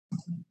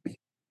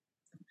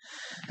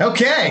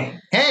Okay.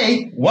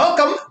 Hey,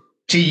 welcome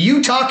to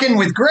UTOKing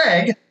with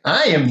Greg.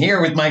 I am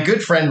here with my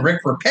good friend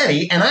Rick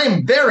Repetti, and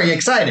I'm very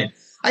excited.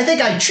 I think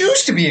I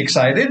choose to be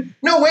excited.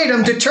 No, wait,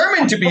 I'm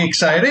determined to be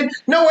excited.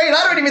 No, wait,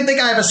 I don't even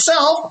think I have a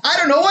self. I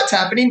don't know what's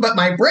happening, but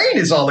my brain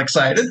is all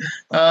excited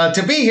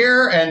to be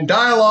here and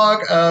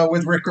dialogue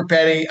with Rick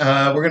Repetti.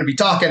 We're going to be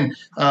talking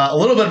a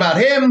little bit about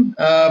him,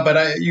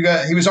 but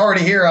he was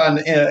already here on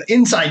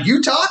Inside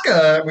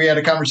UTOK. We had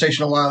a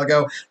conversation a while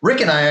ago. Rick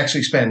and I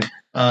actually spend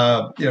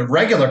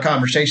regular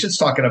conversations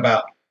talking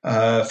about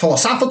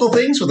philosophical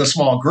things with a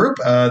small group.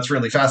 It's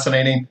really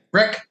fascinating.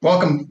 Rick,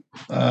 welcome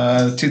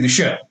to the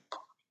show.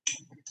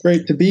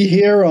 Great to be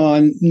here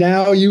on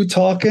Now You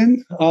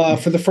Talking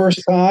for the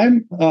first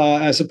time,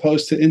 as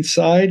opposed to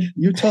Inside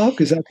You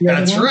Talk. Is that the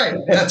other one? Right.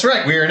 That's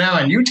right. We are now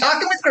on You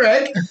Talking with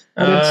Greg.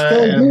 And it's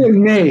still you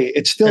and me.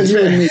 It's still you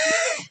and me.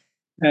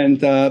 And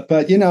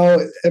but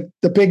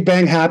the Big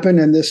Bang happened,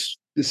 and this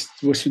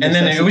was. And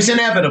then it was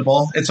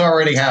inevitable. It's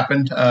already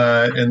happened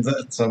in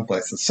some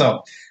places.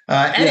 So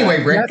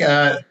anyway, Rick.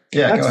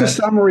 That's the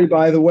summary,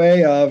 by the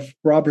way, of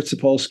Robert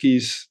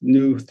Sapolsky's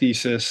new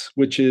thesis,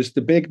 which is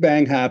the Big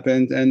Bang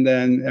happened and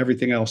then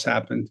everything else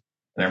happened.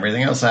 And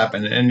everything else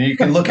happened. And you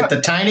can look at the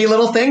tiny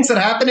little things that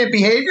happen in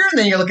behavior, and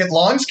then you look at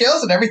long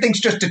scales, and everything's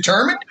just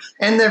determined,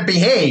 and they're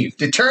behaved.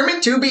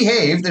 Determined to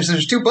behave.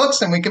 There's two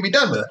books, and we can be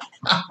done with it.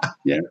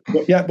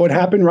 Yeah. What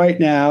happened right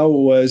now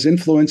was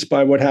influenced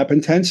by what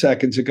happened 10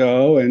 seconds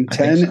ago, and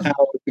 10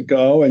 hours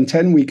ago, and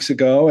 10 weeks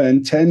ago,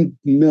 and 10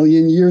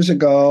 million years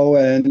ago,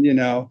 and,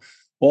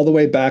 all the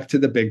way back to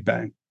the Big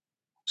Bang.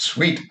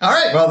 Sweet. All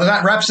right. Well,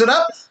 that wraps it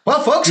up.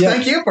 Well, folks,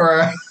 Thank you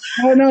for...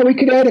 Oh, no, we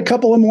could add a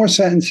couple of more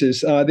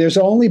sentences. There's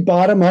only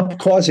bottom-up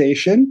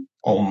causation.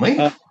 Only?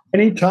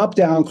 Any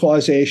top-down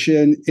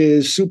causation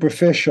is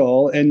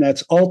superficial, and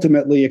that's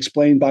ultimately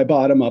explained by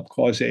bottom-up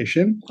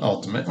causation.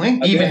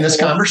 Ultimately. Even this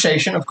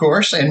conversation, of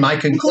course, and my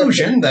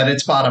conclusion that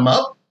it's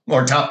bottom-up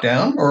or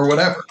top-down or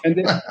whatever.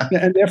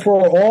 And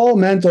therefore, all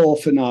mental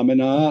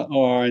phenomena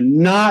are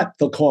not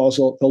the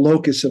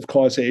locus of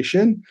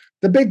causation.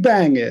 The Big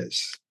Bang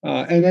is,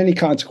 and any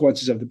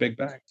consequences of the Big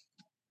Bang.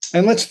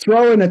 And let's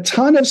throw in a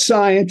ton of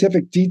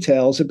scientific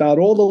details about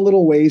all the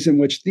little ways in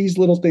which these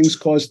little things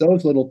cause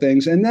those little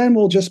things. And then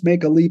we'll just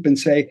make a leap and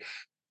say,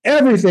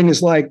 everything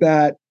is like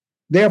that.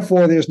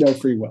 Therefore, there's no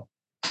free will.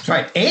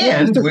 Right.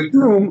 And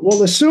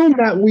we'll assume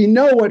that we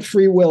know what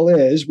free will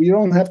is. We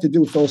don't have to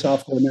do a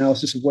philosophical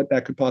analysis of what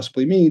that could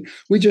possibly mean.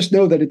 We just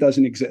know that it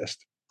doesn't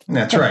exist.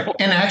 That's right.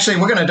 And actually,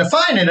 we're going to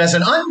define it as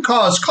an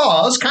uncaused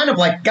cause, kind of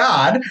like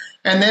God.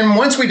 And then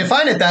once we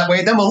define it that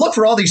way, then we'll look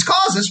for all these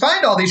causes,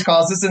 find all these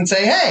causes, and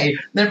say, hey,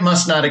 that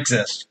must not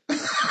exist.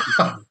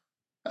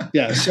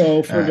 Yeah.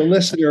 So for the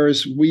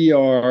listeners, we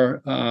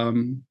are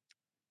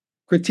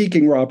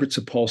critiquing Robert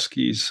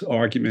Sapolsky's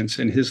arguments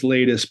in his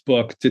latest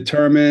book,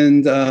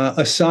 Determined,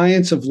 A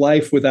Science of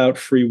Life Without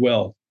Free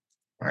Will.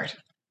 Right.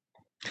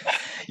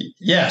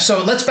 Yeah,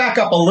 so let's back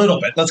up a little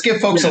bit. Let's give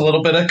folks a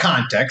little bit of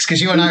context, because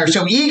you and I are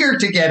so eager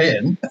to get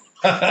in.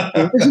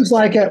 This is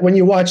like when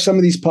you watch some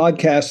of these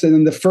podcasts, and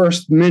in the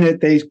first minute,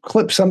 they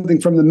clip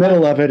something from the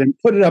middle of it and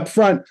put it up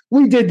front.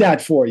 We did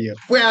that for you.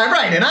 Well,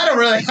 right, and I don't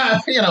really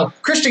have,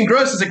 Christian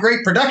Gross is a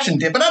great production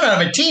tip, but I don't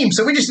have a team,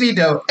 so we just need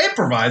to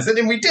improvise it,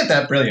 and we did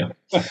that brilliantly.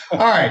 All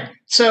right,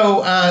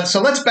 so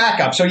let's back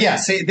up. So, yeah,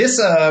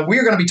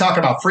 we're going to be talking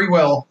about free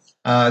will.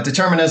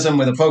 Determinism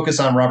with a focus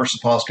on Robert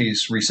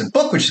Sapolsky's recent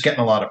book, which is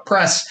getting a lot of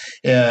press.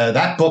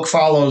 That book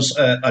follows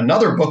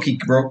another book he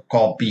wrote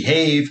called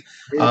Behave,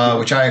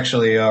 which I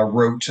actually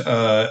wrote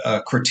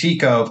a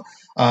critique of.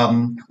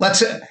 I'm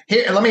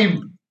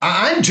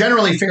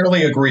generally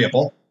fairly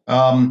agreeable,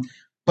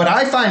 but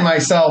I find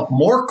myself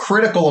more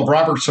critical of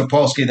Robert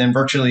Sapolsky than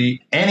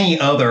virtually any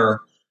other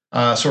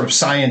sort of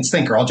science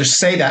thinker. I'll just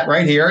say that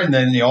right here and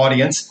then in the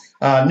audience.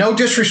 No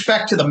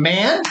disrespect to the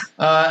man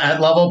at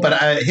level,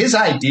 but his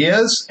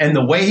ideas and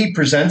the way he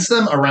presents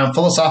them around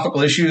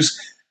philosophical issues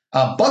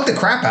bug the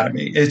crap out of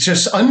me. It's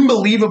just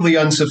unbelievably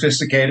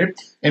unsophisticated,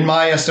 in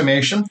my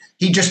estimation.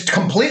 He just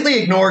completely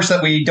ignores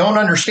that we don't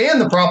understand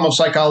the problem of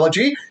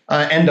psychology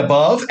and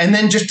above, and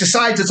then just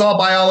decides it's all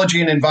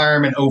biology and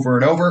environment over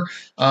and over,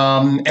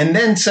 and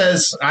then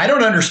says, I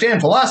don't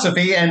understand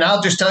philosophy, and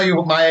I'll just tell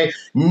you my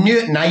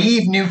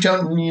naive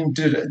Newtonian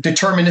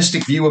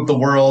deterministic view of the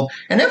world.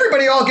 And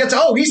everybody all gets,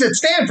 he's at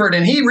Stanford,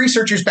 and he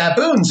researches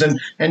baboons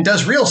and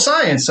does real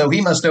science, so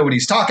he must know what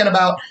he's talking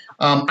about.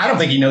 I don't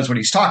think he knows what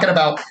he's talking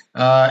about.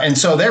 And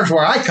so there's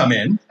where I come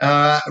in.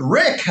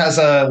 Rick has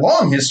a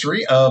long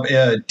history of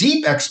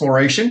deep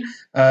exploration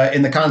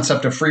in the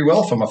concept of free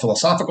will from a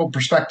philosophical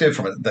perspective,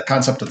 from the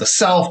concept of the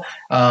self,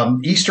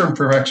 Eastern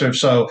perspective.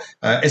 So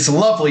it's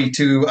lovely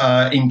to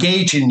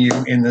engage in you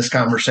in this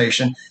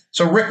conversation.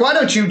 So, Rick, why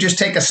don't you just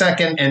take a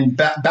second and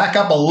back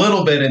up a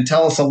little bit and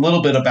tell us a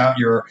little bit about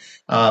your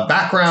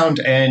background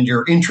and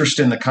your interest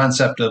in the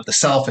concept of the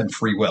self and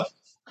free will.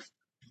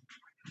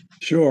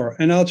 Sure.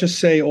 And I'll just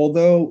say,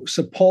 although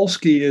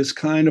Sapolsky is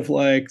kind of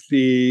like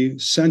the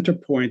center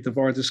point of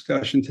our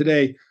discussion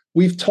today,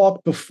 we've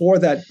talked before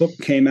that book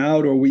came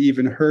out, or we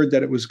even heard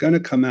that it was going to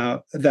come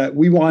out, that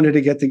we wanted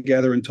to get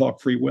together and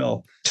talk free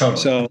will.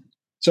 Totally.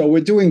 So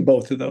we're doing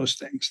both of those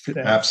things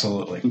today.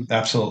 Absolutely.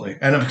 Absolutely.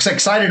 And I'm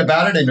excited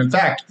about it. And in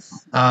fact,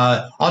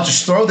 I'll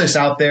just throw this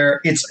out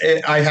there.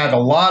 I had a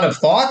lot of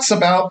thoughts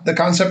about the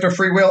concept of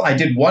free will. I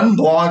did one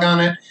blog on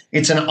it.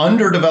 It's an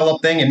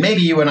underdeveloped thing. And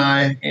maybe you and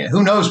I,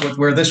 who knows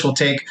where this will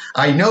take.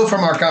 I know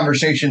from our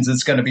conversations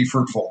it's going to be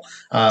fruitful.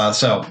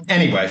 So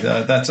anyway,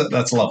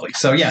 that's lovely.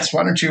 So yes,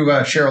 why don't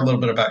you share a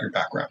little bit about your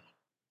background?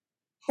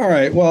 All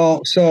right.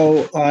 Well,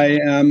 so I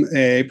am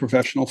a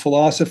professional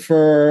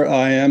philosopher.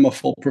 I am a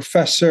full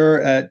professor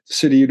at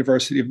City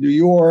University of New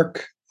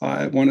York,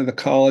 at one of the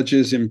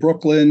colleges in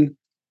Brooklyn,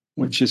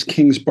 which is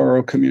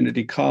Kingsborough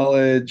Community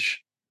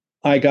College.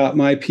 I got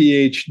my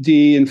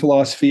PhD in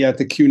philosophy at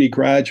the CUNY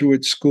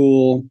Graduate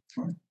School,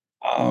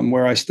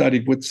 where I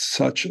studied with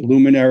such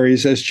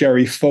luminaries as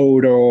Jerry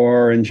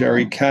Fodor and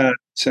Jerry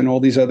Katz and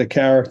all these other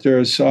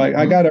characters. So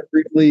I got a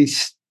really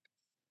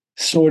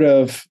sort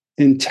of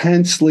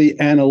intensely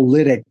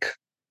analytic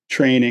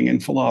training in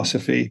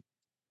philosophy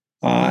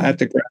at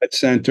the grad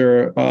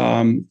center.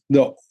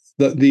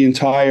 The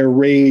entire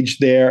rage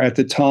there at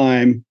the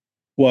time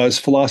was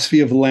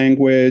philosophy of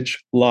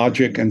language,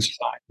 logic, and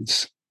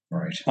science.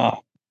 Right.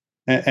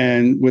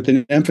 And with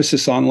an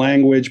emphasis on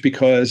language,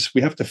 because we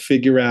have to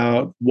figure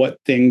out what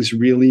things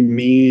really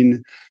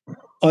mean.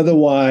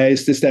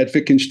 Otherwise, there's that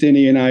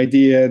Wittgensteinian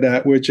idea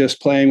that we're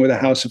just playing with a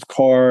house of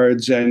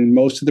cards and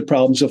most of the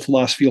problems of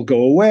philosophy will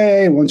go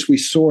away once we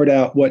sort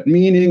out what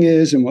meaning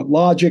is and what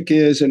logic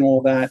is and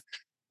all that.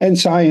 And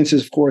science,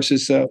 of course,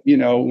 is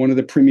one of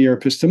the premier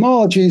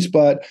epistemologies,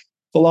 but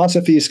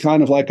philosophy is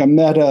kind of like a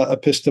meta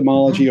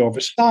epistemology over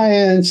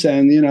science,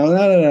 and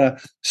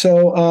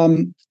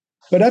So,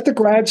 but at the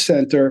grad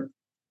center,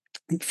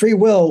 free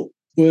will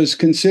was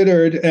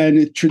considered, and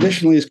it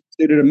traditionally is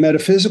considered, a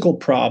metaphysical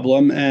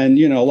problem, and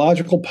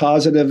logical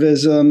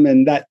positivism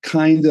and that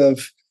kind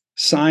of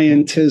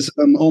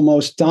scientism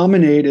almost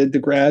dominated the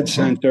grad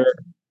center.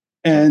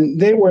 And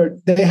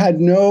they had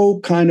no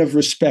kind of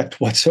respect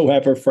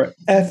whatsoever for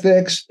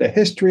ethics, the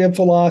history of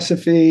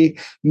philosophy,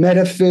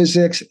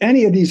 metaphysics,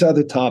 any of these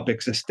other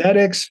topics,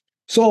 aesthetics.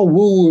 It's all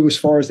woo-woo as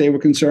far as they were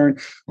concerned.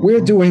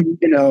 We're doing,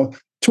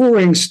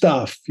 touring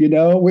stuff, we're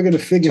going to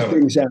figure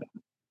things out.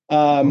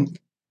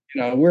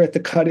 We're at the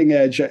cutting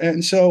edge.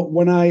 And so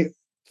when I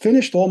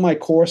finished all my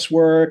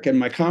coursework and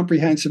my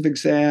comprehensive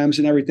exams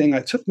and everything,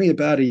 it took me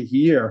about a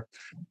year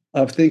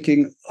of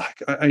thinking,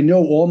 I know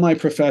all my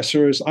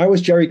professors. I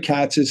was Jerry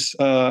Katz's,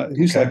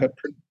 he's like a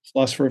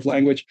philosopher of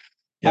language.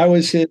 Yeah. I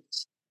was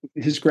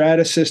his grad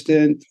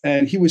assistant,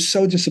 and he was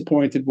so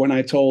disappointed when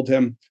I told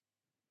him,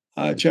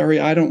 Jerry,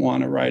 I don't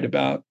want to write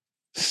about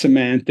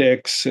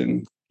semantics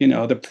and,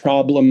 the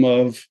problem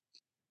of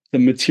the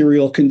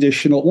material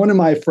conditional. One of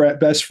my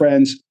best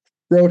friends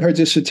wrote her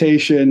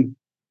dissertation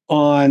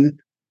on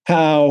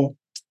how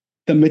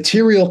the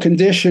material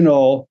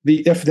conditional, the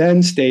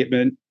if-then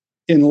statement,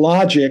 in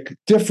logic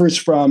differs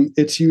from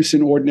its use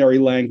in ordinary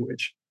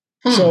language.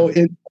 So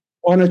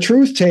on a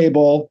truth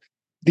table,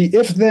 the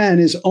if-then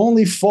is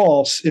only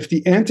false if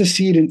the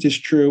antecedent is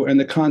true and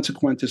the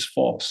consequent is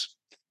false.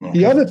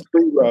 The other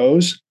three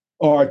rows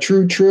are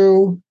true,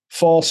 true,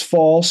 false,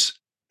 false,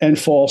 and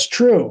false,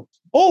 true.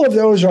 All of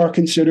those are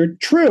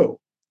considered true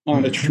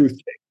on a truth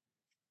table,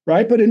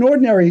 right? But in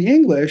ordinary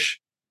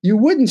English, you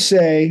wouldn't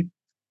say,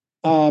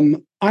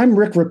 I'm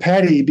Rick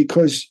Repetti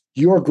because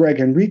you're Greg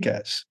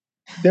Enriquez.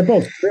 They're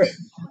both true,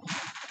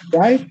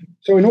 right?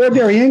 So in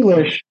ordinary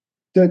English,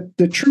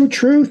 the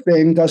true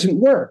thing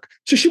doesn't work.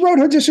 So she wrote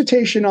her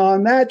dissertation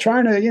on that,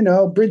 trying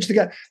to, bridge the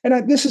gap.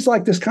 And this is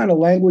like this kind of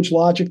language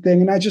logic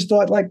thing. And I just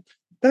thought,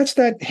 that's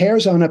that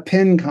hairs on a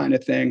pin kind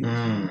of thing.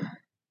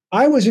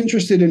 I was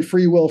interested in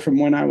free will from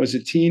when I was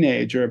a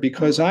teenager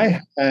because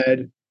I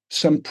had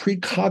some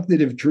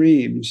precognitive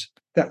dreams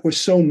that were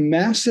so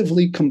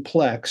massively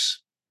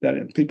complex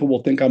that people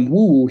will think I'm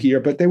woo-woo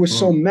here, but they were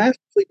so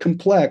massively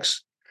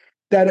complex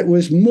that it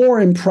was more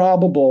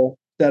improbable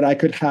that I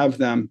could have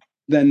them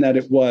than that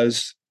it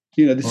was.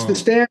 This is the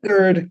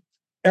standard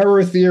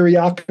error theory,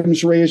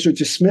 Occam's razor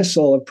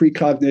dismissal of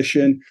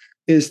precognition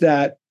is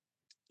that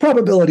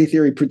probability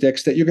theory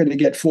predicts that you're going to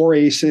get 4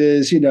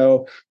 aces,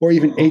 or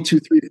even 8, 2,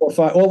 3, 4,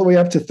 5, all the way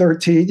up to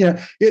 13.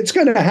 It's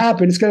going to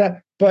happen.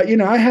 But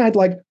I had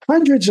like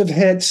hundreds of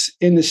hits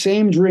in the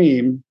same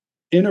dream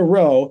in a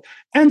row,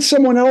 and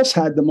someone else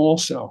had them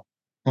also.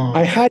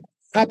 I had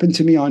happened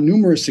to me on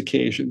numerous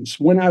occasions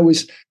when I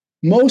was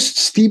most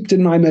steeped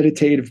in my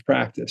meditative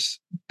practice,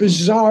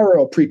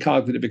 bizarro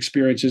precognitive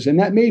experiences. And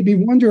that made me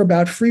wonder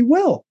about free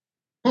will.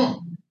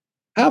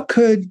 How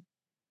could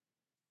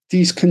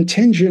these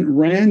contingent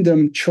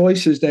random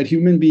choices that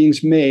human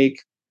beings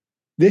make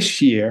this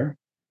year,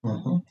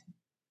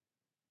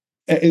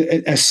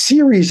 a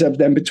series of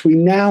them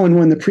between now and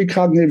when the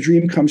precognitive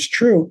dream comes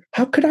true,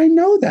 how could I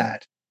know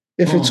that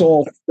if it's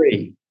all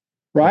free?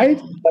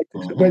 Right?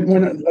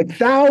 When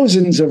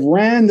thousands of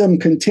random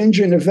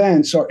contingent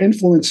events are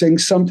influencing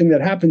something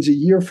that happens a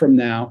year from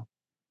now,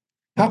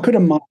 How could a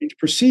mind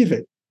perceive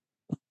it?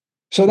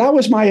 So that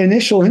was my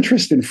initial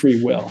interest in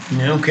free will.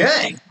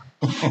 Okay.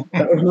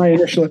 That was my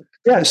initial.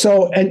 Yeah.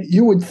 So, and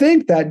you would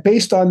think that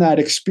based on that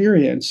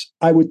experience,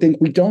 I would think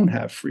we don't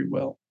have free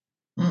will.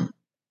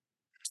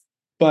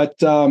 But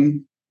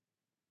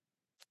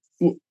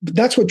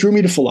that's what drew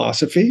me to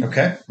philosophy.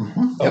 Okay.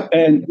 Yep.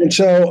 And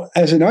so,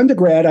 as an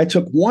undergrad, I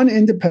took one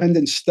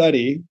independent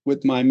study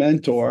with my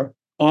mentor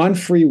on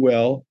free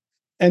will.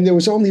 And there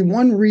was only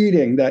one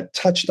reading that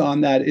touched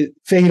on that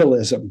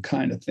fatalism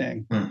kind of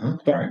thing.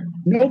 But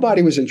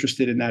nobody was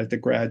interested in that at the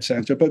grad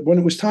center. But when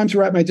it was time to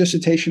write my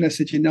dissertation, I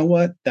said, you know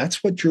what?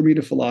 That's what drew me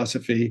to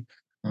philosophy.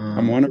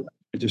 I want to write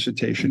a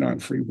dissertation on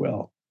free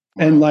will.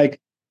 Wow. And like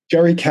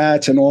Jerry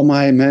Katz and all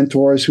my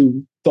mentors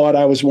who thought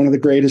I was one of the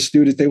greatest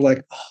students, they were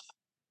like,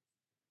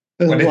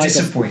 oh, what a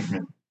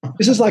disappointment.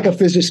 This is like a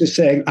physicist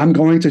saying, I'm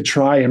going to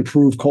try and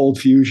prove cold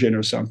fusion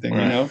or something, you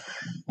know?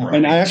 Right.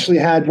 And I actually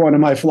had one of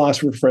my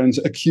philosopher friends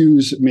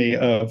accuse me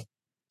of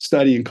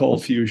studying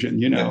cold fusion,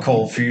 you know? The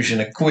cold fusion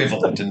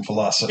equivalent in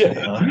philosophy,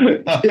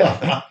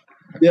 huh?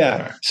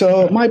 Yeah.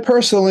 So my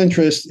personal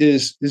interest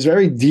is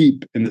very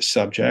deep in the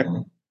subject.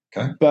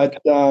 Okay. But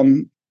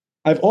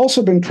I've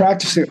also been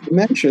practicing, I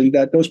mentioned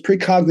that those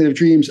precognitive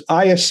dreams,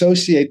 I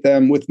associate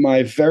them with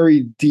my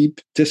very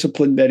deep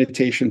disciplined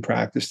meditation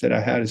practice that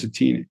I had as a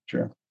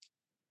teenager,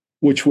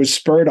 which was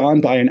spurred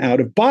on by an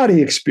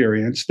out-of-body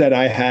experience that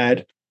I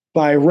had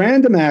by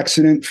random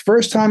accident.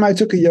 First time I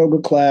took a yoga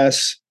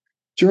class,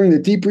 during the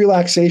deep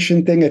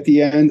relaxation thing at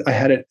the end, I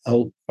had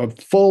a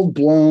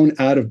full-blown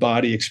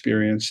out-of-body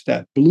experience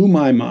that blew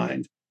my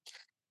mind.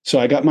 So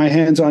I got my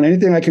hands on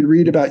anything I could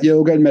read about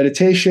yoga and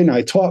meditation.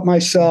 I taught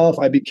myself.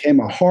 I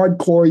became a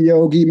hardcore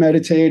yogi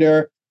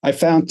meditator. I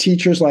found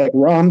teachers like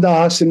Ram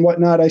Dass and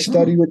whatnot. I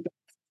studied with them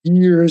for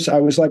years. I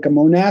was like a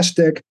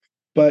monastic,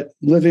 but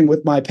living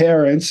with my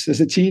parents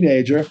as a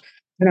teenager.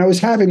 And I was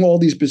having all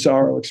these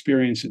bizarro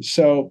experiences.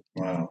 So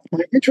my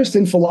interest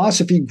in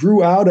philosophy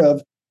grew out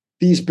of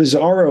these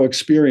bizarro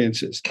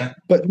experiences.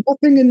 But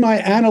nothing in my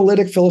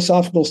analytic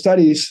philosophical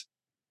studies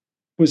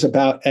was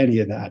about any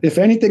of that. If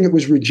anything, it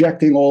was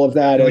rejecting all of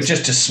that. It would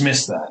just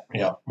dismiss that.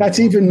 Yeah. That's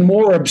even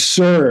more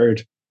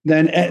absurd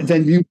than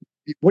you.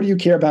 What do you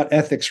care about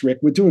ethics, Rick?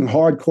 We're doing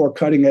hardcore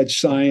cutting edge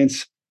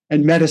science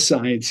and meta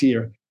science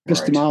here.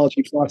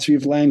 Epistemology, philosophy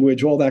of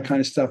language, all that kind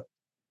of stuff.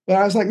 But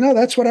I was like, no,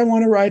 that's what I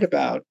want to write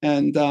about.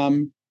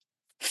 And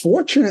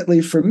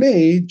fortunately for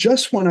me,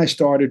 just when I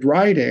started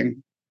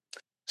writing,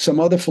 some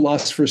other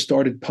philosophers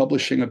started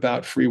publishing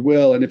about free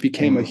will, and it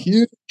became a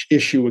huge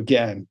issue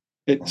again.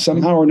 It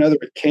somehow or another,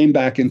 it came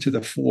back into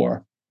the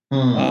fore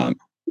around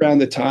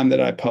the time that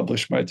I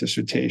published my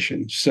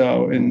dissertation.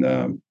 So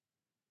in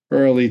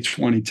early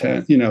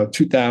 2010,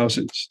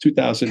 2000s,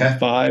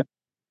 2005. Okay.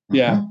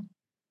 Yeah.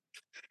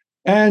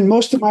 And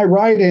most of my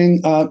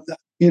writing,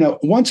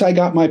 once I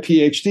got my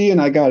PhD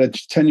and I got a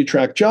tenure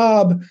track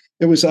job,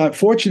 it was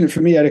fortunate for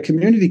me at a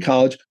community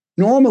college.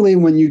 Normally,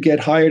 when you get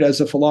hired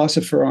as a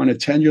philosopher on a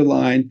tenure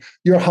line,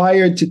 you're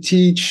hired to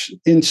teach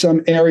in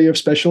some area of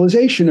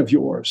specialization of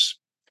yours.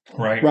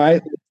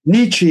 Right?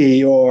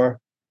 Nietzsche or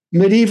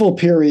medieval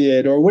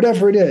period or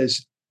whatever it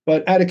is.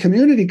 But at a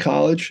community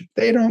college,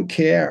 they don't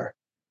care.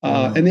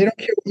 And they don't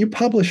care what you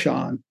publish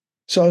on.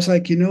 So I was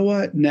like, you know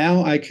what?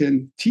 Now I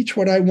can teach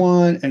what I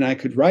want and I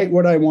could write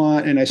what I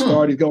want. And I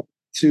started going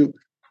to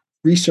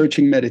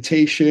researching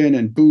meditation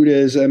and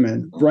Buddhism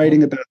and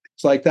writing about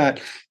things like that.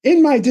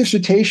 In my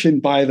dissertation,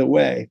 by the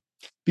way,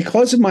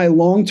 because of my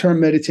long-term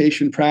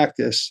meditation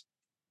practice,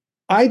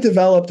 I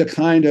developed a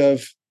kind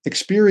of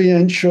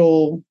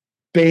experiential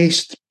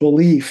based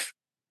belief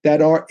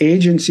that our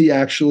agency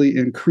actually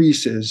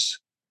increases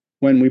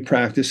when we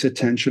practice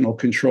attentional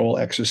control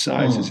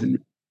exercises in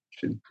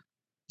meditation.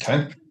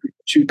 Okay.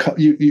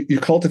 You're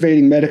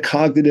cultivating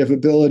metacognitive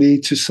ability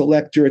to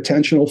select your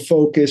attentional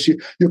focus.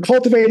 You're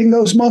cultivating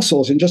those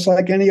muscles. And just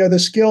like any other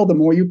skill, the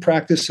more you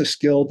practice a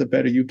skill, the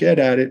better you get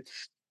at it.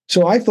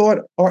 So I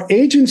thought our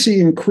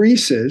agency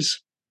increases.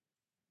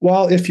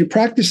 While if you're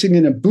practicing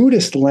in a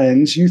Buddhist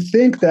lens, you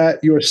think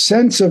that your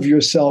sense of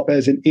yourself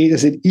as an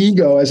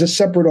ego, as a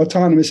separate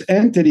autonomous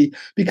entity,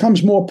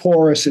 becomes more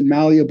porous and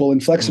malleable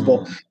and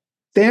flexible.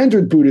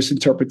 Standard Buddhist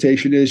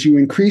interpretation is you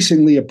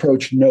increasingly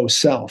approach no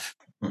self.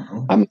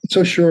 I'm not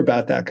so sure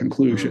about that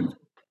conclusion.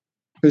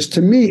 Because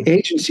to me,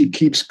 agency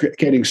keeps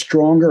getting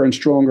stronger and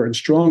stronger and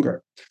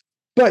stronger.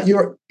 But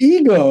your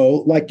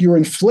ego, like your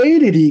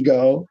inflated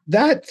ego,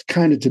 that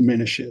kind of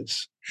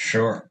diminishes.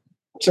 Sure.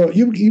 So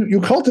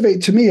you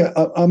cultivate, to me,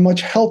 a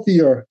much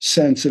healthier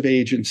sense of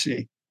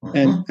agency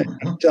and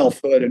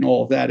selfhood and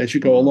all of that as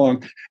you go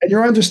along. And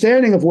your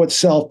understanding of what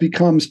self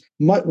becomes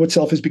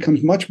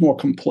much more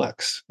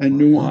complex and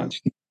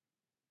nuanced.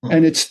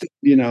 And it's,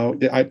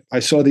 I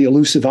saw the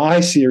Elusive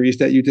Eye series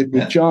that you did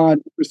with John,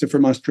 Christopher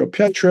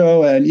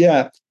Mastro-Pietro. And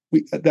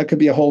that could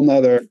be a whole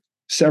nother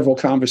several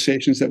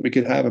conversations that we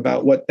could have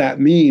about what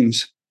that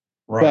means.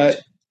 Right.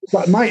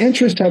 But my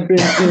interests have been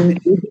in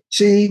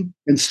agency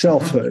and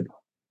selfhood.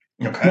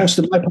 Okay. Most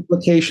of my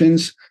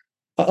publications,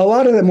 a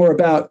lot of them were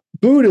about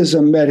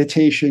Buddhism,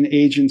 meditation,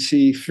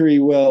 agency, free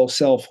will,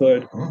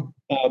 selfhood,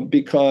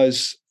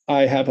 because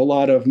I have a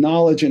lot of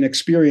knowledge and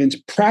experience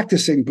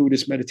practicing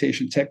Buddhist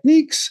meditation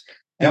techniques,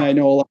 and I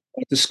know a lot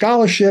about the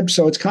scholarship.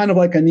 So it's kind of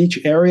like a niche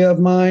area of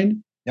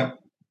mine. Yep.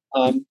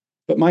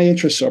 But my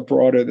interests are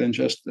broader than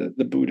just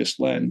the Buddhist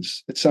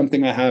lens. It's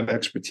something I have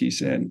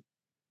expertise in.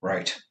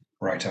 Right.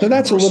 So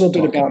that's a little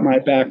bit about my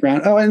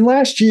background. Oh, and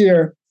last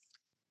year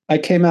I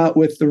came out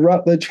with the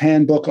Routledge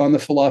Handbook on the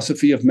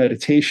Philosophy of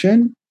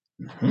Meditation.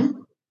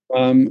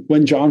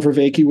 When John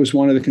Vervaeke was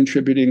one of the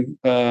contributing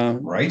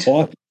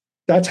authors.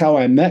 That's how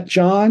I met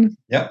John.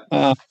 Yep.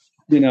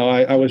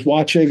 I was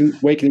watching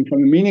Awakening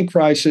from the Meaning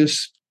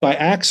Crisis by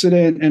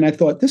accident, and I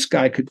thought this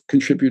guy could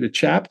contribute a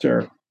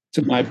chapter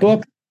to my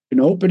book,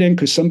 an opening,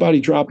 because somebody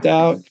dropped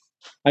out.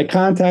 I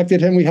contacted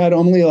him. We had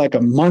only like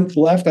a month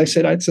left. I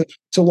said, it's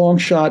a long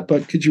shot,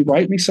 but could you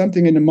write me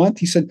something in a month?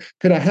 He said,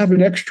 could I have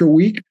an extra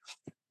week?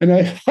 And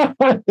I said,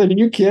 are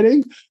you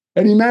kidding?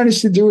 And he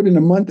managed to do it in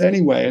a month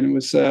anyway. And it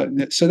was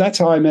so that's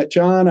how I met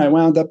John. I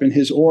wound up in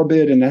his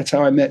orbit, and that's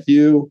how I met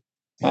you,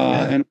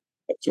 and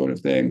that sort of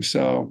thing.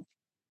 So,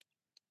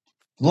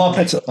 love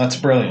it. That's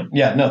brilliant.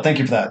 Yeah, no, thank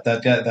you for that.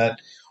 That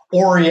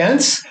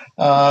orients.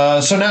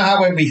 So now, how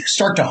about we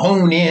start to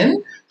hone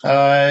in?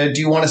 Do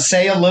you want to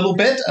say a little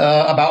bit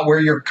about where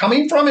you're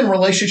coming from in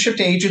relationship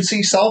to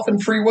agency, self,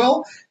 and free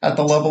will at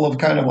the level of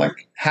kind of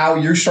like how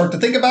you start to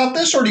think about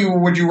this, or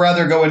would you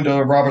rather go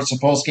into Robert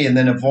Sapolsky and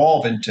then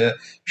evolve into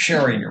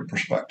sharing your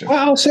perspective?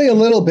 Well, I'll say a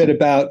little bit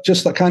about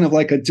just kind of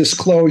like a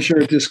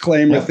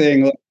disclaimer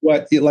thing.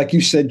 Like you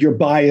said, your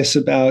bias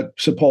about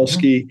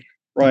Sapolsky,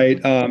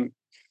 right? I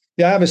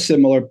have a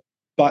similar,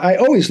 but I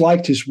always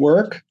liked his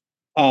work.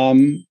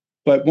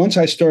 But once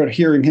I started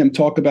hearing him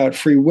talk about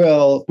free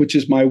will, which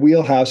is my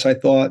wheelhouse, I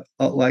thought,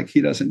 like,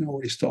 he doesn't know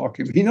what he's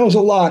talking about. He knows a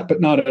lot,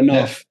 but not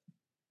enough.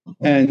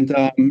 And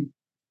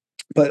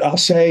but I'll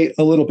say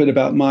a little bit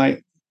about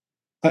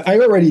I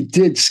already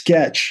did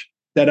sketch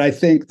that I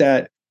think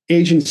that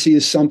agency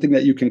is something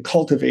that you can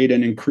cultivate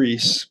and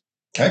increase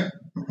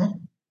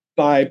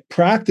by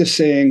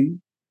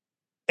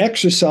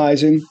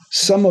exercising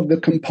some of the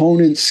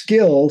component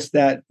skills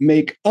that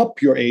make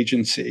up your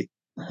agency.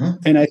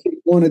 And I think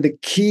one of the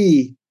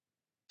key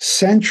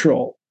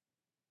central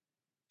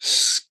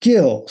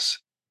skills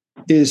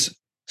is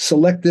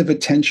selective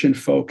attention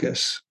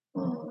focus.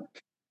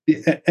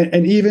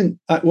 And even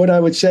what I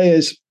would say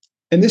is,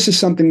 and this is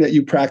something that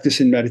you practice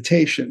in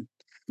meditation,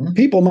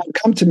 people might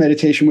come to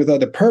meditation with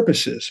other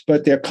purposes,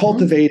 but they're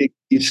cultivating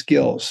these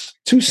skills.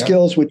 Two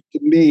skills, which to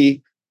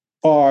me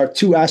are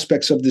two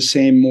aspects of the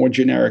same more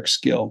generic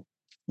skill.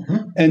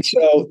 And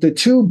so the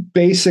two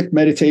basic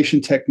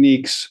meditation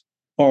techniques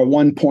are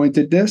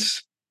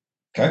one-pointedness,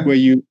 where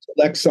you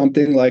select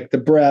something like the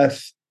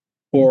breath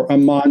or a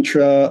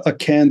mantra, a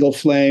candle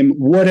flame,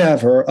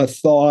 whatever, a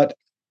thought,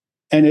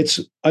 and it's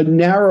a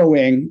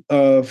narrowing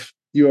of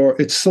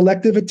it's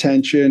selective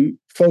attention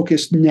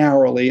focused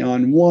narrowly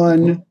on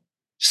one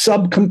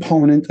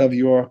subcomponent of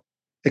your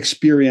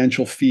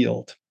experiential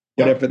field,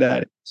 whatever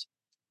that is,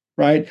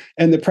 right?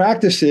 And the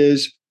practice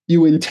is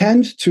you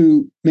intend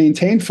to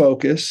maintain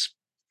focus,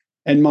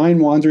 and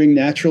mind wandering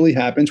naturally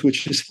happens,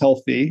 which is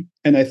healthy.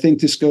 And I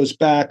think this goes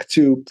back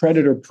to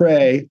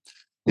predator-prey.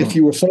 If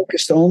you were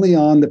focused only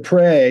on the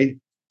prey,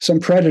 some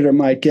predator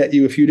might get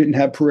you if you didn't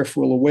have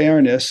peripheral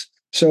awareness.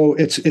 So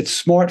it's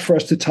smart for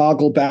us to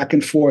toggle back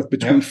and forth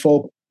between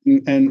focus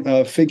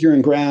and figure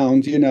and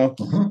ground.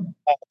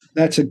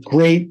 That's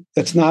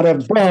not a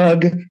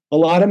bug. A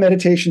lot of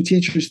meditation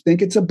teachers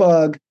think it's a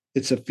bug.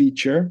 It's a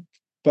feature,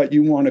 but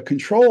you want to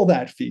control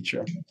that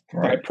feature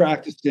by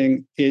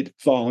practicing it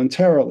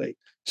voluntarily.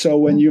 So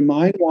when your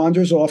mind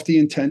wanders off the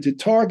intended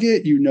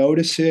target, you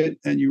notice it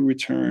and you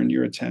return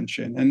your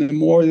attention. And the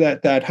more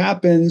that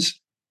happens,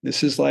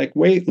 this is like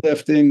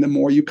weightlifting, the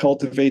more you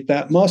cultivate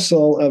that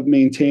muscle of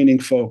maintaining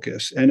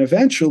focus. And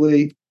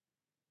eventually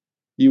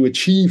you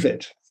achieve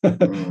it.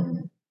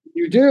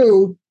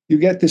 You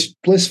get this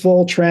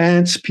blissful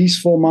trance,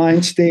 peaceful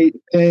mind state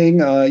thing.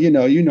 You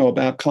know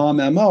about Calm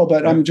MO,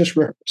 but I'm just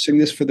rehearsing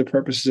this for the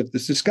purposes of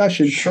this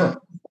discussion. Sure.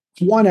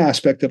 One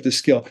aspect of the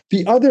skill.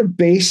 The other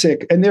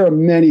basic, and there are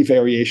many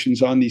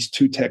variations on these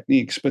two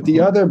techniques, but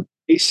the other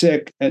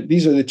basic, and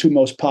these are the two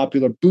most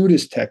popular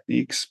Buddhist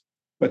techniques,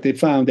 but they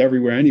found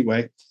everywhere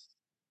anyway,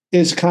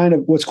 is kind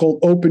of what's called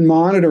open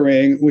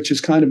monitoring, which is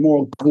kind of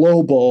more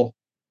global,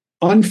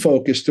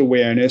 unfocused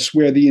awareness,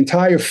 where the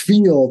entire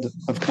field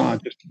of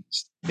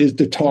consciousness is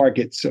the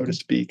target, so to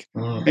speak.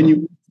 And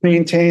you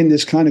maintain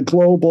this kind of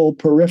global,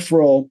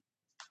 peripheral,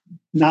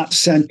 not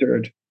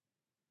centered,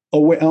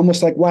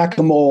 almost like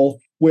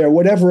whack-a-mole, where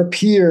whatever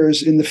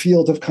appears in the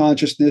field of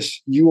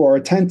consciousness, you are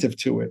attentive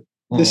to it.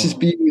 This is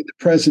being in the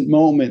present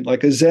moment,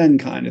 like a Zen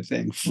kind of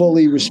thing,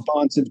 fully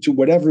responsive to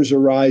whatever's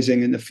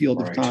arising in the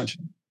field of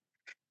consciousness.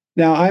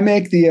 Now, I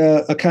make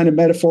a kind of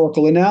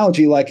metaphorical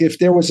analogy, like if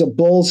there was a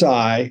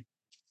bullseye,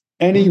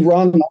 any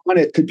rung on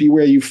it could be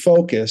where you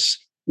focus.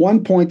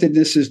 One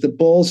pointedness is the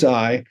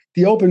bullseye.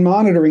 The open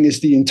monitoring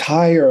is the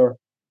entire.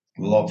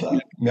 Love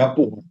that. Yep.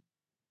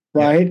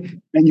 right?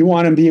 And you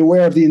want to be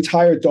aware of the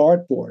entire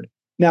dartboard.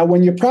 Now,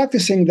 when you're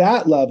practicing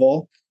that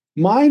level,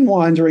 mind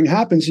wandering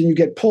happens and you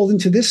get pulled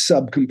into this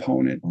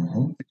subcomponent.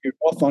 You're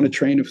off on a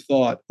train of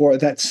thought, or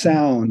that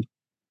sound,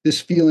 this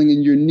feeling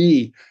in your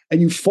knee,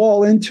 and you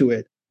fall into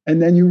it.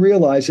 And then you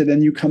realize it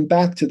and you come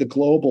back to the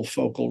global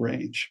focal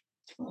range.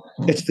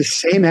 It's the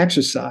same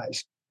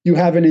exercise. You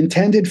have an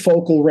intended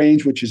focal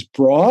range, which is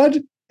broad,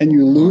 and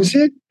you lose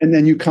it, and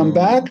then you come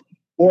back,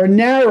 or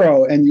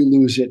narrow, and you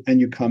lose it, and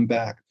you come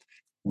back.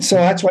 So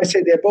that's why I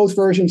say they're both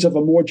versions of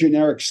a more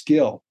generic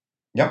skill.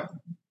 Yep.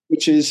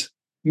 Which is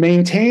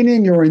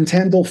maintaining your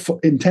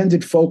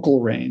intended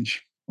focal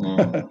range.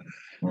 The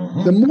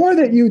more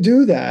that you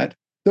do that,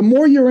 the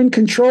more you're in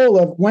control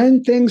of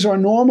when things are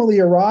normally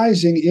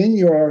arising in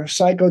your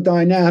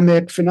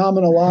psychodynamic,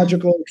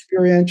 phenomenological,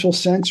 experiential,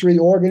 sensory,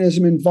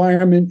 organism,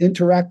 environment,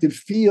 interactive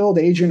field,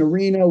 agent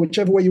arena,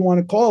 whichever way you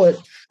want to call it.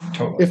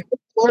 Totally. If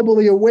you're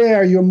globally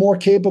aware, you're more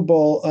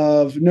capable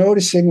of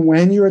noticing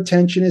when your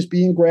attention is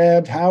being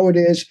grabbed, how it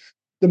is.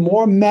 The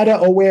more meta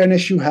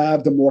awareness you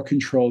have, the more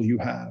control you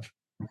have.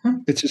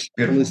 It's as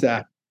simple as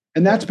that.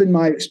 And that's been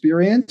my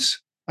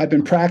experience. I've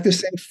been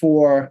practicing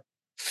for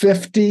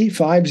 50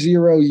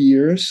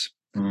 years.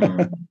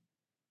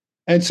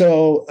 And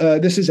so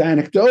this is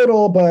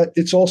anecdotal, but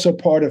it's also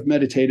part of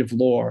meditative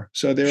lore.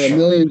 So there are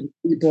millions of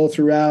people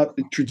throughout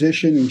the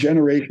tradition and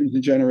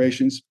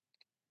generations.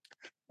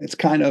 It's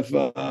kind of,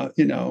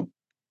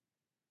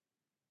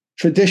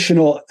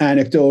 traditional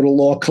anecdotal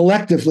lore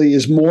collectively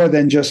is more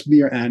than just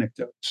mere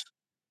anecdotes.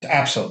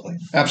 Absolutely.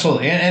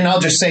 Absolutely. And I'll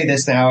just say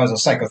this now as a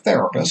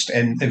psychotherapist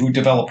and who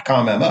developed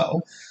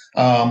CalmMO,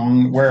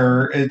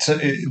 where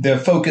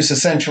the focus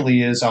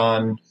essentially is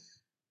on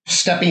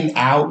stepping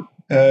out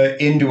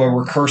into a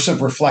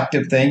recursive,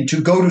 reflective thing.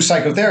 To go to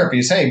psychotherapy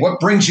is, hey,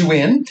 what brings you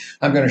in?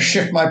 I'm going to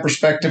shift my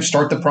perspective,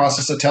 start the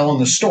process of telling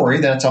the story.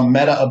 That's a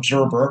meta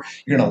observer.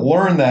 You're going to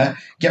learn that,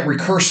 get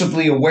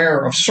recursively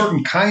aware of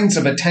certain kinds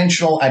of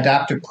attentional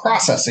adaptive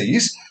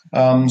processes.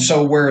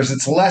 So whereas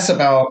it's less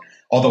about,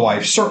 although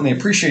I certainly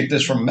appreciate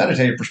this from a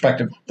meditative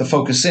perspective, the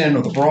focus in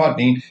or the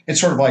broadening,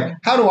 it's sort of like,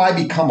 how do I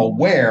become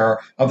aware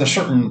of the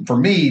certain, for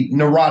me,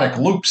 neurotic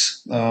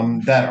loops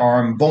that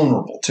I'm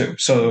vulnerable to?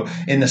 So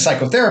in the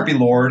psychotherapy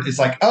lore, it's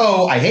like,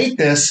 oh, I hate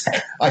this.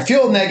 I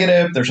feel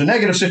negative. There's a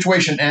negative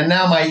situation. And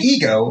now my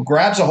ego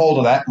grabs a hold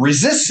of that,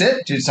 resists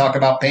it, to talk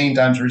about pain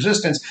times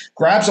resistance,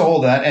 grabs a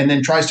hold of that, and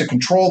then tries to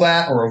control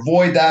that or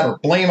avoid that or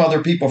blame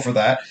other people for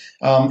that.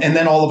 And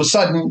then all of a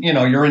sudden,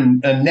 you're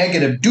in a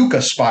negative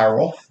dukkha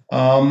spiral.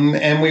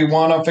 And we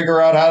want to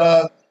figure out how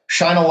to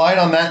shine a light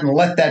on that and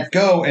let that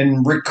go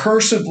and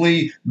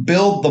recursively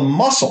build the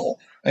muscle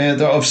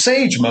of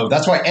sage mode.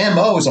 That's why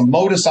MO is a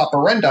modus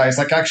operandi. It's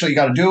like, actually, you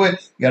got to do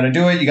it. You got to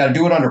do it. You got to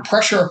do it under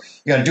pressure.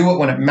 You got to do it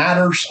when it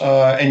matters.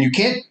 And you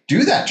can't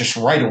do that just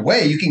right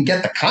away. You can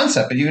get the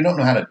concept, but you don't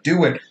know how to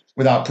do it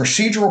without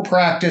procedural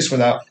practice,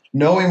 without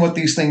knowing what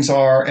these things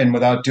are, and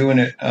without doing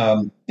it,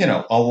 a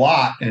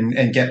lot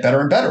and get better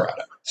and better at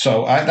it.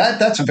 So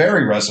that's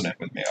very resonant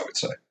with me, I would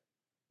say.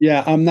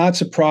 Yeah, I'm not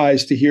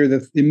surprised to hear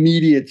the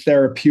immediate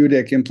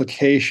therapeutic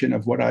implication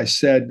of what I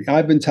said.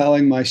 I've been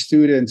telling my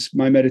students,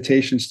 my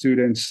meditation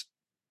students,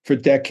 for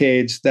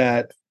decades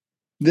that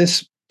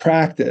this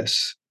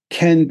practice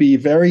can be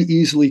very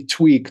easily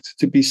tweaked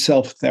to be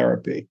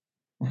self-therapy,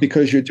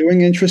 because you're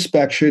doing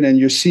introspection and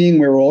you're seeing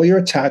where all your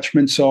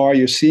attachments are,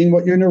 you're seeing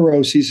what your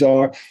neuroses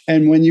are.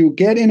 And when you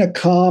get in a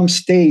calm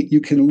state, you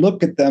can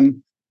look at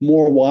them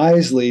more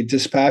wisely,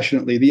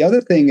 dispassionately. The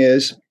other thing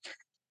is,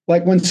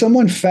 like when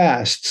someone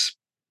fasts,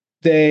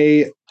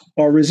 they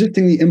are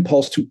resisting the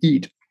impulse to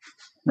eat,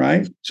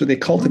 right? So they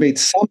cultivate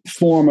some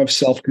form of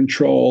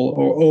self-control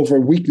or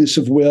over weakness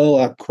of will,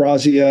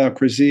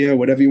 akrasia,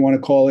 whatever you want to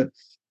call it,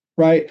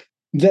 right?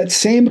 That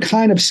same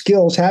kind of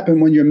skills happen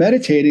when you're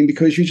meditating,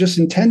 because you're just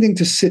intending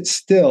to sit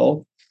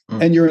still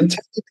and you're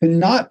intending to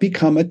not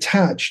become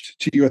attached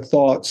to your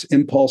thoughts,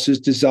 impulses,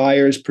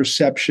 desires,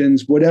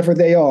 perceptions, whatever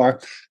they are.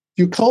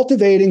 You're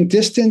cultivating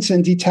distance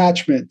and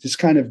detachment, this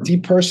kind of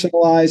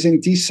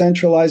depersonalizing,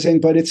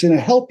 decentralizing, but it's in a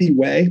healthy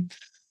way.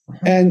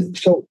 And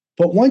so,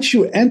 but once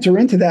you enter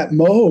into that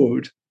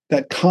mode,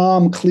 that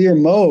calm, clear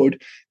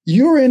mode,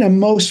 you're in a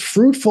most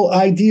fruitful,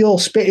 ideal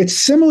space. It's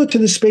similar to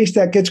the space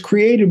that gets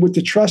created with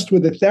the trust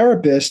with a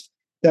therapist,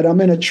 that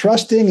I'm in a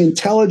trusting,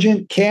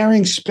 intelligent,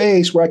 caring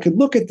space where I could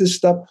look at this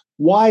stuff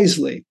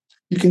wisely.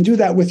 You can do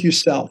that with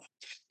yourself.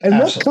 And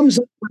Absolutely. What comes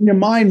up when your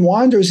mind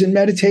wanders in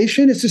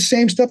meditation, it's the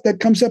same stuff that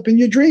comes up in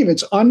your dream.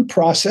 It's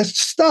unprocessed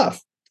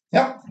stuff.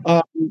 Yep.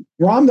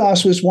 Ram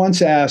Dass was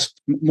once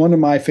asked, one of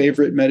my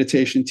favorite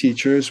meditation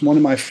teachers, one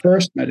of my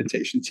first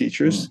meditation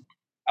teachers,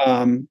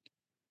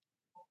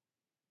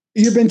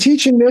 you've been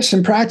teaching this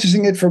and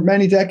practicing it for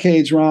many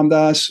decades, Ram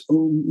Dass.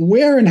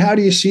 Where and how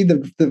do you see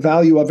the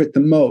value of it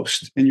the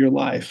most in your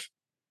life?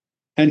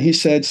 And he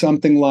said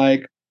something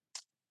like,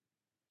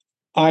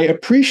 I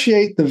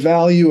appreciate the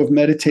value of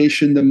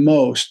meditation the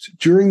most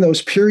during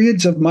those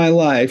periods of my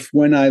life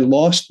when I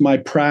lost my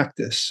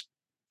practice.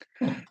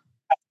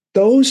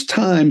 those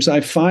times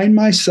I find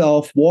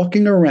myself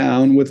walking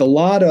around with a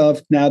lot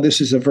of, now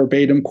this is a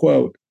verbatim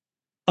quote,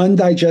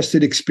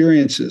 undigested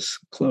experiences,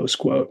 close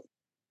quote.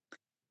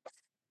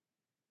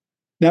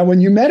 Now,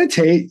 when you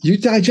meditate, you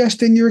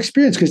digest in your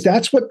experience because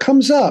that's what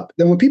comes up.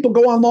 Then when people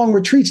go on long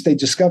retreats, they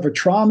discover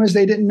traumas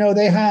they didn't know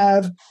they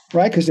have,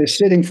 right? Because they're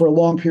sitting for a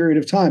long period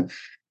of time.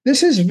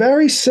 This is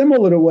very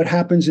similar to what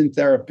happens in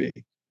therapy,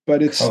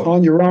 but it's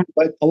on your own.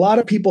 But a lot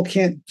of people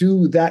can't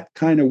do that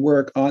kind of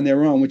work on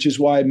their own, which is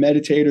why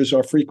meditators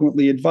are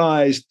frequently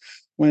advised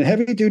when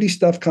heavy duty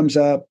stuff comes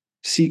up,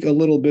 seek a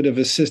little bit of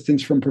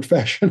assistance from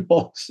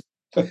professionals.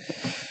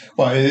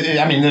 Well,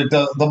 I mean,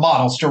 the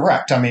model's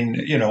direct. I mean,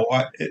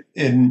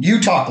 in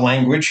UTOK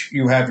language,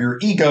 you have your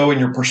ego and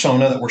your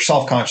persona that we're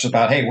self-conscious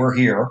about. Hey, we're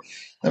here.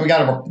 Then we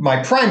got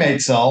my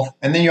primate self,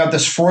 and then you have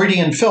this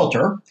Freudian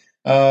filter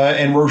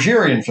and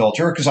Rogerian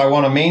filter because I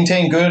want to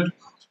maintain good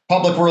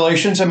public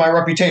relations and my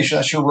reputation.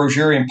 That's your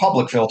Rogerian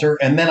public filter.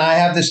 And then I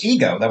have this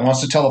ego that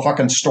wants to tell a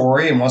fucking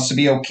story and wants to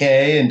be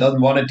okay and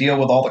doesn't want to deal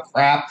with all the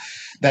crap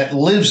that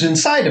lives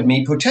inside of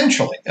me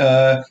potentially.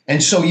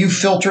 And so you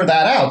filter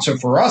that out. So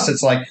for us,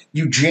 it's like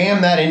you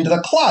jam that into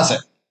the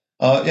closet,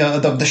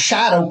 the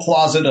shadow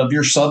closet of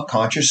your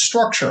subconscious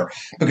structure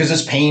because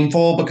it's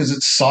painful, because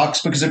it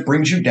sucks, because it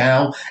brings you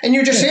down. And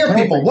you just hear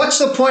people, what's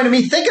the point of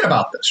me thinking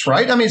about this,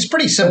 right? I mean, it's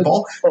pretty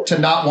simple to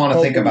not want to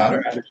think about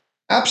it.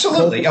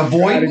 Absolutely.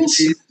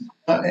 Avoidance.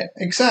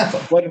 Exactly.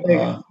 What do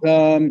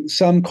they,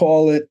 some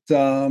call it,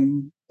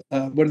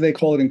 what do they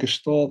call it in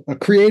Gestalt?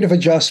 Creative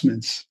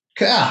adjustments.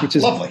 Which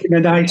is lovely. A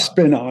nice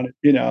spin on it,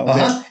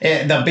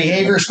 The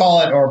behaviors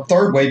call it, or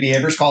third way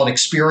behaviors call it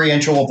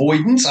experiential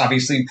avoidance.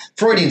 Obviously,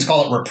 Freudians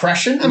call it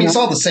repression. I mean, it's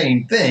all the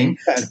same thing.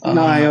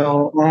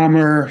 Denial,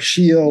 armor,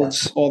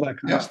 shields, all that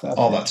kind of stuff.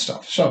 All that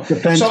stuff. So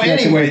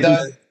anyway,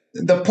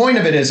 the point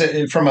of it is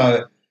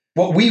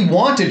what we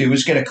want to do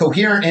is get a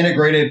coherent,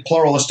 integrated,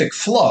 pluralistic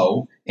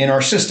flow in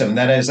our system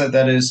that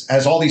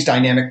has all these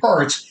dynamic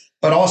parts,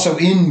 but also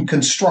in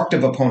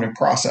constructive opponent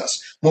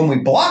process. When we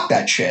block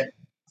that shit,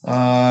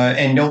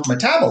 and don't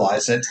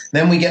metabolize it,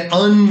 then we get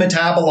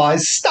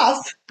unmetabolized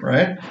stuff,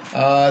 right?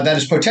 That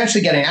is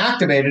potentially getting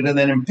activated and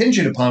then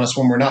impinged upon us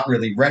when we're not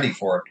really ready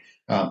for it.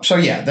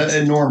 That's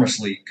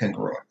enormously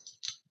congruent.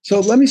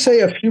 So let me say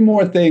a few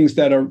more things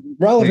that are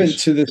relevant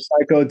to the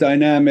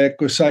psychodynamic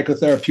or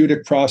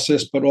psychotherapeutic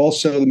process, but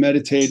also the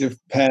meditative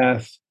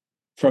path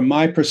from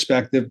my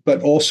perspective,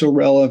 but also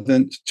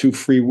relevant to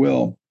free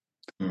will.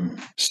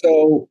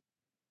 So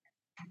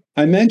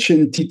I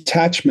mentioned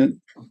detachment.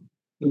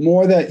 The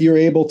more that you're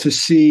able to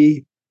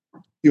see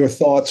your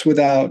thoughts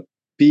without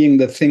being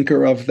the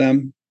thinker of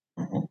them,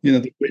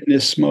 the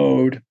witness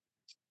mode,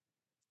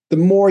 the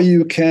more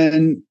you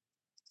can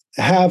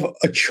have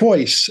a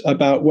choice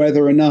about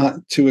whether or not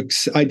to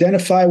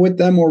identify with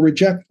them or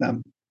reject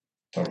them.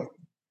 Totally.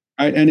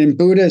 Right? And in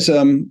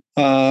Buddhism,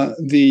 what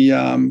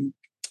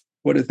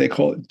do they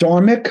call it?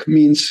 Dharmic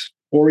means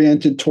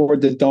oriented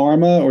toward the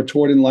Dharma or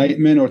toward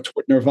enlightenment or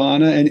toward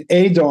nirvana, and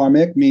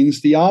adharmic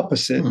means the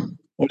opposite.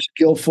 Or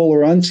skillful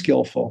or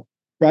unskillful,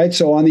 right?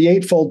 So on the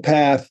Eightfold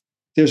Path,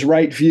 there's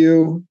right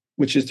view,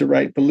 which is the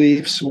right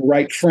beliefs,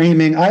 right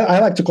framing. I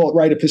like to call it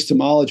right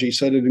epistemology,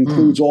 so that it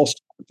includes all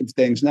sorts of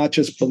things, not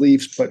just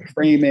beliefs, but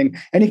framing,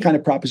 any kind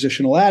of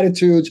propositional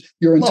attitudes,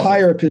 your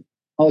entire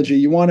epistemology.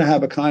 You want to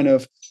have a kind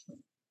of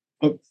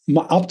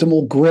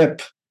optimal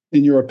grip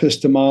in your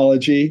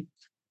epistemology.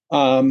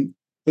 But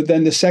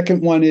then the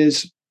second one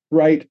is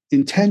right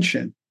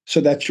intention. So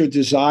that's your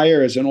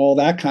desires and all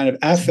that kind of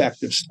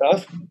affective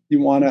stuff. You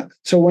want to,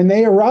 so when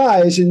they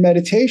arise in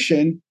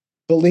meditation,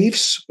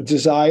 beliefs,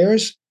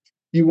 desires,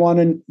 you want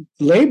to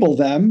label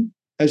them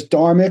as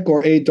dharmic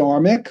or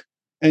adharmic,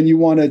 and you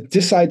want to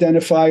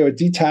disidentify or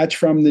detach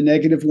from the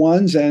negative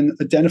ones and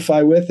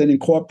identify with and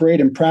incorporate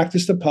and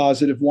practice the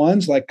positive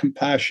ones like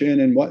compassion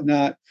and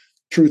whatnot,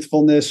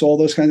 truthfulness, all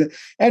those kinds of,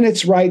 and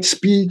it's right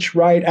speech,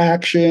 right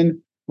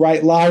action,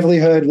 right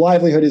livelihood.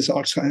 Livelihood is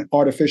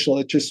artificial.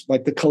 It's just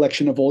like the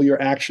collection of all your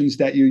actions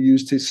that you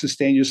use to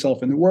sustain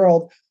yourself in the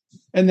world.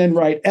 And then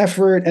right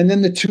effort. And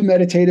then the two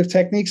meditative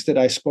techniques that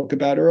I spoke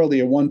about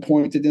earlier,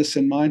 one-pointedness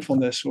and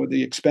mindfulness, or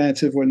the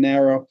expansive or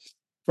narrow,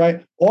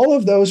 right? All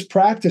of those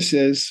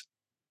practices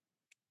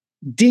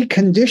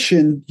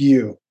decondition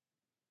you.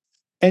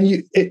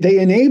 And they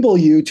enable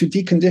you to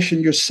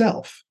decondition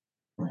yourself.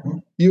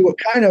 You are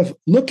kind of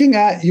looking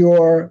at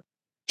your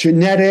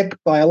genetic,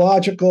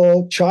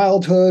 biological,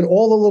 childhood,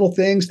 all the little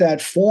things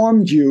that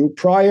formed you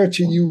prior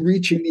to you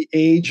reaching the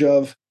age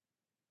of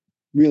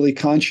really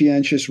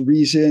conscientious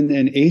reason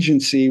and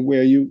agency,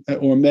 where you,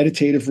 or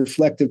meditative,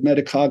 reflective,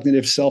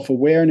 metacognitive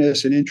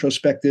self-awareness and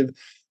introspective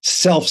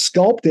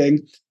self-sculpting.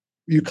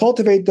 You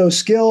cultivate those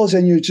skills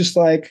and you just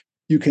like,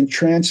 you can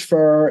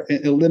transfer,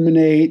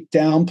 eliminate,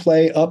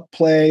 downplay,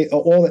 upplay,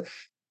 all that.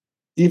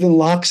 Even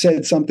Locke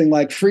said something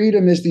like,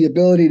 freedom is the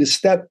ability to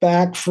step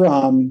back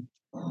from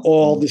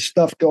all the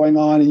stuff going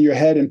on in your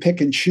head and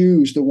pick and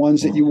choose the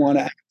ones that you want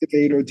to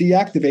activate or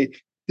deactivate.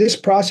 This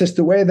process,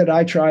 the way that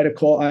I try to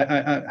call,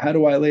 how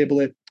do I label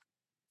it?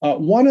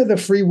 One of the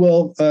free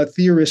will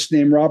theorists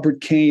named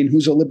Robert Kane,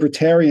 who's a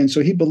libertarian,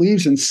 so he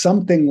believes in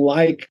something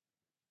like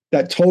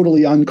that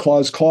totally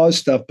uncaused cause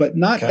stuff, but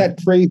not that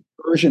crazy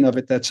version of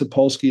it that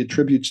Sapolsky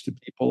attributes to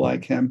people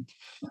like him.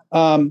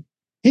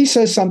 He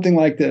says something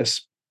like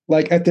this,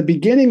 like at the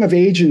beginning of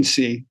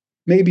agency,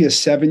 maybe a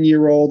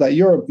 7-year-old, that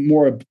you're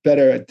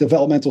better at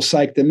developmental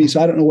psych than me,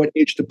 so I don't know what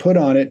age to put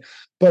on it.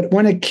 But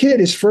when a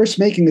kid is first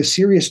making a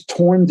serious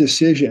torn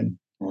decision,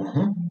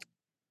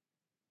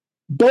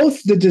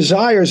 both the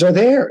desires are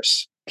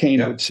theirs,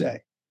 Kane would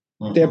say.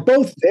 They're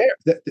both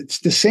there. It's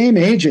the same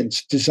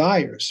agent's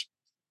desires.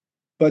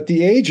 But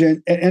the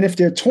agent, and if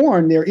they're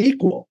torn, they're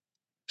equal.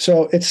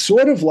 So it's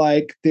sort of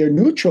like they're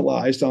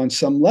neutralized on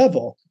some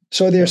level.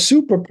 So they're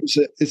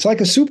it's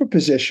like a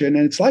superposition,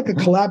 and it's like a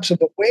collapse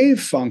of a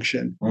wave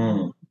function.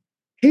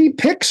 He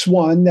picks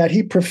one that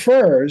he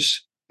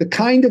prefers, the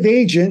kind of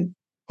agent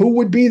who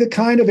would be the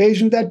kind of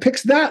agent that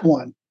picks that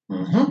one.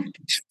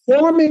 He's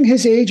forming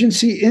his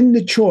agency in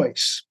the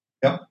choice.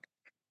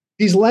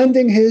 He's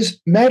lending his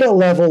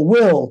meta-level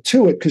will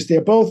to it because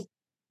they're both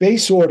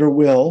base order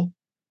will.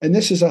 And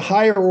this is a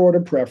higher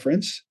order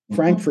preference.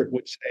 Frankfurt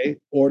would say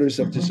orders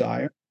of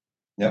desire.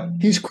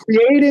 He's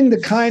creating the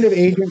kind of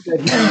agent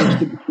that he wants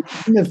to be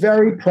in the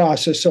very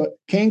process. So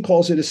Kane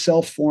calls it a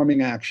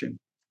self-forming action.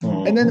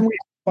 And then we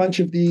have a bunch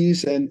of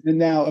these. And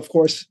now, of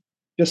course,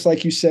 just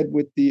like you said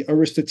with the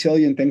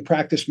Aristotelian thing,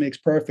 practice makes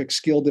perfect,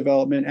 skill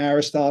development,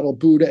 Aristotle,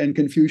 Buddha, and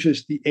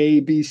Confucius, the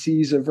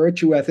ABCs of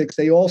virtue ethics,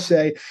 they all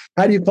say,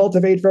 how do you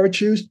cultivate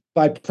virtues?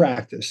 By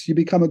practice. You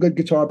become a good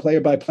guitar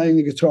player by playing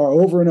the guitar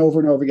over and over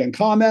and over again.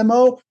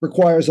 COM-MO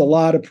requires a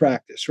lot of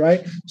practice,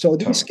 right? So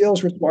these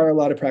skills require a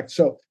lot of practice.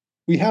 So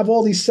we have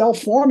all these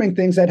self-forming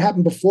things that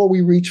happen before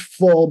we reach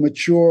full,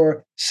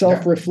 mature,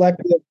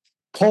 self-reflective,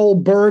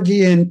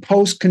 Kohlbergian,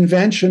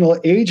 post-conventional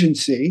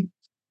agency,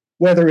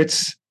 whether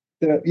it's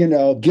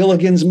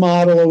Gilligan's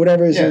model or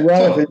whatever is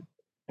irrelevant.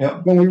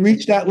 When we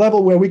reach that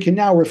level where we can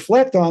now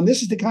reflect on,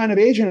 this is the kind of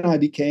agent I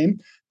became,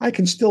 I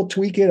can still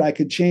tweak it, I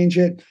could change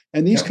it.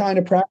 And these kind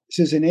of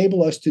practices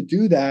enable us to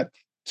do that.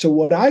 So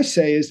what I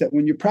say is that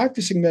when you're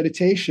practicing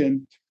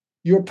meditation,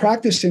 you're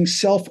practicing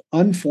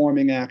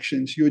self-unforming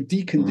actions. You're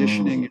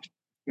deconditioning it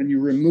when you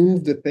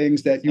remove the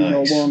things that you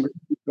no longer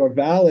think are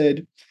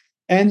valid.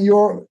 And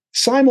you're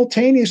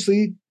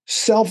simultaneously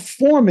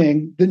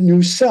self-forming the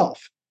new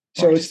self.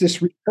 So it's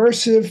this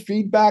recursive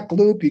feedback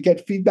loop. You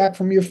get feedback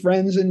from your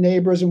friends and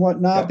neighbors and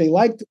whatnot. They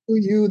like the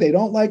new you. They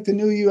don't like the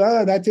new you.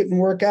 Oh, that didn't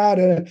work out.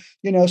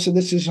 So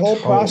this is whole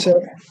process.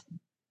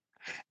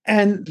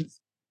 And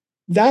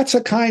that's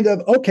a kind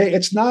of,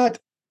 it's not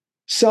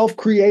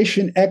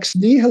self-creation ex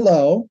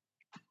nihilo,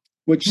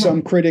 which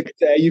some critics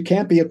say you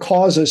can't be a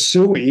causa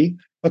sui,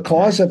 a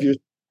cause of your,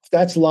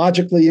 that's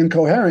logically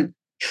incoherent.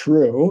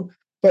 True.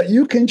 But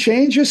you can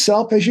change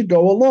yourself as you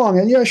go along.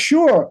 And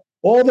sure,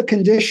 all the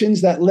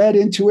conditions that led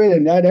into it,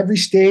 and at every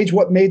stage,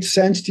 what made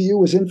sense to you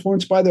was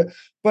influenced by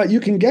but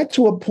you can get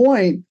to a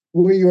point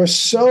where you're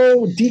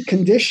so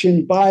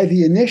deconditioned by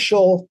the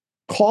initial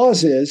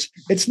causes.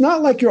 It's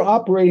not like you're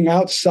operating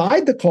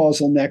outside the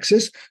causal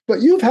nexus,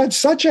 but you've had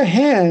such a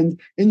hand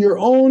in your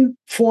own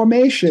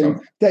formation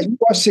that you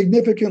are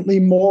significantly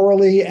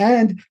morally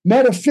and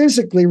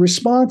metaphysically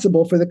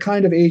responsible for the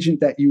kind of agent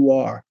that you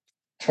are.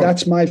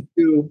 That's my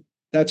view.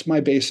 That's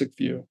my basic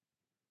view.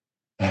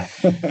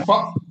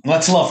 Well,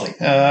 that's lovely.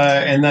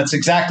 And that's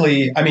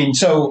exactly,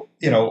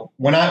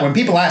 when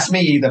people ask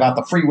me about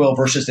the free will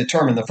versus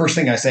determined, the first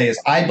thing I say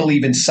is I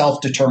believe in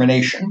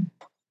self-determination.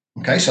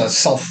 Okay, so it's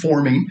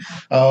self-forming.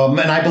 And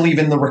I believe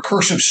in the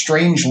recursive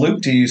strange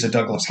loop, to use a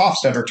Douglas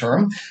Hofstadter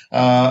term,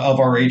 of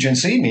our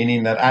agency,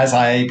 meaning that as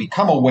I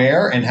become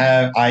aware and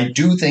I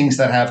do things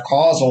that have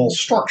causal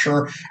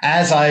structure,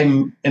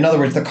 in other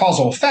words, the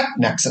causal effect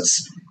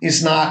nexus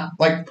is not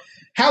like,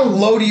 how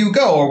low do you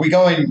go? Are we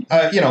going,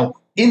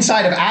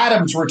 inside of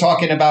atoms, we're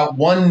talking about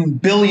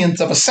 1/billionth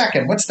of a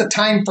second. What's the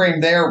time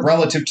frame there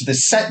relative to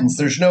this sentence?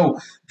 There's no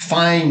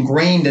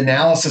fine-grained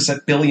analysis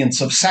at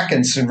billionths of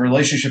seconds in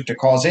relationship to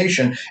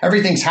causation.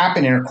 Everything's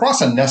happening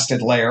across a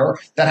nested layer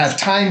that has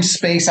time,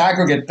 space,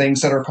 aggregate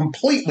things that are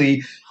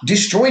completely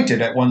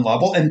disjointed at one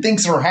level, and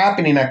things that are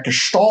happening at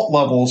gestalt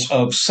levels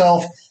of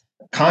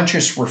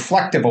self-conscious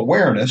reflective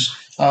awareness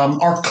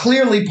are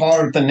clearly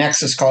part of the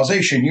nexus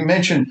causation. You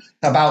mentioned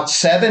about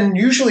 7,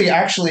 usually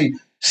actually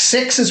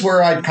 6 is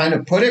where I'd kind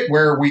of put it,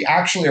 where we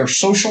actually are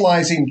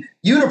socializing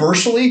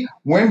universally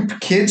when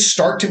kids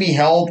start to be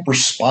held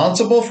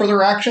responsible for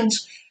their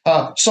actions.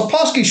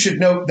 Sapolsky should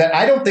note that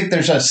I don't think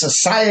there's a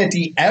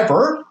society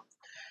ever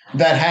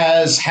that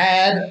has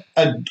had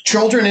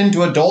children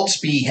into adults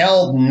be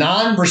held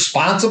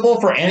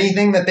non-responsible for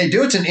anything that they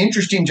do. It's an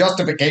interesting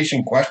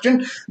justification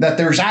question that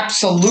there's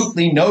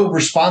absolutely no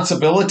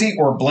responsibility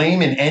or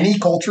blame in any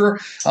culture.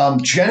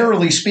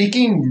 Generally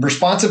speaking,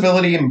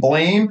 responsibility and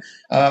blame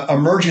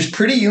emerges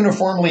pretty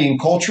uniformly in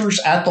cultures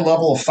at the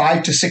level of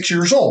 5 to 6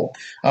 years old,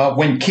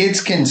 when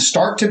kids can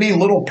start to be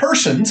little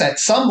persons at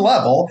some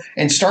level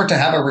and start to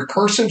have a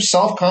recursive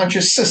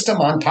self-conscious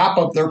system on top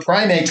of their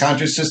primate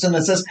conscious system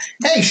that says,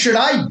 hey, should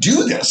I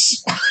do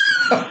this?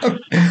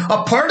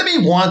 A part of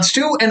me wants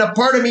to, and a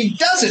part of me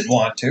doesn't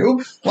want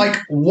to. Like,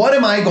 what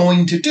am I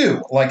going to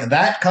do? Like,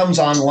 that comes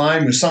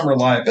online with some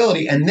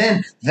reliability. And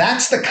then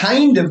that's the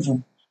kind of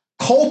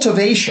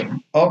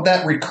cultivation of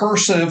that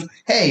recursive,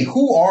 hey,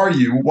 who are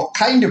you? What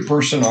kind of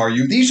person are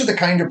you? These are the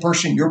kind of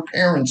person your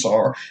parents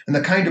are and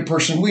the kind of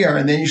person we are.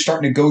 And then you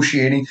start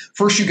negotiating.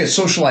 First, you get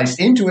socialized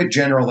into it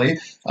generally,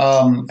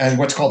 and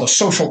what's called a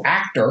social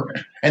actor.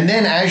 And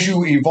then as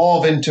you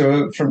evolve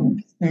into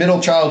from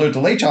middle childhood to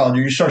late childhood,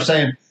 you start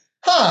saying,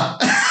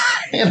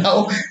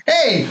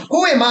 hey,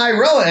 who am I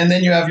really? And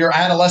then you have your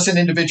adolescent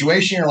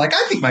individuation. You're like,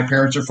 I think my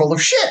parents are full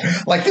of shit,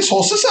 like this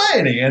whole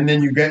society. And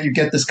then you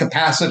get this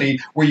capacity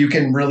where you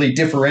can really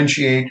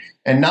differentiate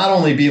and not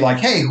only be like,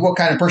 hey, what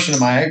kind of person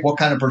am I? What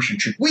kind of person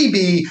should we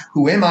be?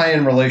 Who am I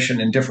in relation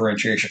and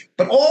differentiation?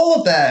 But all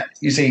of that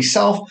is a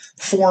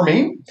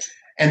self-forming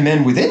and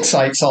then with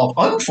insight,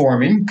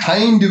 self-unforming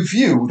kind of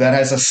view that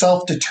has a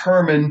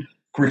self-determined,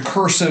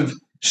 recursive,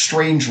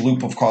 strange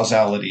loop of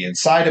causality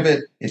inside of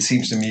it. It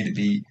seems to me to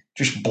be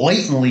just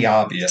blatantly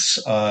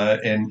obvious.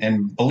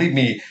 And believe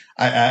me,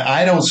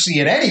 I don't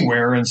see it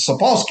anywhere in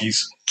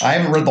Sapolsky's. I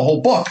haven't read the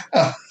whole book.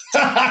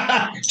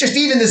 Just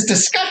even this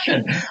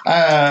discussion.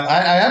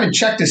 I haven't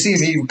checked to see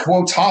if he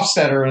quotes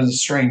Hofstadter as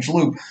strange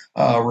loop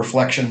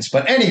reflections.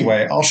 But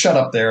anyway, I'll shut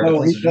up there.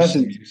 No, he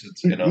doesn't.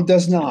 He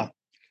does not.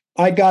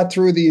 I got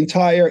through the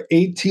entire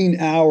 18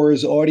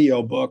 hours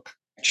audiobook.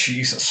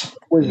 Jesus. It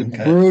was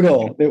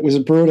brutal. It was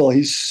brutal.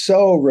 He's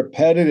so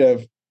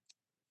repetitive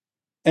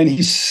and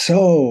he's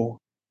so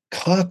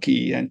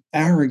cocky and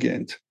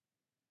arrogant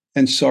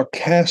and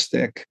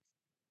sarcastic.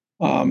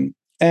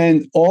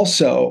 And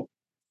also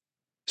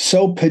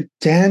so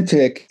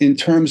pedantic in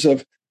terms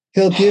of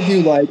he'll give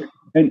you like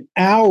an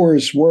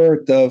hour's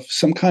worth of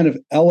some kind of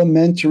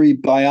elementary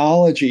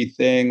biology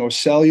thing or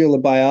cellular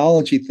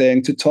biology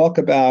thing to talk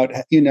about,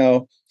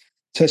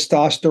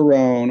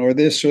 testosterone or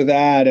this or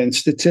that and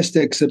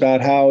statistics about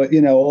how,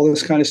 all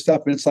this kind of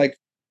stuff. And it's like,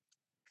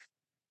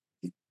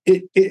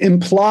 it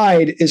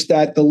implied is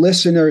that the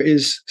listener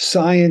is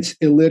science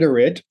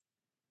illiterate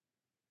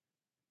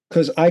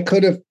because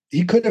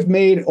he could have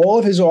made all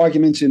of his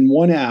arguments in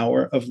 1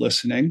 hour of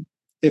listening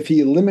if he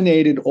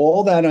eliminated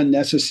all that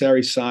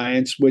unnecessary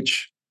science,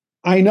 which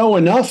I know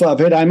enough of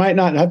it. I might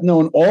not have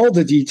known all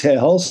the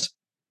details,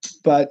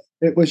 but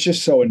it was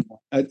just so annoying.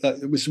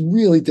 It was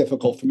really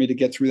difficult for me to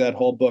get through that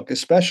whole book,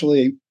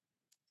 especially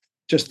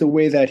just the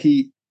way that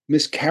he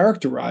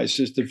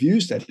mischaracterizes the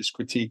views that he's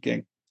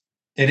critiquing.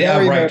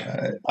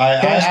 Right.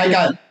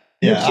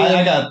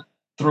 I got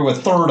through a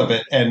third of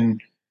it and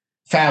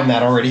found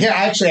that already. Here,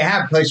 I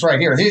have a place right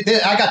here.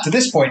 I got to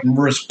this point and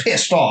was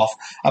pissed off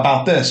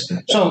about this.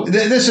 So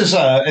this is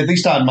at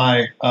least on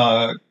my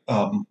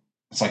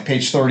it's like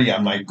page 30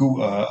 on my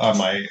on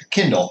my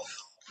Kindle.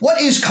 What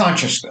is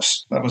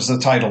consciousness? That was the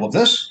title of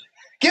this.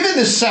 Given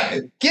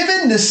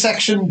this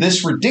section,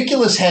 this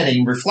ridiculous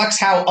heading reflects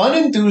how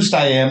unenthused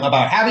I am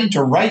about having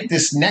to write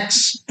this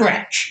next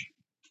stretch.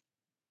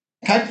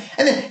 Okay?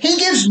 And then he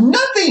gives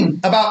nothing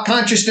about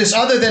consciousness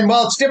other than,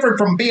 well, it's different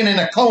from being in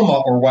a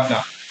coma or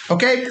whatnot.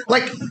 Okay?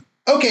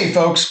 Okay,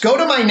 folks, go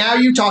to my Now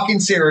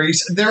UTOKing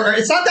series.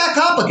 It's not that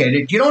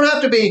complicated. You don't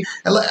have to be,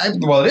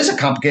 well, it is a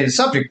complicated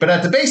subject, but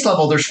at the base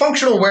level, there's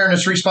functional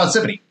awareness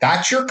responsivity.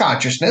 That's your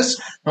consciousness,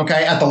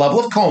 okay? At the level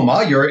of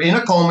coma, you're in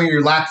a coma,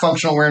 you lack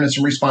functional awareness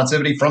and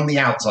responsivity from the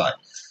outside.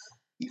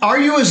 Are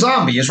you a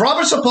zombie? Is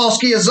Robert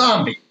Sapolsky a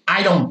zombie?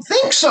 I don't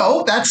think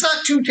so. That's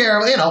not too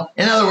terrible.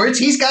 In other words,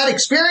 he's got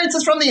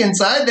experiences from the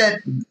inside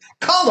that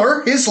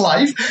color his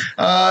life,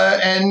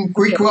 and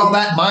we call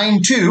that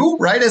mind too,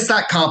 right? It's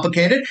not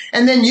complicated.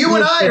 And then you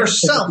and I are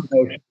self.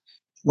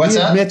 What's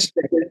that?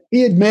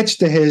 He admits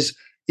to his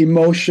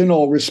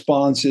emotional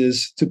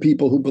responses to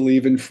people who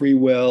believe in free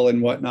will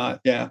and whatnot.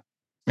 Yeah.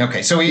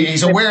 Okay, so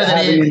he's aware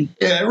that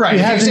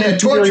if he's in a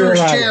torturer's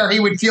chair, he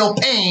would feel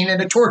pain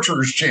in a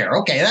torturer's chair.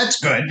 Okay, that's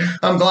good.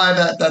 I'm glad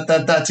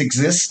that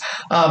exists.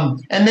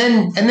 And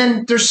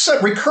then there's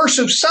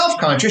recursive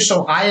self-conscious.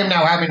 So I am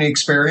now having an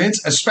experience,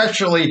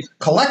 especially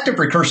collective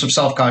recursive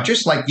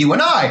self-conscious, like you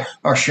and I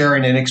are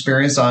sharing an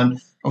experience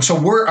on. So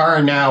we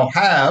are now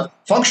have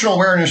functional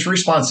awareness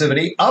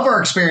responsivity of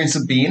our experience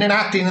of being and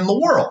acting in the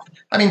world.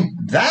 I mean,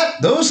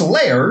 those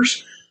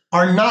layers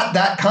are not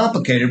that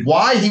complicated.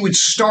 Why he would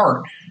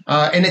start,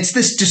 and it's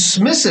this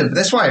dismissive.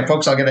 That's why,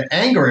 folks, I'll get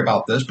angry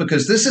about this,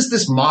 because this is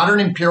this modern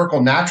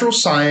empirical natural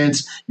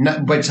science,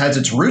 which has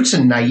its roots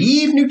in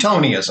naive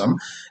Newtonianism,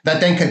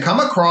 that then can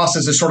come across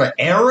as a sort of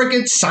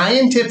arrogant,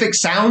 scientific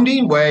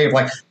sounding way of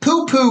like,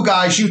 poo-poo,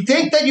 guys, you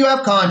think that you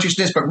have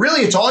consciousness, but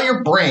really it's all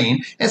your brain.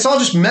 And it's all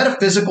just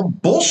metaphysical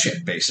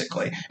bullshit,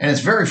 basically. And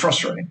it's very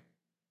frustrating.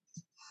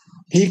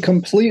 He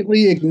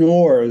completely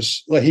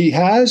ignores, he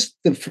has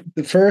the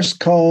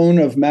first cone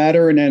of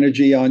matter and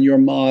energy on your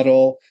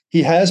model.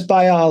 He has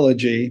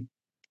biology,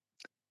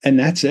 and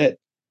that's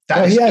it.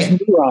 He has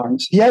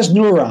neurons. He has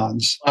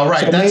neurons. Oh,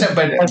 right. So that's it.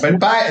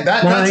 But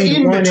that's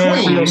in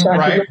between,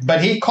 right?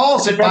 But he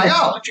calls it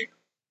biology.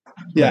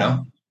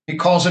 Yeah. He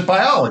calls it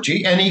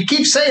biology, and he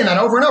keeps saying that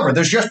over and over.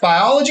 There's just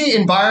biology,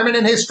 environment,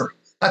 and history.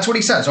 That's what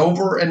he says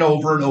over and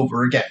over and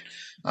over again.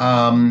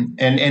 And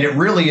it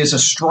really is a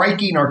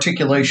striking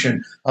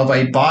articulation of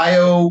a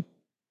biophysical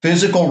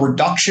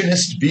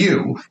reductionist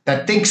view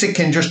that thinks it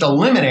can just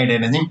eliminate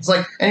anything. It's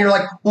like, and you're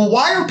like, well,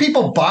 why are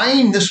people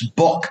buying this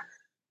book?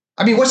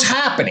 I mean, what's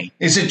happening?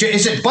 Is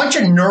it a bunch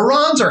of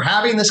neurons are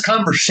having this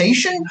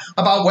conversation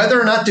about whether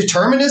or not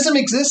determinism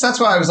exists? That's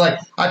why I was like,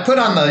 I put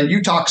on the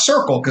UTOK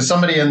circle because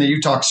somebody in the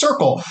UTOK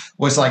circle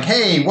was like,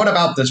 hey, what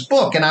about this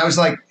book? And I was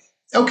like,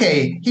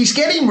 okay, he's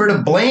getting rid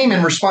of blame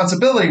and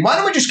responsibility. Why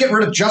don't we just get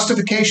rid of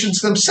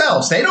justifications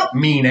themselves? They don't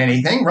mean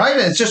anything, right?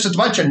 It's just a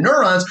bunch of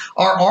neurons.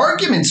 Our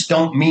arguments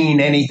don't mean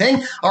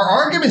anything. Our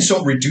arguments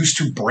don't reduce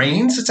to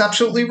brains. It's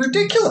absolutely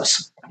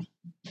ridiculous.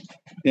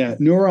 Yeah,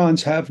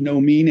 neurons have no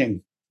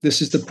meaning. This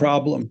is the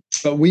problem.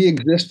 But we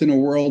exist in a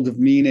world of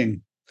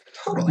meaning.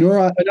 Totally.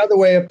 Another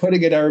way of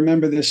putting it, I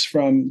remember this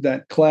from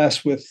that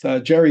class with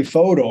Jerry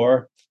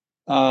Fodor,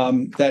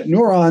 that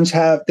neurons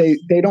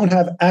they don't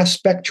have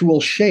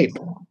aspectual shape.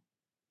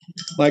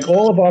 Like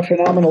all of our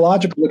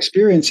phenomenological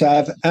experience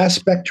have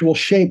aspectual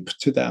shape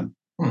to them.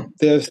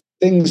 There's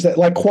things that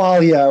like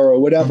qualia or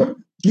whatever.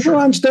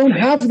 Neurons don't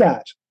have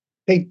that.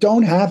 They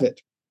don't have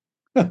it.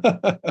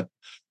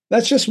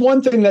 That's just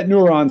one thing that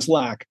neurons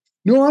lack.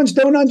 Neurons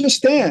don't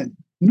understand.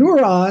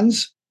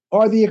 Neurons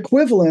are the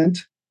equivalent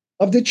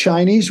of the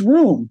Chinese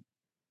room.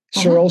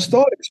 Searle's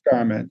thought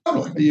experiment.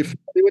 Totally. Are you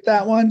familiar with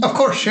that one? Of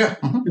course, yeah,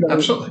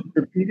 absolutely.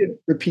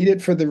 Repeat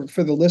it for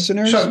the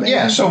listeners. So maybe?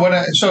 Yeah,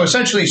 so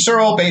essentially,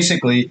 Searle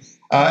basically,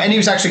 and he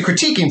was actually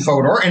critiquing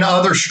Fodor and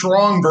other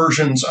strong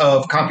versions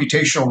of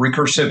computational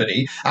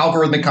recursivity,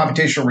 algorithmic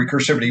computational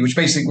recursivity, which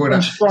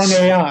basically strong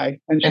AI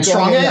and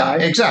strong AI,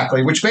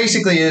 exactly, which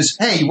basically is,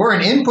 hey, we're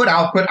an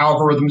input-output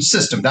algorithm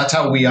system. That's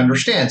how we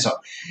understand something.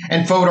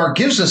 And Fodor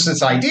gives us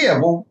this idea.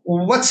 Well,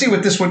 let's see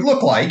what this would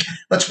look like.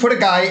 Let's put a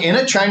guy in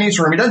a Chinese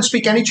room. He doesn't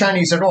speak any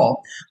Chinese at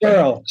all.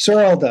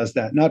 Searle does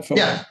that, not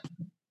Fodor. Yeah.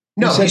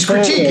 No, he's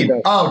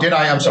critiquing. Oh, did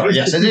I? I'm sorry.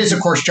 Yes, it is, of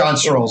course, John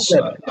Searle's.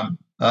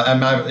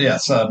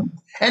 Yes.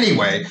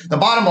 Anyway, the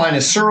bottom line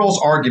is Searle's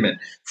argument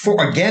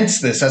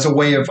against this as a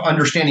way of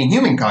understanding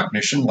human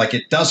cognition, like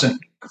it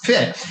doesn't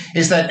fit,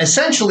 is that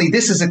essentially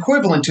this is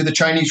equivalent to the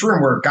Chinese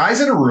room where a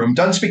guy's in a room,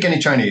 doesn't speak any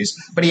Chinese,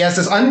 but he has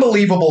this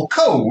unbelievable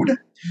code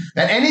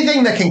that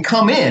anything that can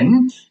come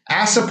in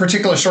asks a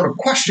particular sort of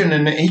question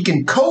and he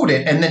can code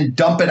it and then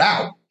dump it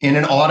out in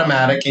an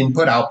automatic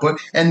input-output.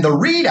 And the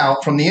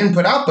readout from the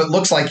input-output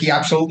looks like he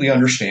absolutely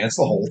understands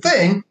the whole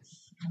thing.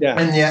 Yeah.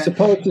 And yet,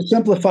 to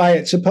simplify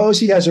it, suppose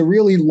he has a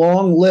really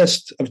long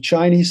list of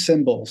Chinese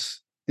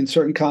symbols in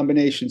certain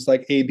combinations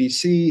like A, B,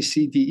 C,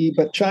 C, D, E,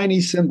 but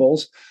Chinese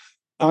symbols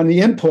on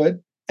the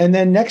input. And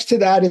then next to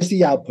that is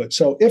the output.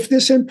 So if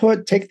this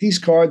input, take these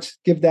cards,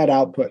 give that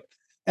output.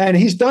 And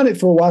he's done it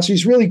for a while, so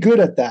he's really good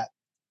at that.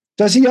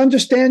 Does he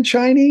understand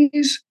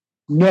Chinese?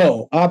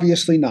 No,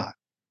 obviously not.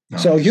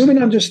 So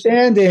human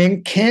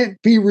understanding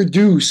can't be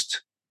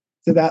reduced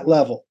to that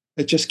level.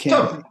 It just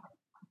can't.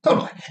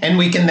 Totally. And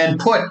we can then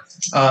put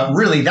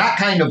really that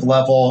kind of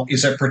level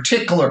is a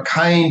particular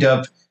kind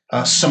of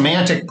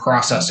semantic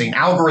processing,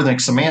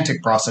 algorithmic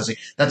semantic processing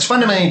that's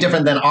fundamentally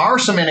different than our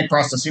semantic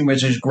processing,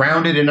 which is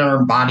grounded in our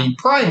embodied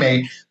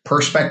primate,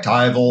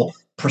 perspectival,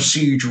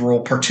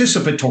 procedural,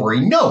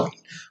 participatory knowing.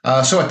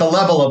 So at the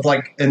level of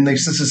like, and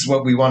this is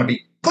what we want to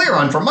be clear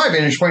on from my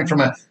vantage point from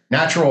a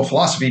natural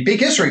philosophy, big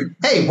history.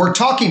 Hey, we're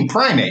talking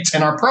primates,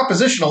 and our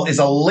propositional is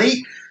a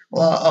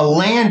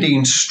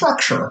landing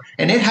structure,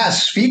 and it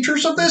has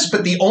features of this,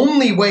 but the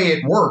only way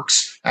it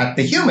works at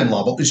the human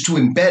level is to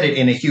embed it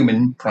in a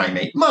human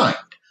primate mind.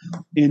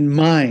 In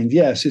mind,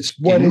 yes. It's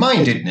what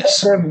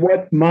mindedness. It's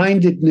what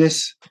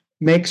mindedness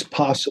makes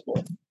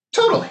possible.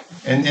 Totally.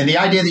 And the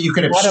idea that you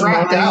could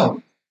abstract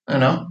out,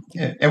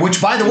 and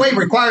which, by the way,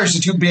 requires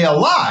it to be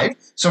alive.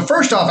 So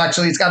first off,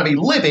 actually, it's got to be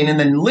living, and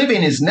then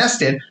living is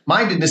nested,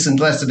 mindedness is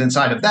nested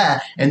inside of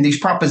that. And these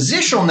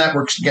propositional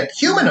networks get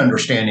human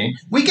understanding.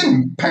 We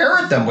can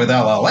parrot them with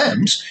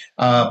LLMs,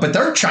 but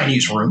they're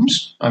Chinese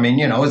rooms. I mean,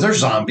 they're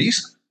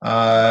zombies.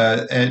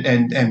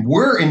 And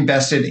we're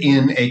invested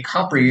in a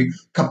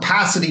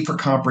capacity for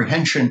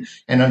comprehension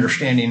and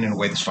understanding in a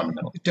way that's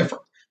fundamentally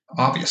different,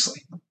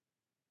 obviously.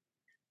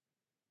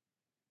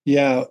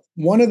 Yeah,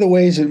 one of the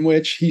ways in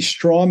which he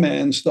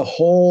strawmans the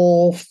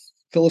whole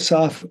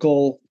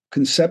philosophical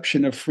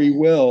conception of free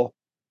will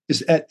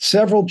is at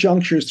several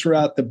junctures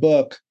throughout the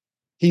book.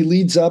 He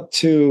leads up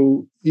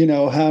to,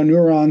 how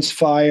neurons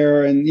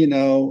fire and,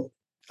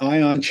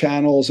 ion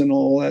channels and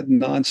all that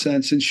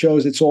nonsense, and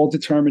shows it's all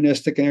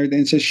deterministic and everything.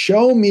 And says,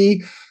 show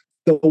me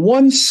the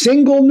one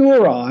single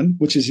neuron,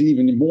 which is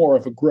even more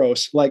of a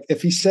gross, like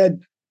if he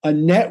said a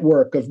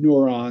network of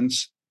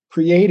neurons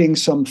creating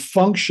some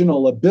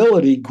functional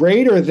ability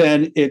greater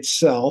than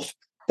itself,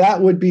 that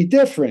would be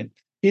different.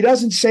 He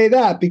doesn't say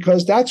that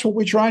because that's what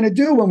we're trying to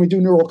do when we do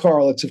neural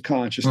correlates of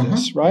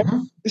consciousness, right?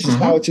 This is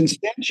how it's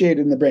instantiated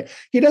in the brain.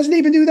 He doesn't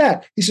even do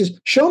that. He says,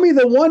 show me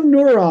the one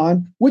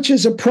neuron which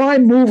is a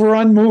prime mover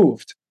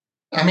unmoved.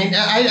 I mean,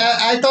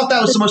 I thought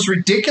that was the most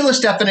ridiculous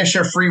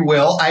definition of free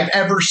will I've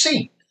ever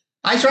seen.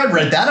 I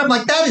read that. I'm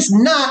like, that is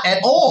not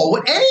at all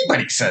what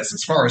anybody says,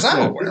 as far as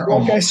I'm aware.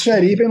 Like I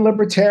said, even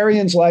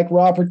libertarians like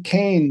Robert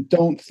Kane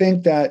don't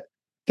think that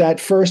that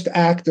first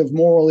act of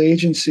moral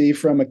agency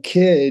from a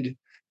kid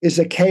is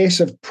a case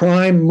of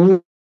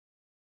prime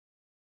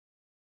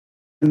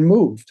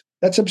moved.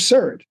 That's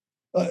absurd.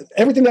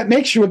 Everything that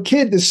makes you a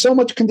kid, there's so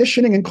much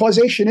conditioning and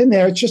causation in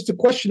there. It's just a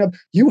question of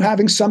you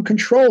having some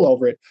control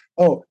over it.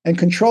 Oh, and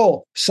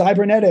control,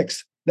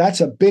 cybernetics.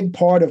 That's a big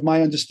part of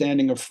my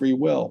understanding of free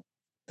will.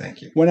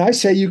 Thank you. When I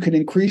say you can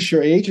increase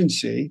your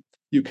agency,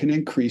 you can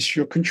increase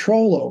your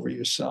control over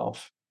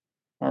yourself.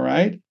 All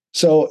right.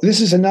 So this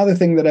is another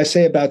thing that I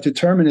say about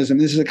determinism.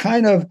 This is a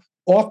kind of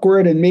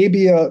awkward and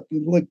maybe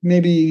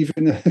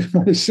even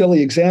a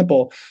silly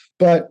example,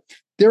 but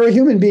there are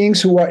human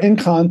beings who are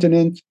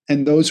incontinent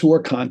and those who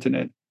are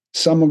continent.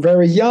 Some are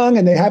very young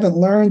and they haven't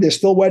learned. They're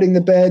still wetting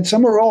the bed.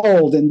 Some are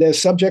old and they're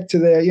subject to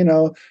their,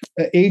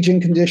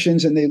 aging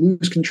conditions and they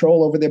lose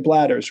control over their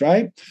bladders,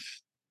 right?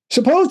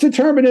 Suppose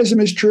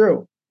determinism is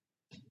true.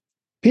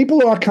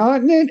 People are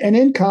continent and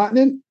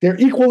incontinent. They're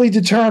equally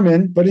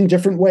determined, but in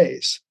different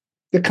ways.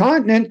 The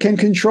continent can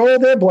control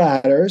their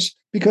bladders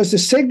because the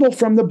signal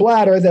from the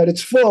bladder that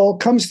it's full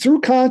comes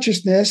through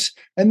consciousness,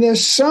 and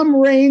there's some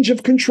range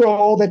of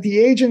control that the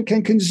agent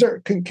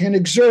can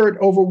exert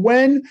over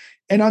when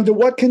and under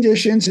what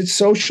conditions it's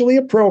socially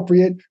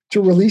appropriate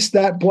to release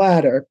that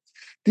bladder.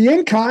 The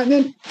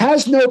incontinent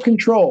has no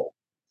control,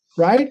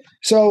 right?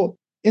 So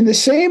in the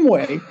same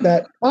way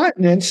that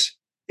continence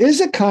is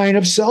a kind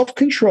of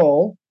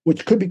self-control,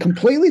 which could be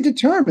completely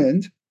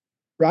determined,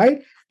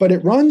 right? But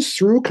it runs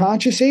through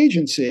conscious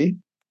agency.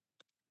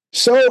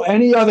 So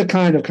any other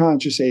kind of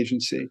conscious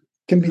agency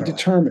can be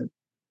determined,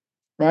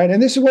 right?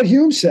 And this is what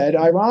Hume said.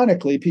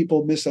 Ironically,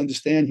 people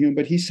misunderstand Hume,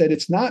 but he said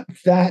it's not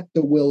that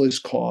the will is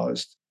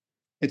caused,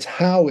 it's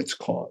how it's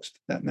caused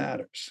that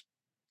matters.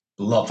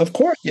 Of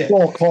course, it's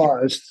all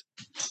caused.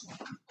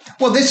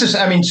 Well,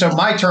 so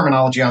my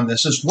terminology on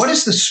this is, what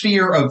is the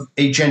sphere of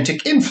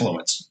agentic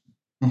influence?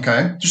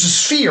 Okay. There's a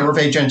sphere of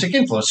agentic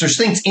influence. There's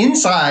things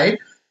inside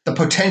the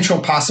potential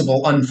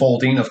possible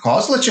unfolding of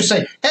cause. Let's just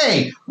say,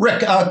 hey,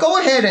 Rick, go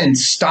ahead and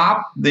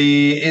stop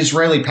the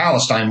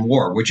Israeli-Palestine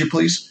war, would you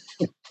please?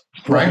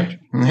 Right?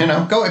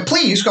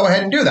 Please go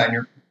ahead and do that.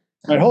 And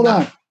right, hold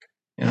on.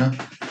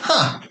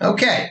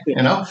 Okay.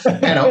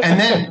 And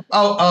then,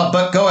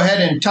 but go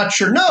ahead and touch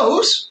your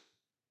nose.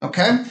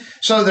 Okay.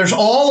 So there's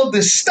all of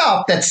this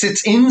stuff that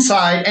sits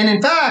inside. And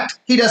in fact,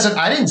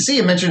 I didn't see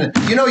him mention it.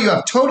 You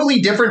have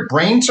totally different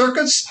brain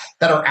circuits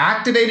that are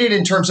activated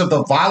in terms of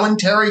the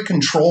voluntary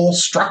control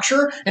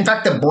structure. In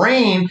fact, the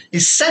brain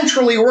is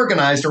centrally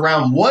organized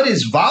around what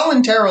is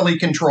voluntarily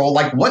controlled,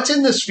 like what's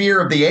in the sphere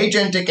of the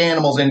agentic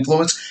animal's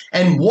influence,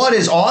 and what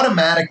is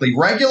automatically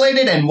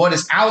regulated and what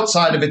is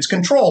outside of its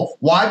control.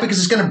 Why? Because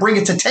it's going to bring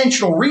its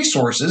attentional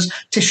resources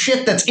to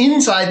shit that's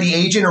inside the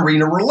agent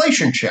arena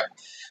relationship.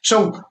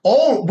 So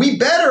we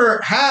better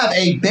have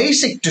a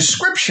basic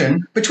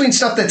description between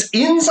stuff that's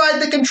inside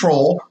the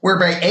control,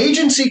 whereby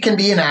agency can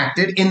be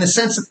enacted in the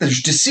sense that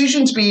there's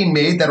decisions being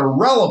made that are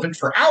relevant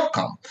for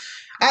outcome.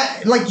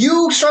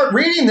 You start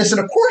reading this, and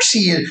of course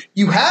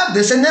you have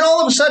this, and then all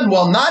of a sudden,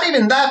 well, not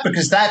even that,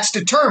 because that's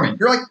determined.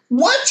 You're like,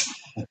 what?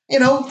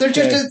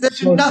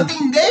 There's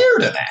nothing there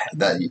to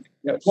that.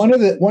 One of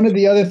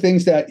the other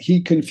things that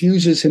he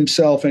confuses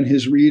himself and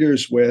his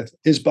readers with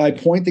is by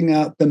pointing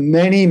out the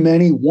many,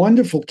 many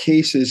wonderful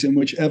cases in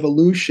which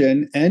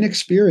evolution and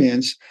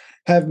experience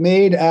have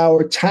made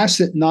our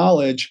tacit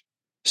knowledge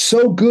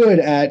so good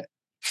at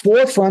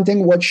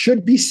forefronting what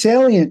should be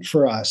salient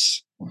for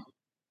us.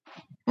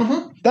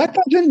 Mm-hmm. That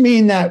doesn't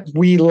mean that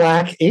we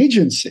lack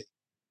agency.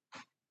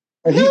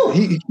 No.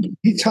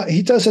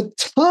 He does a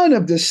ton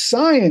of this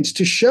science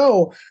to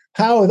show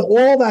how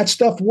all that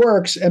stuff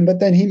works, but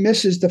then he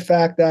misses the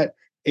fact that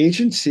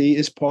agency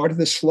is part of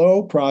the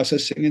slow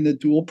processing and the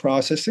dual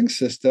processing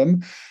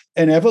system,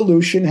 and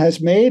evolution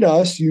has made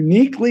us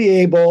uniquely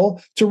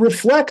able to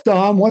reflect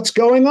on what's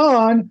going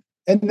on,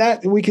 and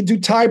that we can do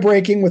tie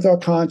breaking with our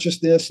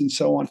consciousness and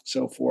so on and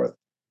so forth.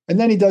 And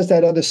then he does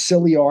that other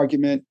silly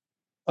argument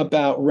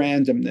about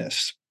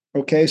randomness.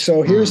 Okay,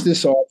 so here's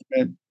this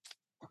argument.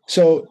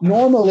 So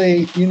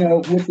normally,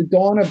 with the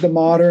dawn of the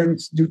modern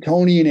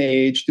Newtonian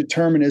age,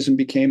 determinism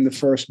became the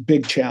first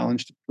big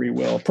challenge to free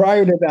will.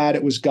 Prior to that,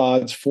 it was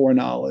God's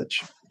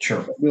foreknowledge.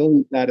 Sure. But we'll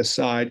leave that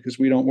aside because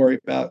we don't worry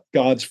about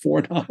God's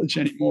foreknowledge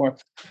anymore.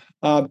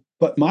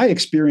 But my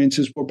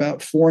experiences were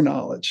about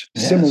foreknowledge,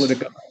 similar to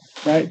God,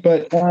 right?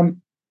 But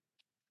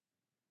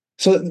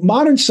so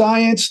modern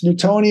science,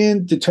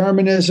 Newtonian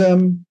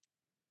determinism,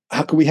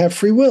 how can we have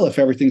free will if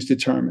everything's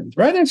determined,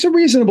 right? And it's a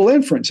reasonable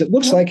inference. It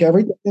looks like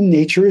everything in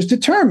nature is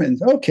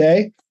determined.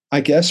 Okay,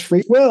 I guess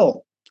free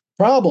will.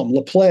 Problem,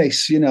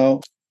 Laplace,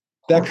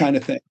 that kind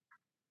of thing.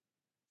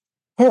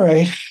 All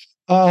right.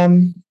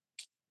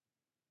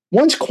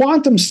 Once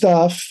quantum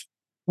stuff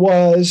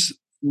was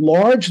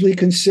largely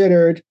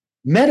considered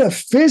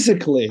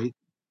metaphysically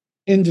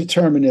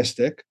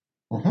indeterministic,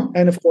 Mm-hmm.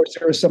 And of course,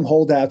 there are some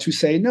holdouts who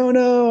say,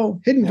 no,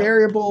 hidden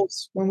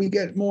variables, when we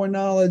get more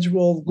knowledge,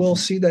 we'll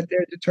see that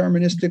they're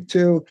deterministic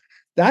too.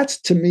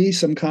 That's, to me,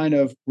 some kind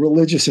of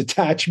religious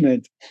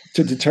attachment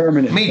to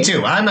determinism. Me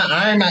too.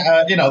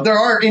 There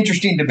are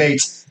interesting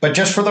debates, but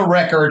just for the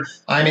record,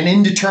 I'm an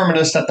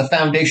indeterminist at the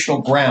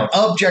foundational ground.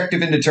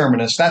 Objective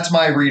indeterminist. That's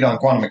my read on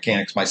quantum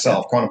mechanics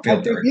myself, quantum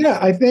field theory.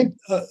 I think,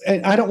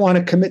 and I don't want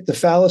to commit the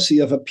fallacy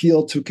of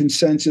appeal to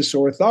consensus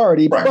or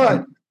authority,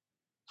 but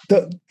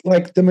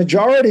the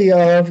majority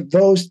of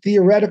those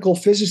theoretical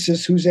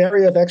physicists whose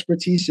area of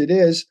expertise it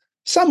is,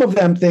 some of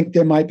them think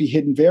there might be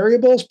hidden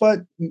variables, but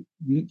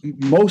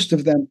most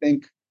of them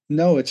think,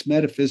 no, it's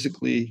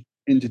metaphysically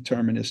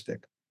indeterministic.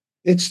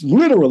 It's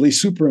literally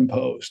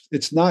superimposed.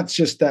 It's not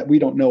just that we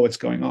don't know what's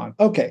going on.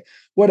 Okay,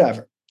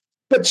 whatever.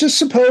 But just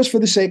suppose, for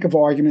the sake of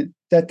argument,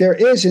 that there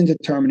is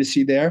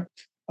indeterminacy there.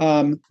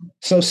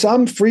 So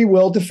some free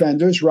will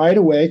defenders right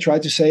away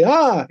tried to say,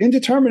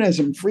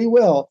 indeterminism, free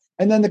will.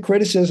 And then the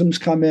criticisms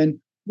come in,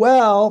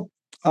 well,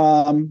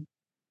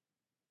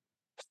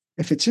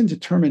 if it's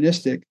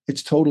indeterministic,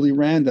 it's totally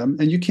random,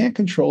 and you can't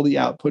control the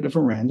output of a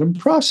random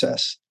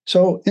process.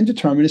 So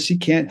indeterminacy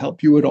can't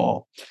help you at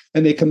all.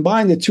 And they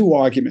combine the two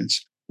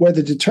arguments.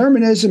 Whether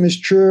determinism is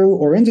true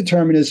or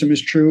indeterminism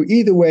is true,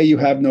 either way, you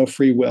have no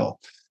free will.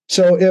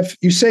 So if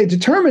you say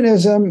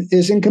determinism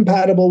is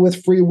incompatible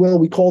with free will,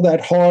 we call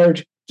that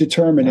hard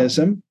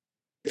determinism.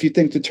 If you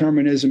think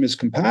determinism is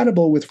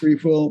compatible with free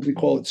will, we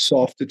call it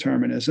soft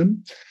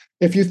determinism.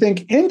 If you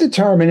think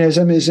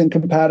indeterminism is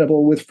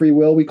incompatible with free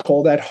will, we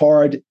call that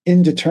hard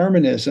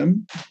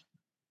indeterminism,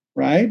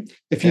 right?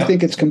 If you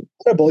think it's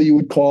compatible, you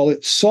would call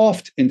it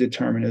soft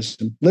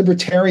indeterminism.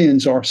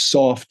 Libertarians are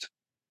soft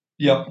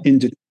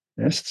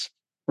indeterminists,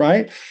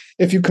 right?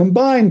 If you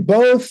combine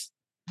both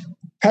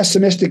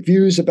pessimistic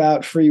views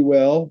about free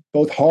will,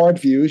 both hard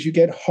views, you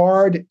get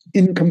hard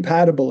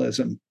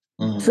incompatibilism.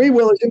 Free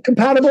will is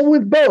incompatible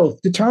with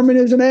both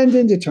determinism and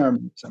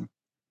indeterminism.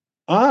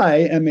 I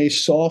am a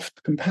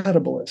soft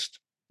compatibilist.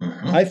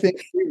 I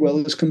think free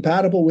will is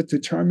compatible with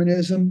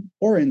determinism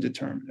or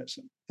indeterminism.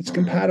 It's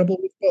compatible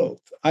with both,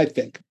 I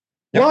think.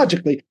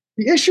 Logically,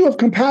 the issue of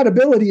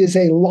compatibility is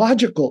a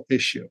logical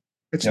issue.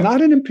 It's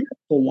not an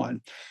empirical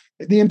one.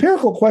 The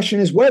empirical question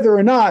is whether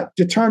or not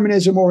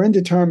determinism or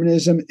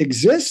indeterminism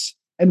exists,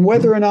 and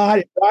whether or not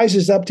it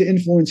rises up to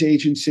influence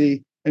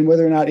agency, and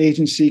whether or not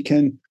agency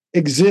can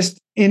exist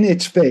in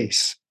its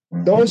face.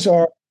 Those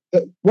are,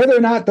 whether or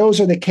not those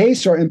are the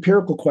case, are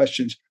empirical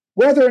questions.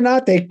 Whether or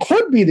not they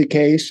could be the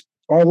case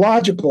are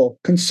logical,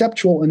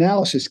 conceptual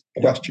analysis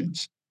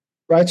questions,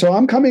 right? So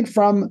I'm coming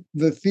from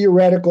the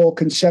theoretical,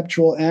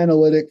 conceptual,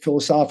 analytic,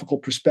 philosophical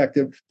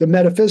perspective, the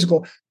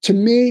metaphysical. To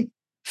me,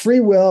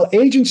 free will,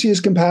 agency is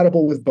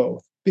compatible with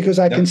both, because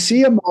I can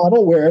see a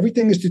model where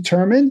everything is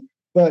determined,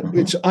 but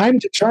I'm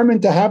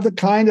determined to have the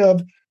kind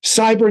of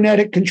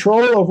cybernetic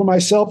control over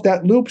myself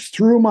that loops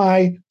through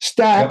my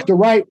stack the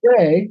right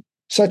way,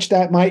 such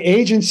that my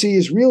agency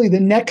is really the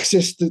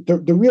nexus,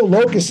 the real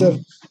locus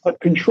of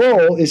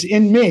control is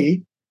in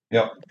me,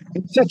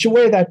 in such a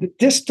way that the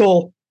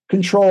distal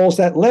controls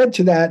that led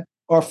to that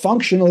are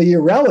functionally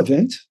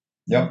irrelevant.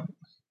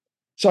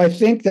 So I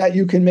think that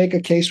you can make a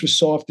case for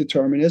soft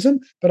determinism,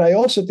 but I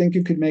also think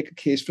you could make a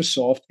case for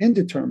soft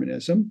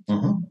indeterminism,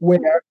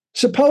 where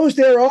suppose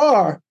there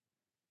are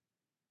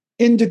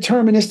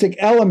indeterministic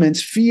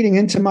elements feeding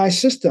into my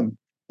system.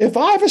 If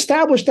I've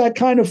established that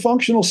kind of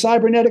functional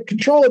cybernetic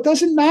control, it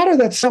doesn't matter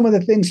that some of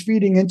the things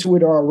feeding into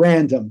it are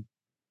random.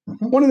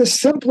 One of the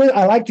simplest,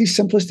 I like these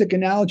simplistic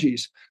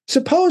analogies.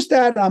 Suppose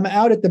that I'm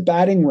out at the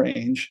batting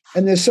range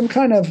and there's some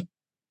kind of,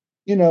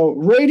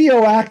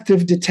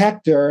 radioactive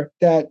detector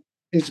that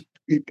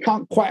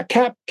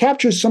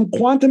captures some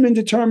quantum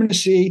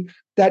indeterminacy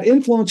that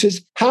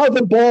influences how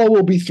the ball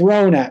will be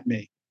thrown at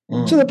me.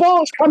 So the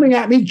ball is coming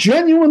at me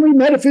genuinely,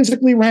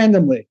 metaphysically,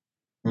 randomly.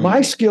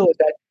 My skill is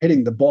at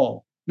hitting the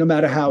ball, no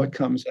matter how it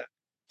comes at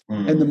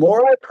me. And the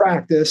more I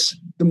practice,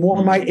 the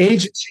more my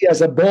agency as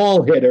a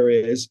ball hitter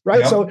is,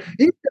 right? So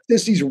even if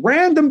there's these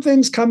random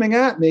things coming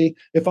at me,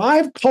 if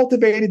I've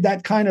cultivated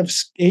that kind of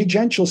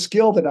agential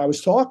skill that I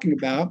was talking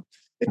about,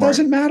 it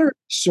doesn't matter if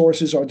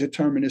sources are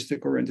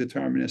deterministic or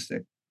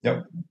indeterministic.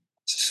 It's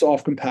a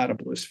soft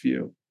compatibilist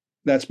view.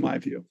 That's my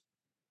view.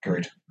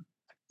 Great.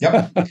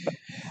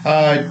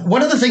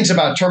 One of the things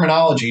about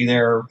terminology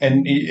there,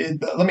 and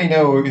let me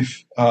know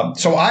if,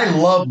 so I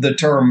love the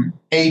term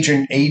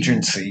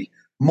agency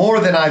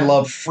more than I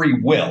love free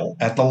will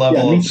at the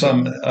level of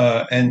some,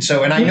 and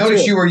I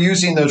noticed you were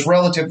using those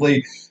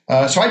relatively,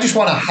 so I just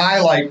want to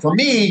highlight, for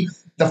me,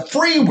 the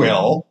free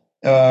will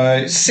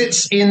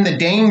sits in the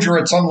danger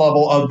at some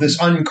level of this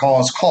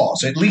uncaused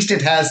cause. At least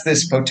it has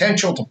this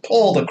potential to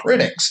pull the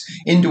critics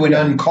into an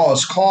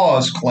uncaused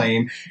cause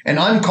claim. And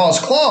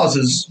uncaused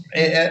causes,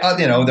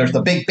 there's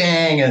the Big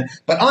Bang,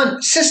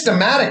 but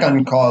systematic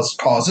uncaused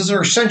causes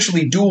are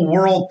essentially dual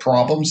world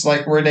problems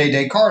like René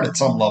Descartes at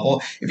some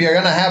level. If you're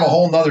going to have a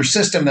whole nother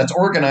system that's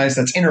organized,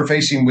 that's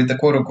interfacing with the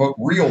quote unquote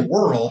real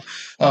world,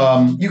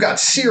 you got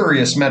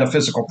serious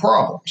metaphysical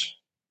problems.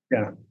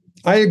 Yeah.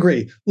 I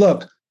agree.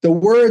 Look, the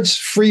words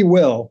free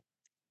will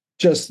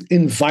just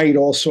invite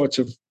all sorts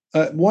of.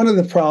 One of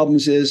the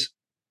problems is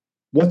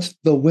what's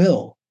the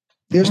will?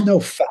 There's Mm-hmm. no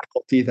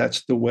faculty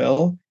that's the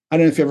will. I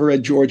don't know if you ever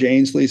read George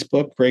Ainsley's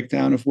book,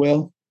 Breakdown of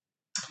Will.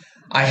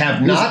 I have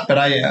He's not, but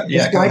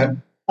this go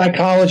ahead.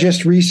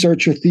 psychologist,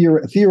 researcher,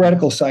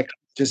 theoretical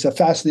psychologist, a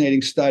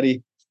fascinating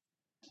study.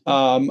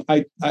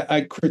 I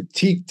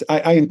critiqued,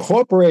 I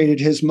incorporated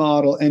his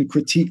model and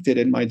critiqued it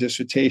in my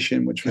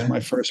dissertation, which was Okay. my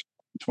first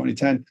in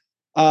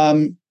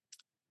 2010.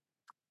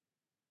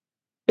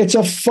 It's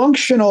a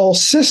functional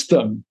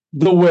system,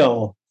 the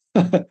will.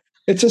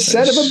 It's a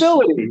set of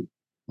abilities.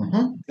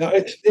 Mm-hmm.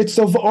 It's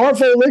our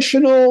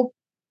volitional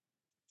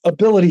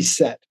ability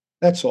set.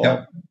 That's all.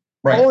 Yep.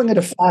 Right. Calling it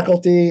a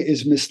faculty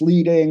is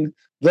misleading.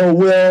 The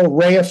will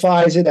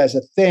reifies it as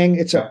a thing.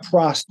 It's a Yep.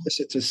 process.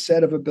 It's a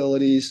set of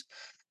abilities.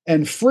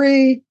 And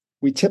free,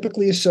 we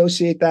typically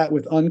associate that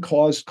with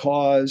uncaused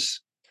cause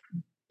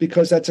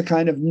because that's a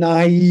kind of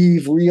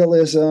naive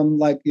realism,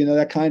 like,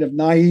 that kind of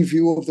naive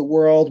view of the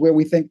world where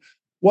we think,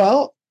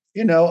 well,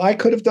 I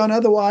could have done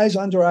otherwise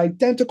under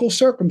identical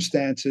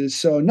circumstances.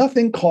 So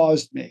nothing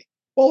caused me.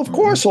 Well, of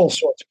course, all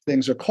sorts of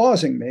things are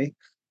causing me,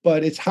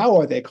 but it's how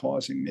are they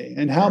causing me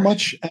and how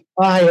much am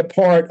I a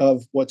part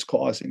of what's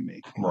causing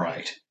me?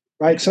 Right.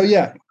 Right. So,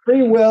 yeah,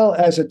 free will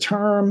as a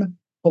term,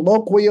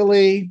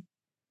 colloquially,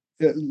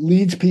 it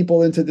leads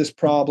people into this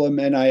problem.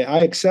 And I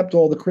accept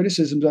all the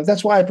criticisms.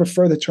 That's why I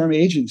prefer the term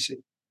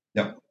agency.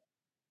 Yep.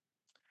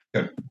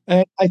 Good.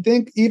 And I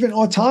think even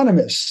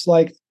autonomous,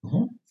 like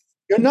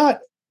you're not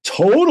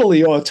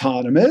totally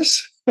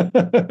autonomous,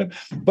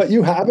 but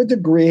you have a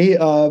degree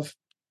of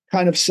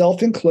kind of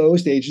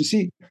self-enclosed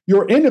agency.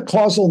 You're in a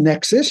causal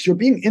nexus. You're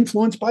being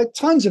influenced by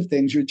tons of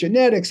things, your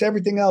genetics,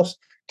 everything else.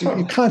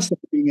 You're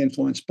constantly being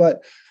influenced.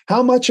 But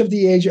how much of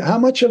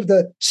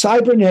the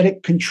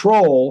cybernetic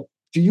control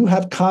do you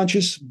have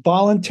conscious,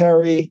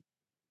 voluntary,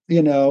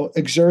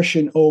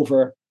 exertion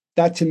over?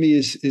 That to me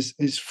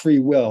is free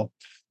will.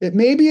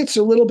 Maybe it's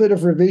a little bit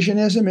of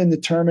revisionism in the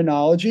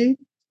terminology,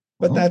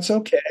 but that's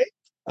okay.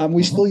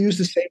 We still use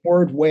the same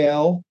word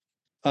whale,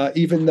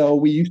 even though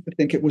we used to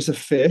think it was a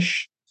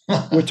fish.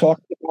 We're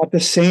talking about the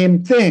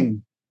same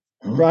thing,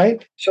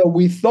 right? So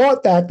we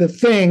thought that the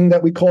thing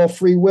that we call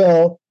free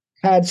will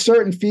had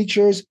certain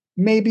features.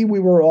 Maybe we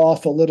were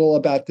off a little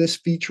about this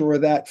feature or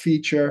that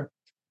feature,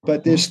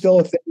 but there's still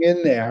a thing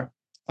in there.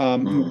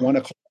 You want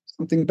to call it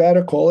something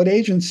better, call it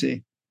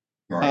agency.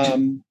 Right.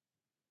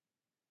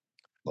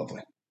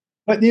 Lovely.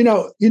 But you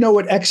know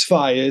what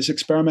XFI is,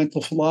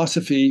 experimental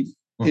philosophy,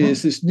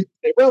 is this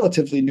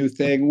relatively new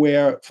thing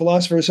where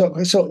philosophers.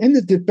 So in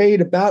the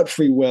debate about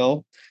free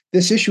will,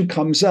 this issue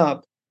comes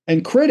up,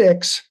 and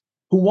critics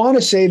who want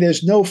to say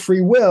there's no free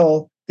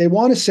will, they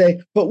want to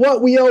say, but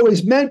what we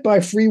always meant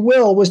by free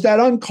will was that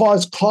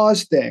uncaused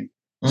cause thing.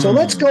 So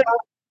let's go out,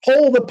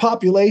 poll the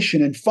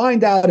population and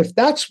find out if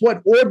that's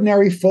what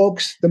ordinary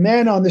folks, the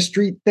man on the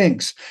street,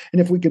 thinks. And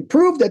if we could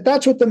prove that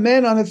that's what the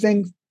man on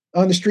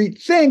the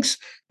street thinks,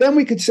 then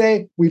we could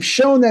say we've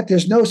shown that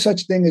there's no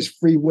such thing as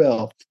free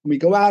will. And we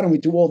go out and we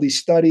do all these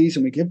studies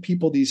and we give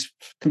people these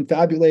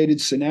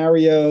confabulated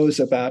scenarios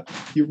about,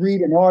 you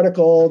read an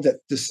article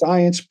that the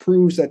science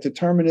proves that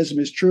determinism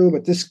is true,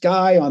 but this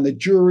guy on the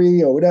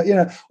jury or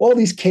whatever, all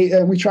these cases,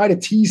 and we try to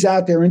tease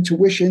out their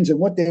intuitions and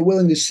what they're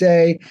willing to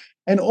say.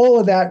 And all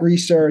of that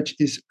research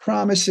is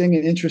promising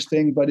and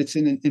interesting, but it's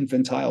in an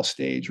infantile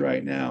stage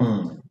right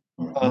now.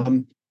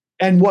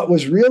 And what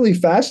was really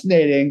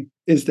fascinating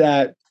is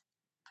that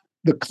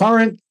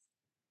the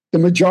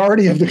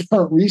majority of the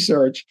current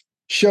research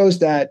shows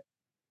that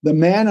the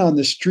man on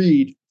the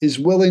street is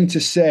willing to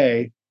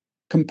say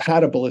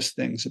compatibilist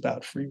things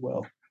about free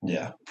will.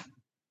 Yeah.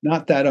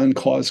 Not that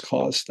uncaused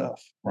cause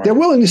stuff. Right. They're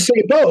willing to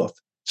say both.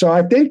 So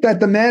I think that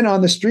the man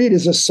on the street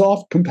is a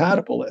soft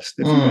compatibilist,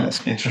 if you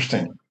ask me.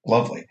 Interesting.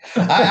 Lovely.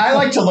 I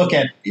like to look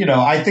at,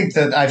 I think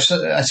that I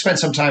spent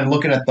some time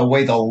looking at the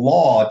way the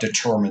law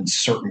determines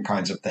certain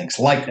kinds of things,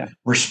 like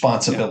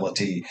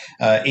responsibility,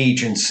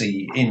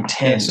 agency,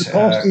 intent.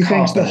 He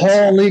thinks the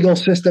whole legal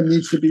system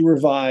needs to be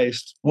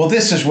revised. Well,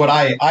 this is what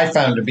I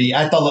found to be,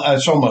 I thought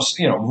it's almost,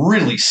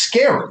 really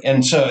scary.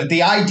 And so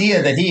the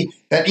idea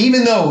that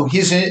even though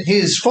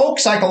his folk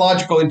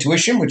psychological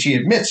intuition, which he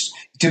admits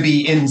to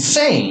be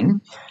insane,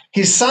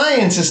 his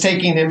science is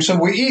taking him,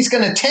 so he's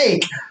going to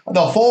take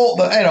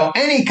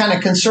any kind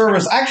of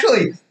conservatives.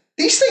 Actually,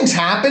 these things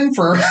happen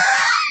for,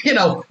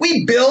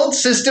 we build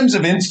systems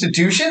of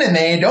institution and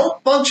they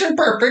don't function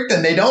perfect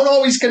and they don't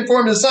always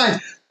conform to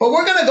science. But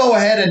we're going to go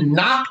ahead and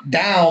knock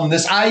down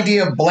this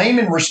idea of blame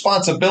and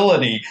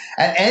responsibility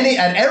at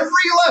every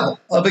level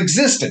of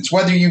existence.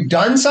 Whether you've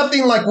done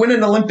something like win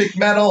an Olympic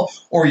medal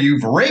or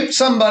you've raped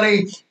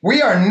somebody,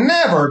 we are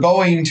never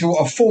going to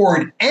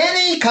afford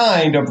any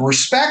kind of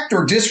respect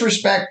or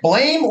disrespect,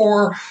 blame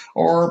or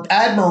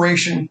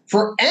admiration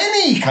for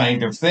any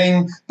kind of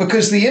thing,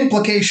 because the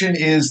implication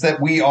is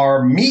that we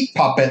are meat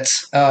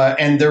puppets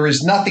and there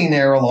is nothing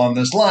there along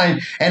this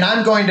line. And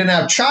I'm going to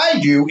now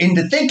chide you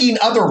into thinking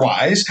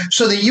otherwise,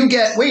 so that you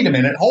get, wait a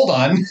minute, hold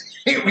on.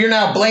 you're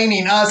now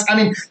blaming us. I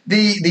mean,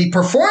 the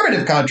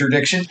performative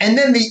contradiction and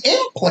then the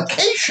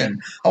implication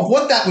of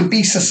what that would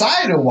be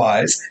societal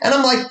wise. And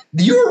I'm like,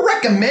 you're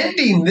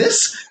recommending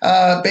this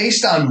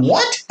based on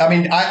what? I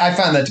mean, I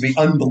find that to be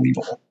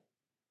unbelievable.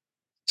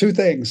 Two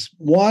things.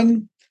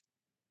 One,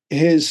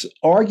 his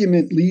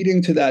argument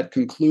leading to that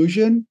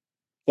conclusion,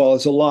 well,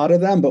 there's a lot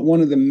of them, but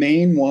one of the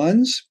main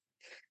ones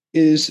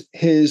is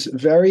his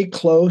very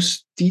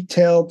close,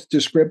 detailed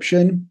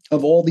description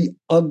of all the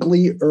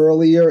ugly,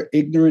 earlier,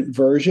 ignorant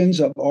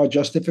versions of our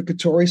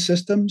justificatory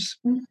systems,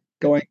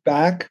 going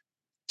back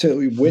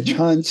to witch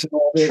hunts and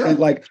all that, Sure. and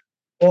like,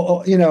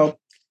 you know,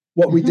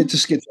 what we did to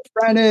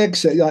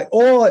schizophrenics, and like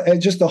all,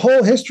 and just the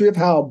whole history of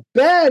how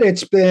bad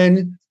it's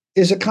been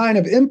is a kind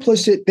of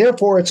implicit,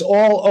 therefore it's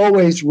all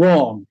always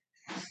wrong.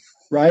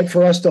 Right,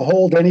 for us to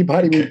hold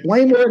anybody with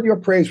blameworthy or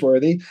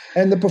praiseworthy.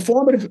 And the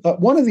performative,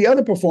 one of the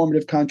other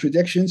performative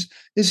contradictions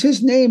is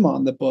his name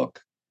on the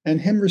book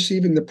and him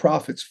receiving the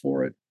profits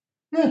for it.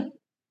 Yeah.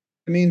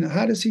 I mean,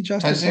 how does he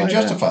justify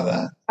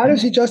that? How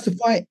does he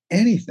justify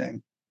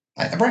anything?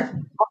 Right.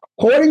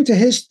 According to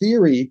his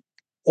theory,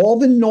 all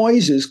the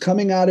noises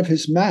coming out of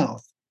his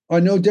mouth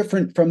are no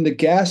different from the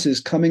gases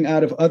coming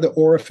out of other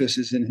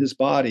orifices in his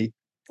body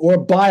or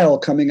bile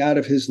coming out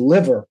of his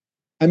liver.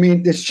 I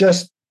mean, it's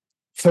just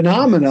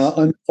phenomena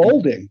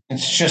unfolding.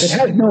 It's just, it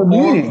has no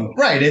meaning.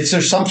 Right.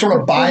 There's some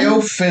sort of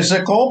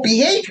biophysical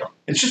behavior.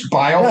 It's just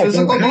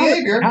biophysical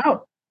behavior.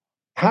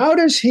 How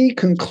does he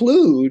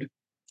conclude?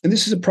 And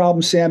this is a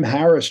problem Sam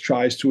Harris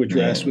tries to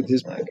address with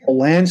his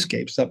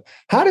landscape stuff.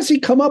 How does he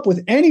come up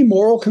with any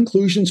moral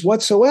conclusions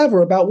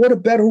whatsoever about what a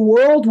better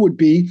world would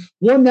be?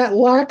 One that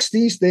lacks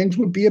these things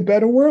would be a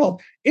better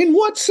world. In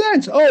what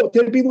sense? Oh,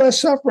 there'd be less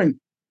suffering.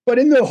 But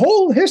in the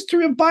whole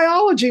history of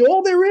biology,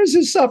 all there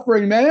is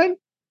suffering, man.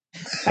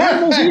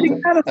 Animals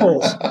eating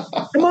animals.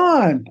 Come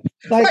on.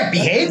 Like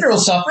behavioral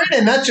suffering,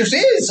 and that just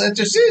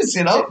is,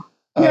 you know.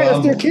 Yeah,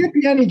 if there can't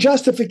be any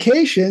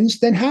justifications,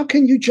 then how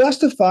can you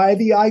justify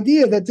the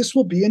idea that this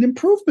will be an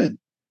improvement?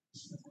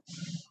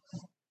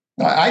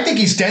 I think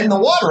he's dead in the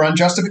water on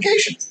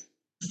justification.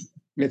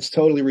 It's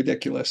totally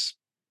ridiculous.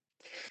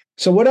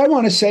 So what I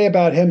want to say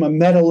about him, a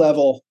meta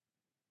level,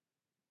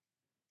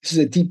 this is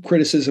a deep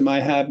criticism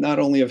I have, not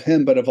only of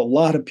him, but of a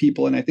lot of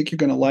people, and I think you're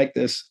going to like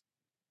this.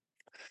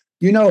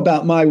 You know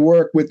about my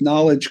work with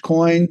Knowledge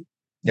Coin.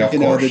 Yeah, of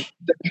course.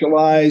 The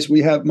decentralized. We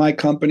have my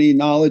company,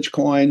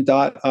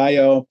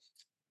 knowledgecoin.io.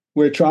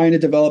 We're trying to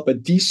develop a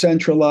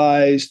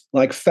decentralized,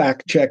 like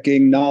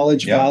fact-checking,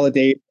 knowledge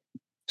validate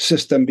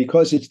system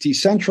because it's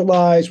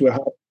decentralized. We're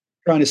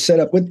trying to set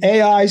up with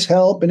AI's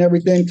help and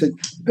everything to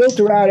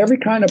filter out every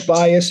kind of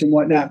bias and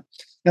whatnot.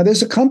 Now,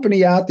 there's a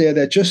company out there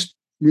that just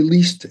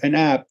released an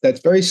app that's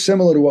very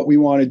similar to what we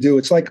want to do.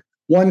 It's like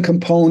one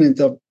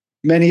component of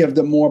many of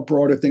the more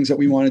broader things that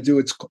we want to do.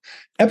 It's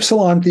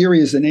Epsilon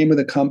Theory is the name of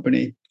the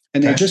company,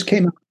 and they just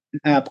came out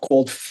with an app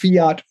called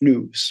Fiat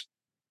News.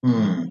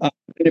 And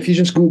if you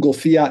just Google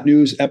Fiat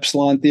News,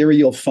 Epsilon Theory,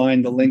 you'll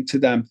find the link to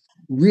them.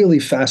 Really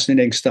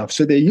fascinating stuff.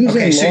 So they're using.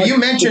 Okay, so you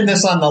mentioned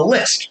this on the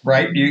list,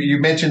 right?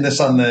 You mentioned this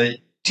on the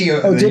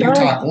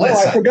UTOK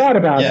list. I forgot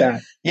about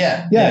that.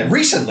 Yeah.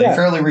 Recently,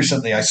 fairly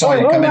recently, I saw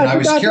you come in. I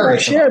was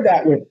curious. I shared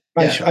that with.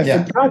 I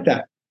forgot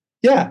that.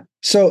 Yeah.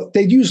 So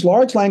they use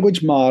large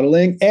language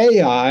modeling,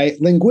 AI,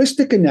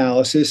 linguistic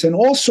analysis, and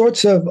all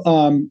sorts of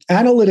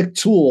analytic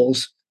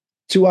tools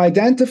to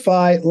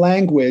identify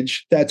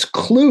language that's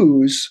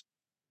clues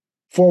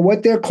for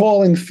what they're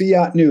calling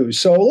fiat news.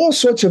 So all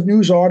sorts of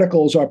news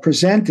articles are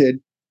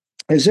presented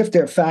as if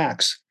they're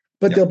facts,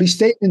 but there'll be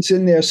statements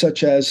in there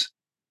such as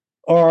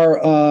are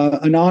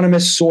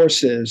anonymous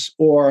sources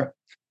or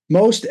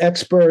most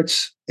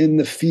experts in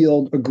the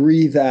field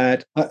agree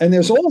that, and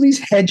there's all these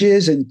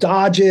hedges and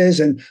dodges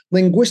and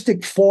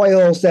linguistic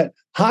foils that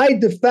hide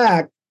the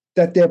fact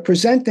that they're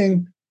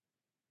presenting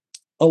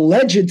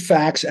alleged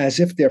facts as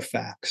if they're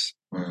facts,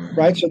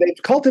 right? So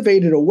they've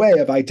cultivated a way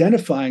of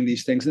identifying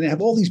these things, and they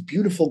have all these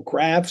beautiful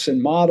graphs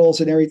and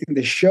models and everything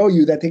to show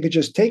you that they could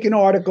just take an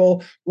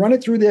article, run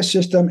it through their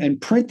system,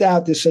 and print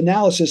out this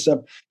analysis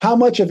of how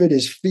much of it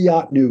is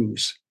fiat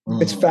news.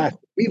 It's fact.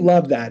 We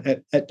love that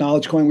at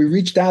Knowledge Coin. We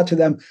reached out to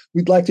them.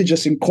 We'd like to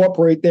just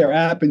incorporate their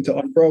app into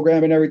our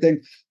program and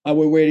everything.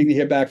 We're waiting to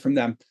hear back from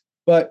them.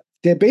 But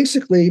they're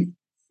basically,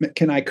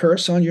 can I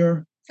curse on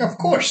your? Of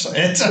course.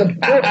 It's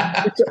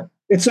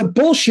a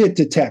bullshit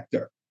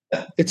detector.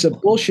 It's a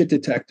bullshit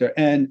detector.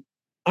 And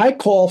I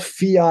call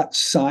fiat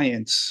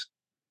science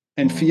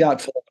and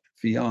fiat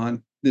philosophy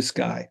on this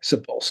guy,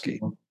 Sapolsky.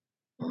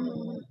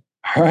 All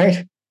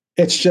right.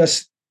 It's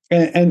just,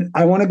 and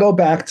I want to go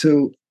back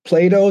to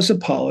Plato's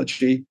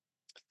Apology,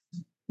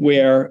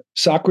 where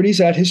Socrates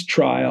at his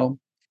trial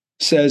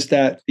says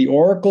that the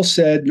oracle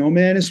said, no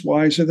man is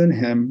wiser than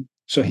him.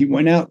 So he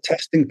went out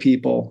testing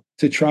people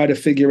to try to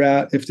figure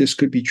out if this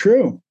could be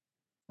true,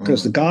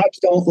 because the gods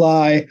don't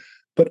lie,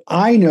 but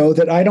I know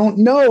that I don't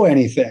know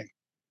anything.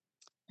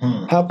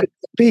 How could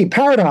it be?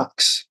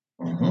 Paradox.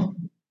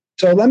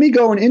 So let me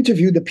go and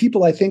interview the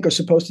people I think are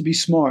supposed to be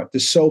smart. The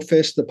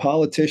sophists, the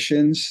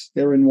politicians,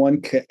 they're in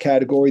one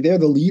category. They're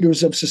the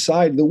leaders of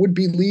society, the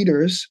would-be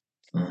leaders.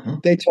 Mm-hmm.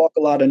 They talk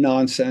a lot of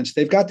nonsense.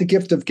 They've got the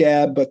gift of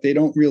gab, but they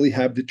don't really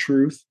have the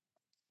truth.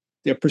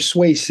 They're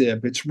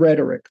persuasive. It's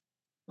rhetoric.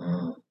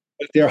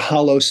 But they're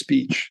hollow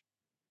speech.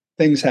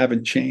 Things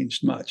haven't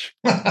changed much.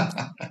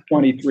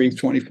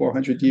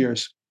 2,400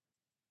 years.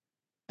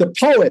 The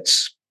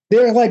poets,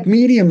 they're like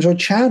mediums or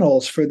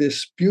channels for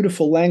this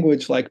beautiful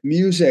language, like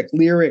music,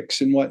 lyrics,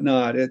 and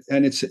whatnot.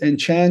 And it's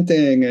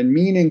enchanting and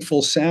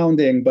meaningful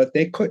sounding, but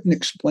they couldn't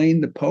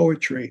explain the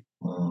poetry.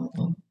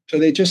 So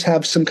they just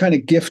have some kind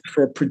of gift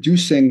for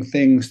producing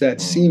things that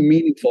seem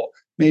meaningful.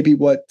 Maybe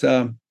what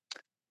Dennett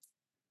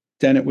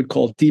would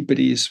call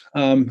deepities. I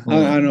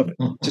don't know if it's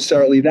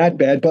necessarily that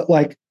bad, but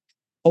like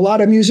a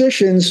lot of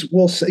musicians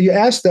will say, you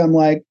ask them,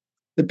 like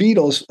the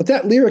Beatles,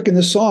 that lyric in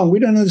the song, we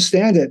don't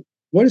understand it.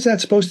 What is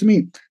that supposed to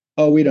mean?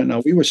 Oh, we don't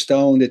know. We were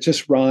stoned. It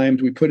just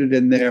rhymed. We put it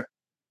in there,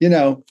 you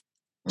know.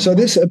 So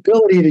this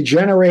ability to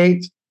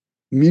generate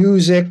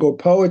music or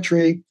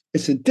poetry,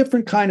 it's a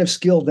different kind of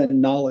skill than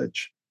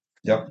knowledge.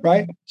 Yep.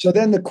 Right. So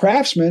then the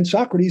craftsman,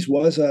 Socrates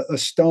was a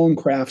stone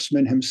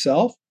craftsman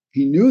himself.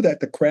 He knew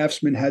that the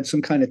craftsman had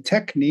some kind of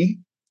technique,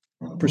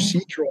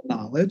 procedural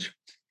knowledge.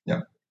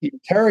 Yep. He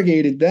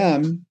interrogated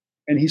them,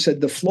 and he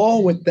said the flaw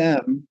with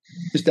them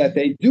is that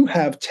they do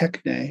have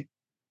techne,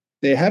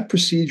 they have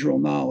procedural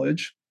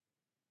knowledge,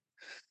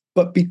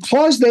 but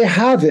because they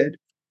have it,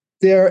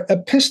 their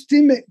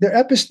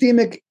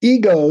epistemic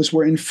egos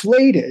were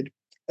inflated,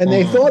 and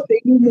they thought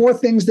they knew more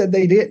things that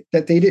they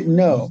didn't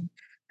know.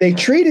 They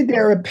treated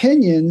their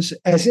opinions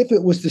as if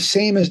it was the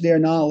same as their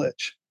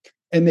knowledge,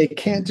 and they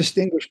can't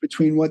distinguish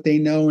between what they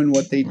know and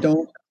what they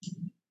don't.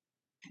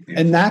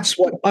 And that's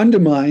what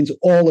undermines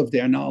all of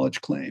their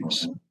knowledge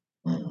claims.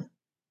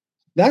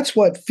 That's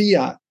what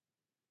fiat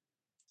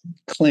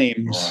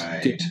claims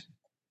do.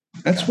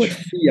 That's what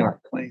fiat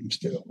claims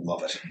do.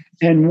 Love it.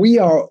 And we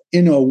are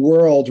in a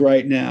world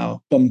right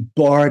now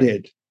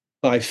bombarded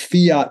by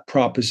fiat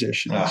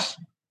propositions.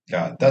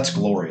 God, that's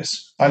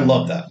glorious. I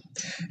love that.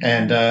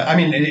 And I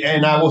mean,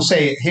 and I will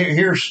say,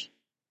 here's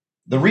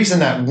the reason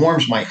that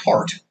warms my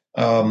heart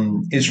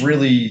is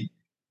really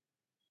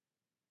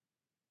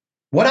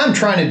what I'm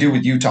trying to do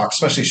with UTOK,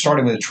 especially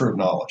starting with the true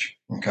knowledge,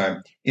 okay,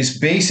 is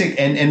basic.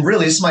 And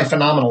really, this is my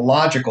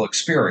phenomenological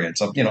experience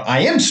of,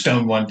 I am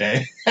stoned one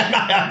day and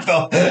I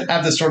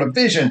have this sort of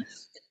vision.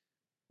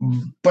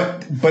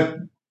 But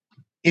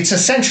it's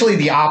essentially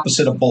the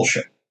opposite of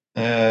bullshit,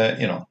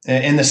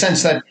 in the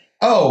sense that,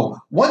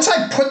 once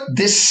I put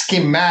this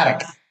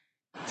schematic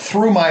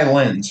through my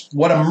lens,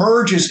 what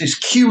emerges is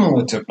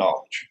cumulative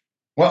knowledge.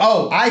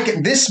 Well,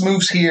 this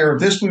moves here,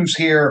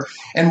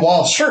 and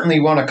while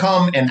certainly want to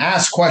come and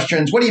ask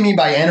questions, what do you mean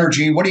by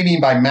energy? What do you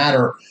mean by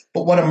matter?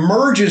 But what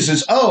emerges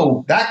is,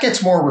 that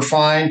gets more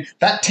refined,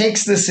 that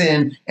takes this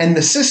in, and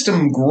the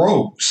system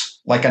grows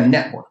like a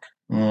network.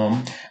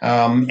 And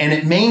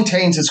it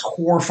maintains its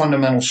core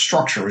fundamental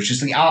structure, which is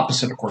the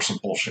opposite, of course,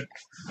 of bullshit,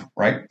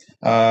 right?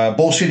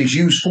 Bullshit is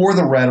used for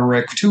the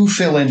rhetoric to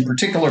fill in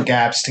particular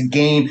gaps, to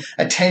gain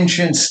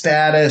attention,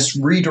 status,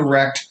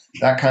 redirect,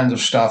 that kind of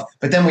stuff.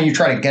 But then when you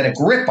try to get a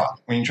grip on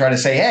it, when you try to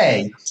say,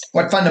 hey,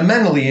 what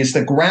fundamentally is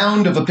the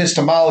ground of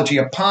epistemology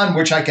upon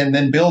which I can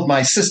then build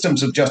my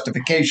systems of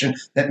justification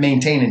that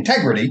maintain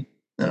integrity,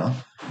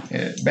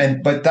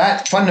 but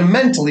that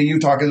fundamentally you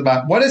talk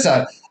about what is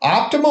a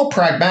optimal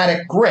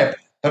pragmatic grip,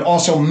 but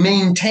also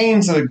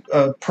maintains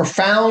a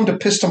profound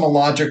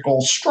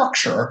epistemological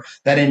structure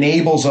that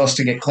enables us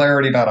to get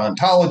clarity about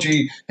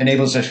ontology,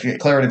 enables us to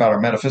get clarity about our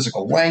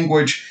metaphysical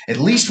language, at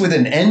least with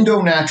an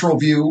endo-natural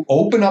view,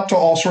 open up to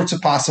all sorts of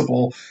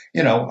possible,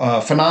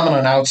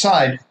 phenomenon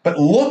outside, but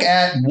look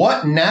at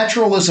what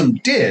naturalism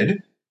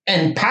did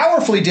and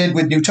powerfully did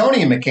with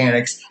Newtonian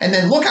mechanics, and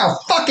then look how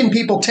fucking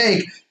people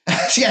take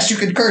yes, you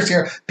can curse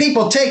here.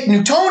 People take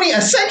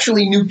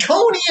essentially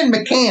Newtonian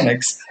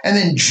mechanics and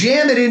then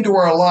jam it into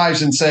our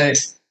lives and say,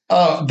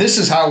 this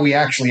is how we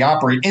actually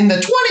operate in the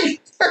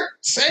 21st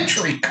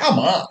century. Come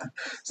on.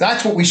 So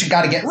that's what we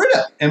got to get rid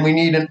of. And we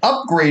need an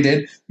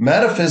upgraded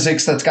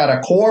metaphysics that's got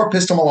a core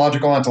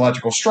epistemological,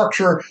 ontological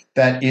structure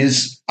that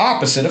is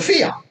opposite of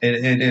fiat.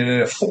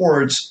 It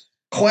affords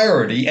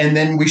clarity, and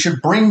then we should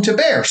bring to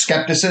bear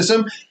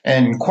skepticism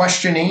and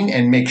questioning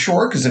and make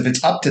sure, because if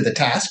it's up to the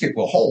task, it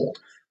will hold.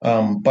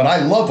 But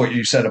I love what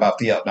you said about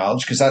fiat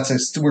knowledge, because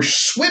we're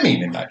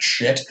swimming in that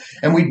shit,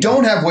 and we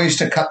don't have ways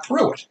to cut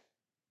through it.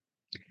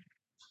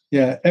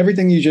 Yeah,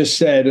 everything you just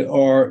said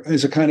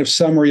is a kind of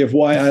summary of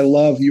why I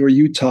love your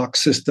UTOK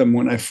system.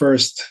 When I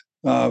first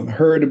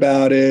heard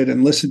about it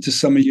and listened to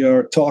some of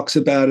your talks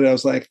about it, I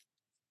was like,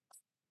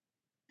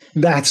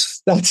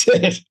 that's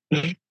it.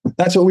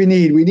 That's what we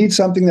need. We need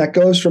something that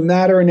goes from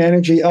matter and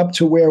energy up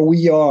to where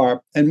we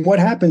are. And what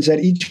happens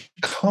at each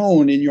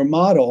cone in your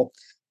model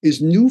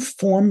is new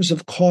forms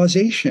of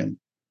causation.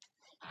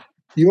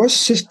 Your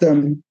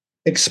system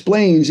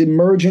explains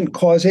emergent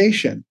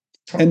causation.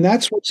 And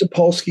that's what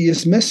Sapolsky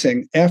is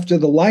missing after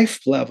the life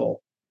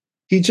level.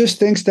 He just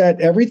thinks that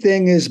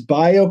everything is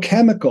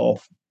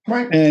biochemical.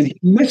 Right. And he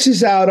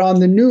misses out on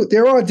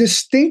there are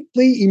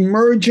distinctly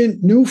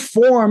emergent new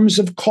forms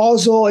of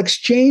causal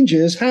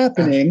exchanges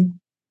happening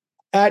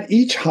at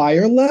each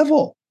higher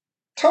level.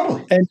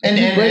 Totally.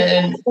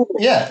 And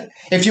yeah,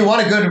 if you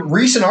want a good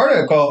recent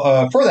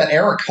article for that,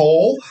 Eric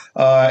Hole,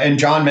 and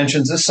John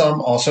mentions this some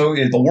also,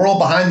 The World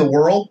Behind the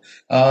World,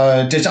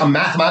 did a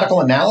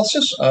mathematical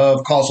analysis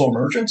of causal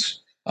emergence.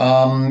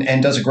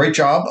 And does a great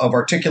job of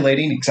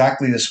articulating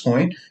exactly this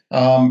point.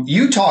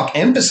 UTOK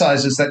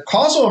emphasizes that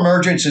causal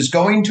emergence is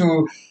going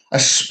to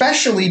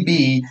especially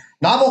be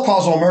novel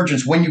causal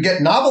emergence when you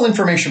get novel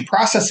information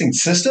processing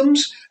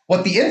systems.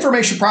 What the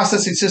information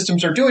processing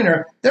systems are doing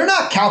they're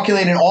not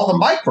calculating all the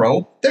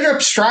micro, they're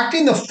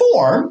abstracting the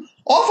form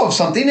off of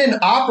something and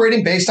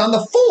operating based on the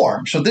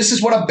form. So this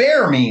is what a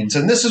bear means,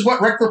 and this is what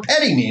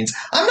Repetti means.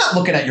 I'm not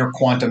looking at your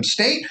quantum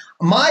state.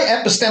 My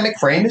epistemic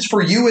frame is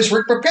for you as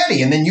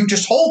Repetti, and then you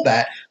just hold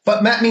that.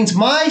 But that means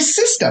my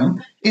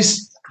system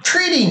is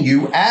treating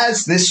you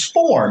as this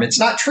form. It's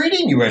not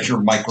treating you as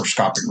your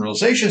microscopic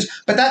realizations,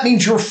 but that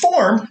means your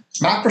form,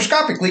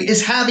 macroscopically,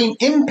 is having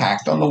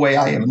impact on the way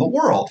I am in the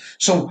world.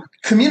 So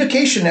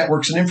communication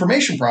networks and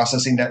information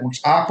processing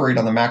networks operate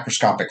on the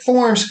macroscopic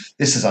forms.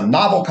 This is a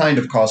novel kind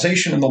of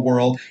causation in the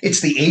world.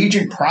 It's the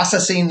agent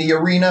processing the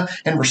arena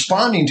and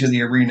responding to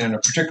the arena in a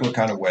particular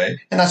kind of way.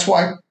 And that's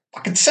why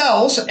fucking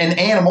cells and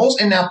animals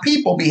and now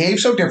people behave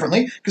so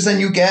differently, because then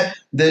you get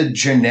the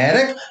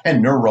genetic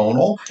and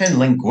neuronal and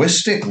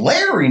linguistic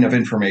layering of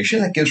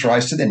information that gives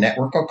rise to the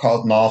network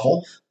of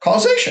novel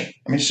causation.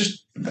 I mean, it's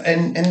just,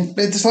 and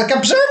it's like,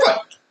 observe it,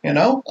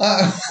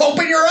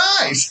 open your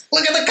eyes.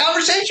 Look at the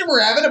conversation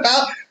we're having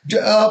about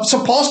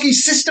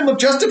Sapolsky's system of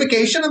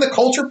justification and the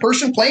culture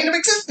person plane of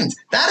existence.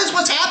 That is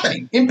what's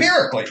happening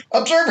empirically.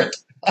 Observe it.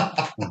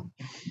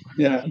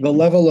 Yeah, the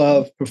level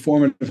of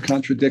performative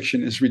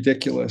contradiction is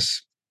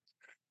ridiculous.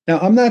 Now,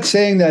 I'm not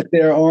saying that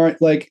there aren't,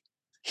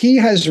 he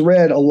has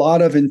read a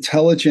lot of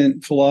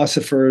intelligent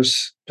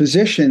philosophers'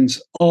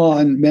 positions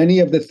on many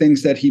of the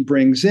things that he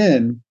brings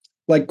in,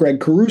 like Greg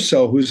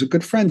Caruso, who's a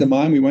good friend of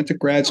mine. We went to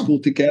grad school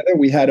together.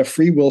 We had a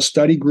free will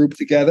study group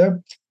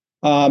together.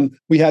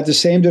 We had the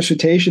same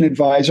dissertation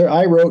advisor.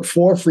 I wrote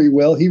for free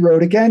will. He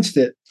wrote against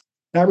it.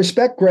 I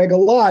respect Greg a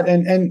lot,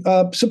 and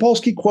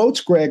Sapolsky quotes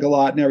Greg a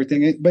lot and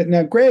everything. But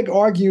now Greg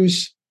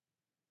argues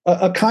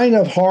a kind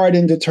of hard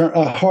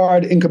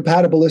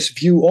incompatibilist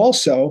view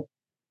also,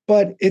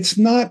 but it's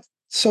not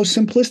so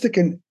simplistic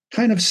and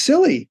kind of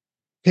silly,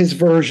 his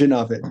version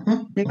of it.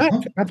 I mean,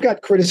 I've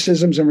got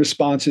criticisms and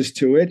responses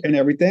to it and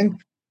everything,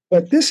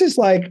 but this is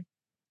like,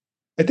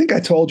 I think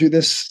I told you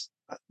this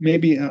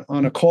maybe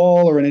on a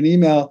call or in an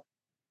email,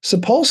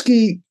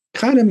 Sapolsky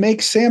kind of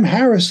makes Sam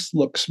Harris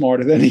look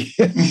smarter than he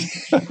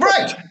is.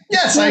 Right.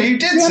 Yes, you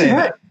did say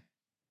that.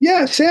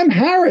 Yeah, Sam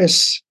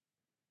Harris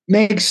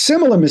makes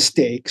similar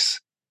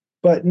mistakes,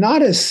 but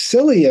not as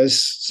silly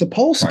as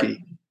Sapolsky.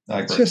 Right.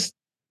 I agree.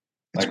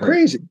 It's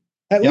crazy.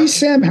 At least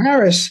Sam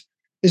Harris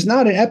is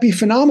not an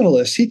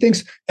epiphenomenalist. He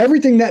thinks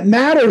everything that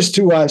matters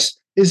to us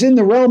is in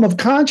the realm of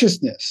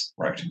consciousness.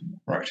 Right,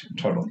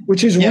 totally.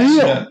 Which is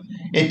real.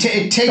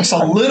 It takes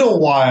a little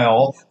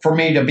while for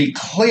me to be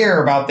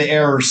clear about the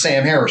errors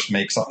Sam Harris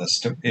makes on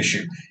this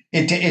issue.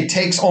 It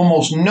takes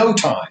almost no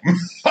time.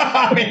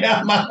 I mean,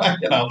 at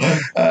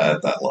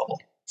that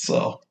level.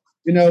 So,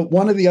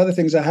 one of the other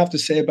things I have to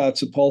say about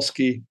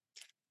Sapolsky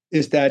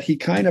is that he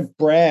kind of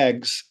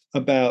brags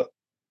about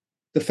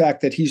the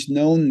fact that he's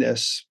known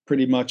this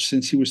pretty much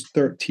since he was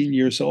 13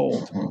 years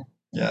old. Mm-hmm.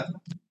 Yeah.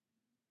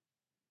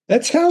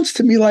 That sounds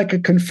to me like a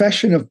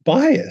confession of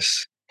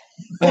bias,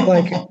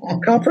 like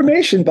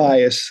confirmation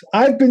bias.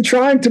 I've been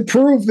trying to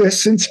prove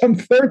this since I'm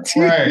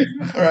 13.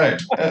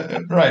 Right.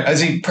 Is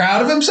he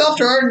proud of himself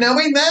for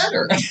knowing that?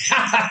 Or?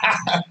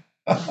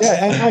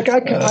 Yeah, and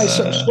I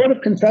sort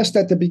of confessed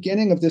at the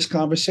beginning of this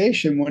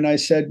conversation when I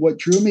said what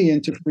drew me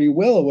into free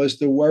will was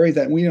the worry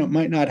that we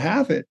might not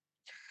have it.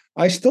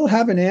 I still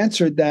haven't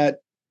answered that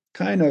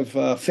kind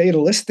of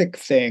fatalistic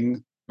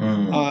thing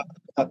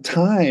about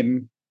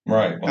time.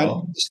 Right. Well, I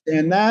don't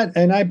understand that.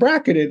 And I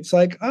bracket it. It's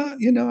like,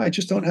 I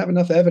just don't have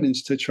enough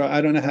evidence to try.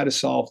 I don't know how to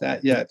solve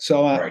that yet.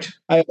 So I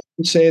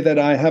would say that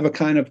I have a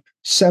kind of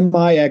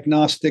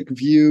semi-agnostic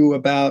view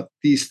about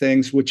these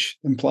things, which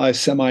implies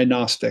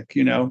semi-gnostic,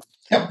 Yep.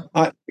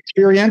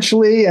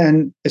 Experientially,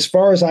 and as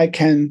far as I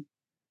can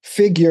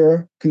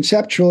figure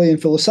conceptually and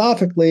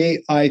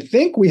philosophically, I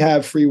think we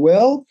have free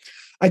will.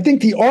 I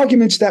think the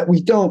arguments that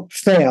we don't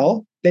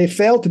fail. They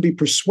fail to be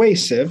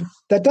persuasive.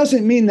 That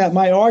doesn't mean that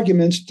my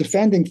arguments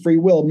defending free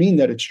will mean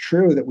that it's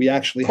true, that we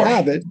actually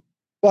have it.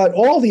 But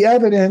all the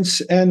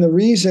evidence and the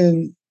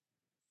reason,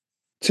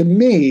 to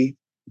me,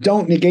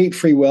 don't negate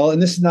free will.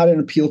 And this is not an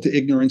appeal to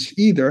ignorance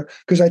either,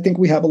 because I think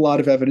we have a lot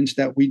of evidence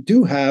that we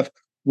do have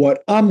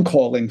what I'm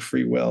calling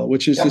free will,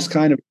 which is this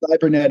kind of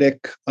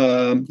cybernetic,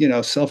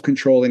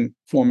 self-controlling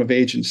form of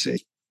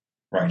agency.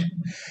 Right.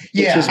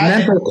 Yeah. Which is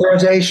mental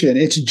causation.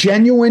 It's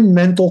genuine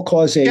mental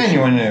causation.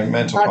 Genuine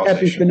mental not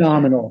causation.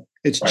 Not epiphenomenal.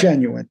 It's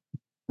genuine.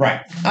 Right.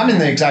 I'm in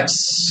the exact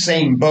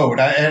same boat.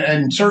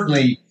 And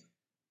certainly,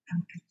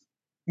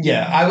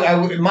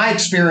 yeah, my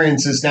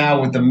experience is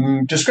now with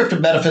the descriptive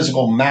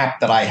metaphysical map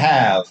that I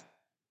have.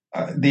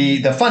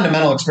 The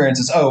fundamental experience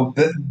is,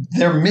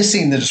 they're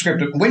missing the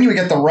descriptive. When you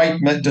get the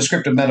right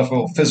descriptive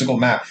metaphysical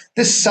map,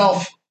 this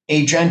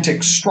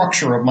self-agentic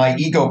structure of my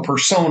ego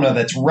persona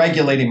that's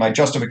regulating my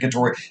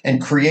justificatory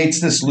and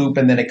creates this loop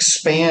and then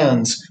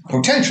expands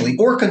potentially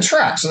or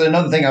contracts. So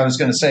another thing I was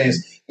going to say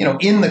is,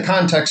 in the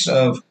context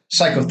of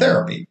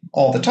psychotherapy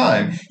all the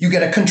time, you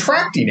get a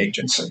contracting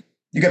agency.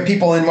 You get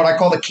people in what I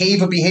call the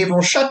cave of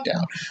behavioral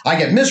shutdown. I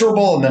get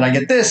miserable and then I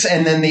get this,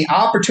 and then the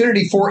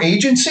opportunity for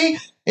agency,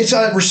 it's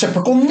a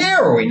reciprocal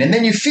narrowing, and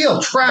then you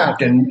feel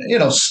trapped and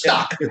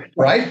stuck,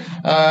 right?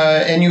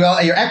 And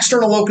your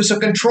external locus of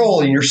control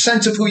and your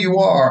sense of who you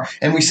are,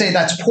 and we say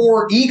that's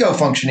poor ego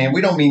functioning. And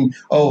we don't mean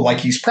like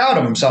he's proud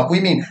of himself. We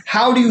mean,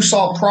 how do you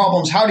solve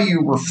problems? How do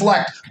you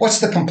reflect? What's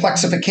the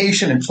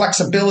complexification and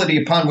flexibility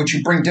upon which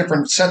you bring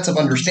different sets of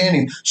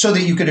understanding so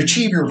that you could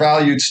achieve your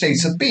valued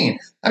states of being?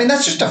 I mean,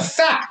 that's just a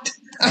fact.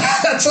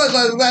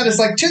 That is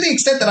like, to the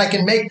extent that I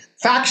can make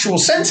factual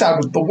sense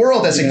out of the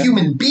world as a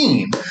human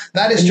being,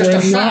 that is just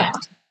a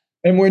fact.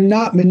 And we're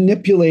not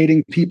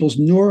manipulating people's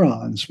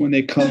neurons when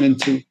they come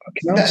into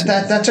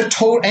that's a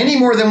total, any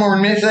more than we're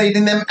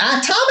manipulating them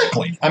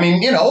atomically. I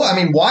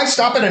mean, why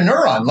stop at a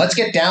neuron? Let's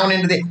get down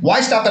into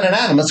why stop at an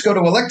atom? Let's go to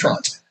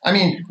electrons. I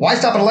mean, why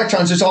stop at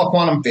electrons? It's all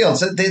quantum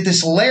fields.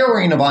 This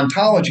layering of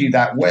ontology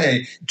that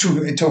way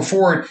to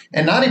afford,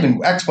 and not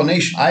even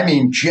explanation, I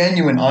mean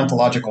genuine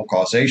ontological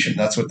causation.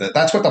 That's what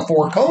the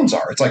four cones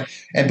are. It's like,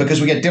 and because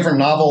we get different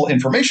novel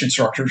information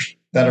structures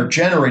that are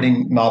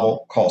generating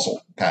novel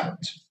causal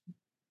patterns.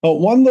 Oh,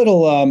 one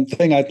little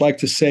thing I'd like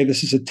to say,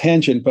 this is a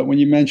tangent, but when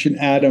you mentioned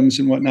atoms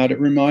and whatnot, it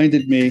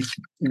reminded me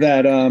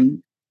that,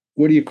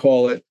 what do you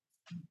call it?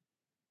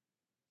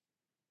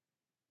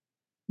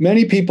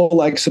 Many people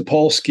like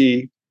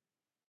Sapolsky,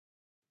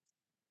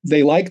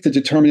 they like the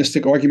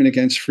deterministic argument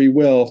against free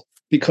will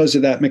because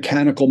of that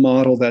mechanical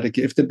model that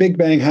if the Big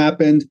Bang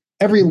happened,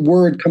 every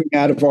word coming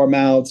out of our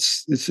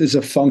mouths is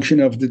a function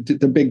of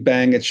the Big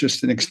Bang. It's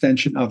just an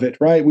extension of it,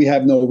 right? We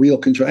have no real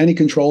control. Any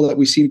control that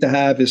we seem to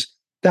have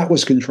that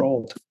was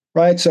controlled,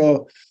 right?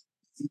 So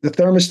the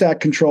thermostat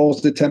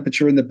controls the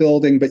temperature in the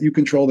building, but you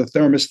control the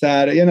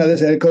thermostat.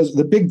 It goes.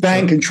 The Big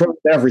Bang controls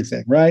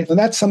everything, right? And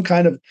that's some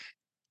kind of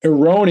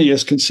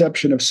erroneous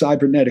conception of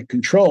cybernetic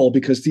control,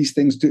 because these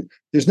things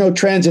there's no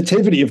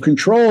transitivity of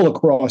control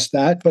across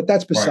that, but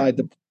that's beside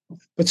the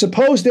point. But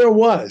suppose there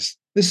was.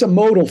 This is a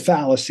modal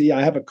fallacy.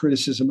 I have a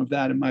criticism of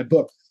that in my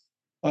book.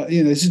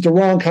 This is the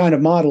wrong kind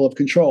of model of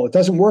control. It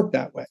doesn't work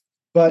that way.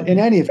 But in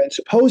any event,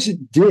 suppose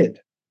it did,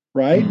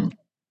 right?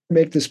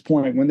 Make this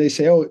point when they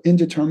say,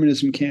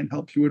 indeterminism can't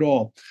help you at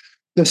all.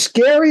 The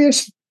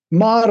scariest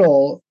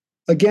model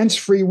against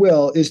free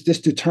will is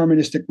this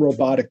deterministic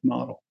robotic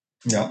model.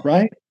 Yeah.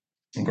 Right?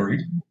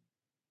 Agreed.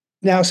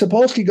 Now,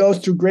 Sapolsky goes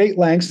through great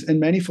lengths, and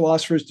many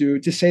philosophers do,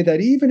 to say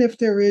that even if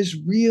there is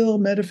real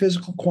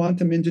metaphysical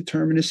quantum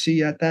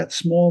indeterminacy at that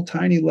small,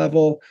 tiny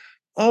level,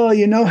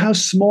 you know how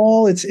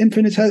small, it's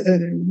infinite.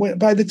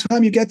 By the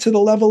time you get to the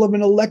level of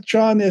an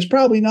electron, there's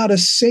probably not a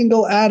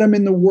single atom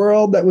in the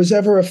world that was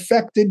ever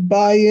affected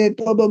by it,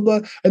 blah, blah,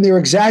 blah. And they're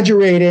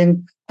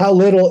exaggerating how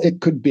little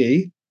it could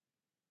be,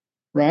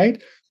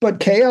 right? But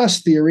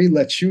chaos theory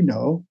lets you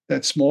know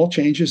that small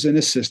changes in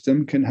a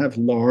system can have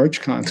large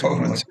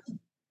consequences. Totally.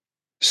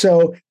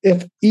 So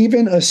if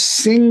even a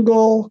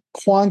single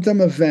quantum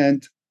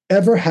event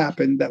ever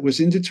happened that was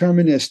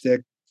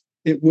indeterministic,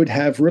 it would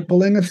have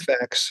rippling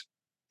effects.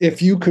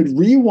 If you could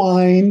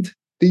rewind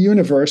the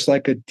universe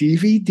like a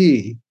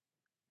DVD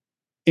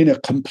in a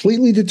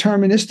completely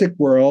deterministic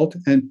world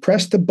and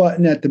press the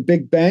button at the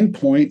Big Bang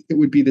point, it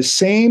would be the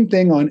same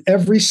thing on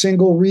every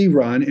single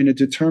rerun in a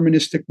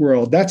deterministic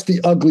world. That's the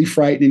ugly,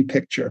 frightening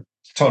picture.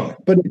 Totally.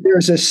 But if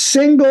there's a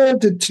single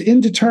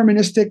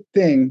indeterministic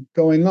thing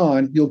going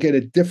on, you'll get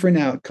a different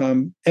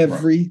outcome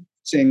every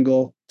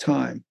single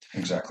time.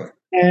 Exactly.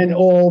 And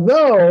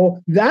although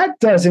that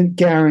doesn't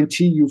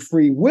guarantee you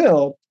free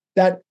will,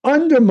 that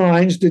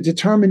undermines the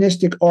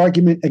deterministic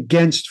argument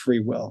against free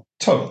will.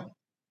 Totally.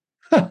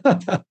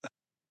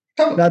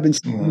 I've been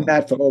saying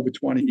that for over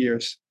 20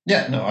 years.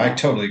 Yeah, no, I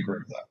totally agree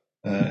with that.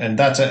 And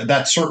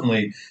that's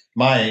certainly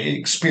my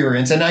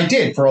experience. And I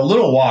did for a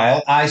little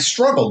while. I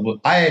struggled with,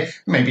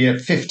 maybe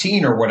at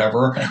 15 or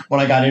whatever, when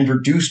I got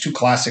introduced to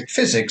classic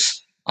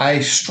physics,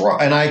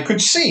 and I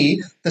could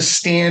see the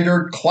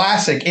standard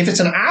classic. If it's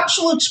an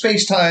absolute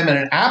space-time and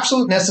an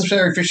absolute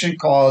necessary efficient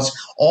cause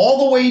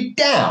all the way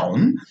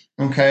down,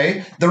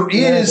 okay, there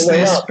is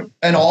this,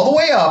 and all the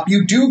way up,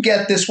 you do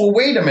get this, well,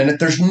 wait a minute,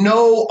 there's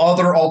no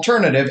other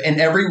alternative, and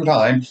every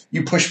time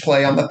you push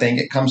play on the thing,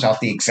 it comes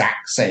out the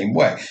exact same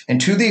way. And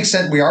to the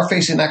extent we are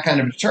facing that kind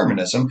of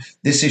determinism,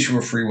 this issue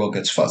of free will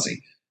gets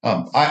fuzzy.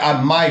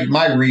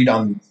 My read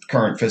on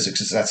current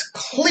physics is that's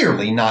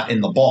clearly not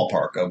in the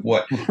ballpark of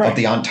of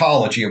the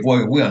ontology of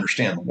what we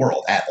understand the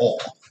world at all.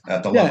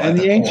 at Yeah, and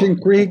the the core.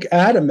 ancient Greek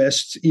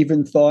atomists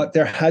even thought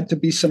there had to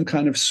be some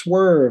kind of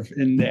swerve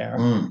in there,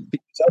 Mm.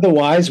 because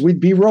otherwise we'd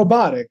be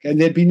robotic and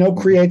there'd be no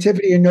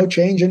creativity and no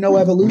change and no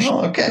evolution,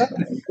 Oh, okay.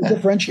 no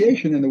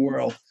differentiation in the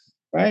world,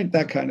 right?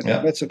 That kind of thing.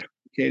 Yeah. That's a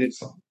complicated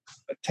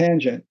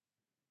tangent,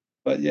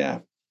 but yeah.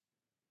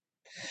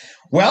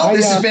 Well,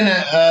 this has been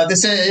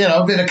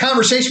been a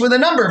conversation with a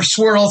number of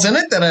swirls in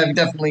it that I've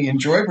definitely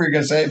enjoyed. What were you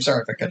going to say? I'm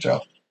sorry if I cut you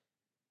off.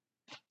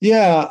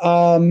 Yeah,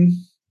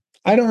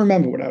 I don't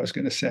remember what I was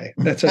going to say.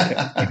 That's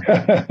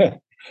okay.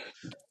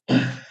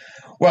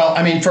 Well,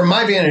 I mean, from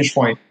my vantage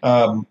point,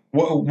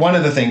 one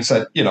of the things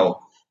that,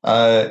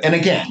 and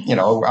again,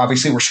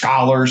 obviously we're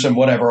scholars and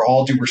whatever,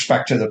 all due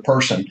respect to the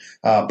person.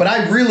 But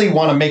I really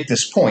want to make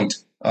this point.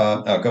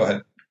 Go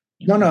ahead.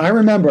 No, I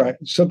remember.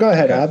 So go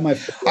ahead. Okay. I have my.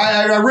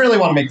 I really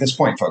want to make this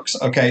point, folks.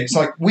 Okay. It's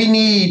like we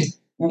need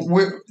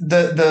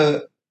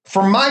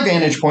from my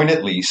vantage point,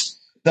 at least,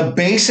 the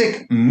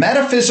basic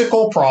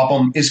metaphysical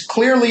problem is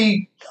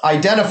clearly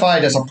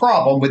identified as a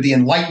problem with the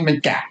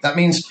Enlightenment gap. That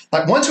means,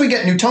 like, once we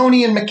get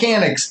Newtonian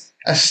mechanics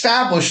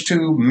established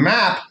to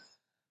map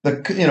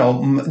the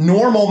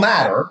normal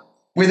matter,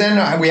 we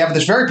have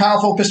this very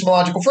powerful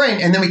epistemological frame,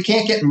 and then we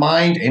can't get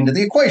mind into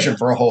the equation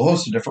for a whole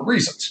host of different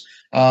reasons.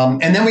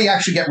 And then we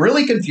actually get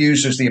really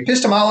confused. There's the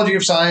epistemology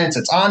of science,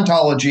 it's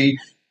ontology,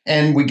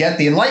 and we get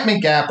the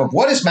Enlightenment gap of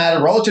what is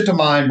matter relative to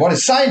mind, what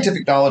is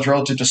scientific knowledge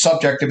relative to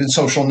subjective and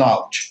social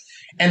knowledge.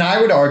 And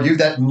I would argue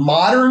that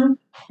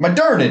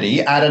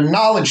modernity at a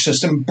knowledge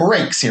system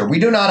breaks here.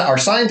 Our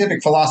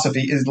scientific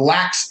philosophy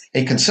lacks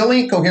a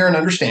conciliant, coherent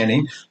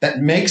understanding that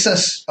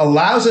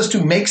allows us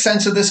to make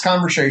sense of this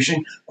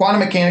conversation, quantum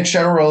mechanics,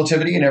 general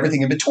relativity, and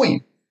everything in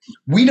between.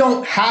 We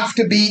don't have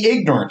to be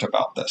ignorant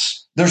about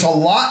this. There's a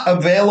lot of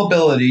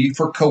availability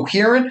for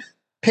coherent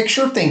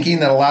picture thinking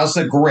that allows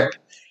the grip.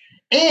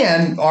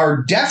 And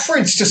our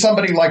deference to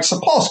somebody like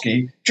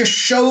Sapolsky just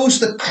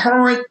shows the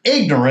current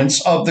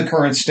ignorance of the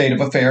current state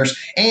of affairs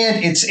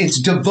and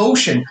its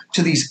devotion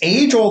to these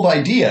age-old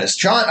ideas.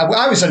 John,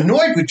 I was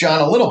annoyed with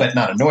John a little bit,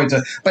 not annoyed,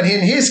 but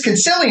in his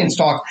Concilians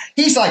talk,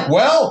 he's like,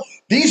 well,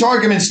 these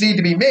arguments need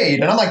to be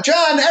made. And I'm like,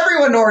 John,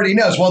 everyone already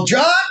knows. Well,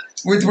 John,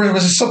 with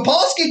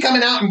Sapolsky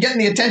coming out and getting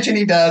the attention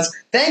he does,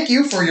 thank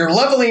you for your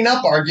leveling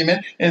up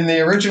argument in the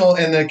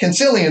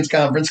Concilians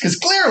conference, because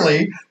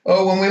clearly,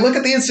 when we look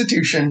at the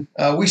institution,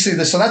 we see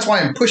this. So that's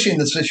why I'm pushing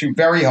this issue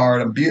very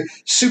hard. I'm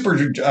super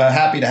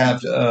happy to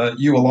have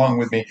you along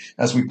with me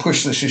as we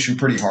push this issue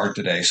pretty hard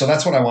today. So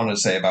that's what I wanted to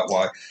say about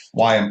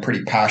why I'm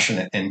pretty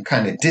passionate and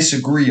kind of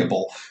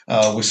disagreeable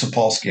with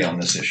Sapolsky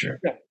on this issue.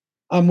 Yeah.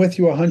 I'm with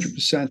you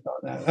 100% on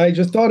that. I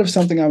just thought of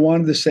something I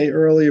wanted to say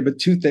earlier, but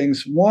two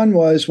things. One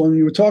was when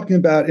you were talking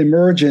about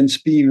emergence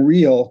being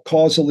real,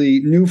 causally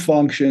new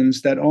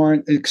functions that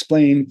aren't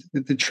explained,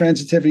 that the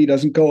transitivity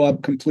doesn't go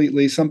up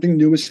completely. Something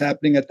new is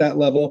happening at that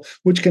level,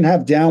 which can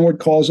have downward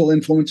causal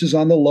influences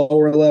on the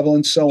lower level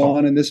and so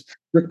on. And this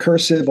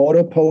recursive,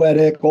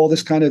 autopoetic, all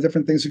this kind of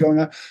different things are going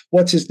on.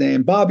 What's his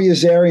name? Bobby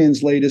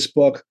Azarian's latest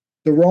book,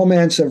 The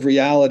Romance of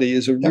Reality,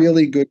 is a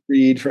really good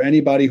read for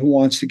anybody who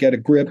wants to get a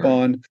grip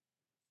on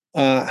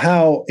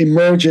how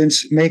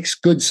emergence makes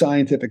good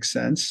scientific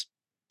sense.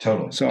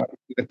 Totally. So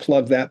I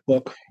plug that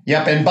book.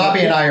 Yep. And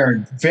Bobby and I are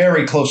in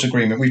very close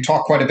agreement. We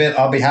talk quite a bit.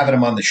 I'll be having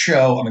him on the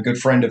show. I'm a good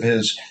friend of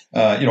his,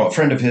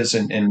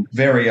 and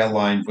very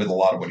aligned with a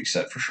lot of what he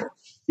said for sure.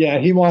 Yeah.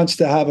 He wants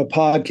to have a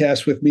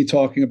podcast with me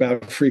talking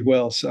about free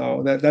will.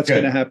 So that's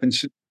going to happen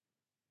soon.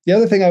 The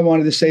other thing I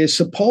wanted to say is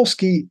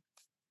Sapolsky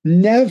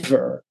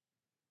never,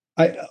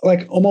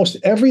 like almost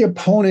every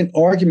opponent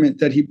argument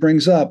that he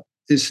brings up,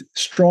 is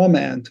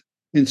strawmanned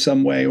in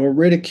some way or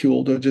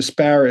ridiculed or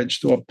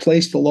disparaged or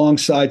placed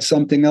alongside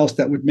something else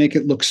that would make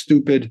it look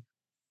stupid.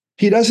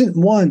 He doesn't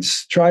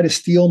once try to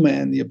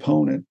steelman the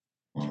opponent.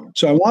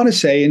 So I want to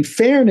say, in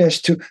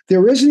fairness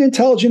there is an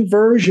intelligent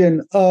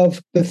version of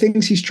the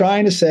things he's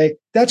trying to say.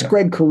 That's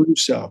Greg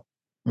Caruso.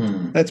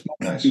 That's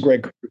nice.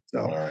 Greg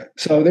Caruso. Right.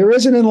 So there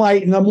is a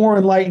more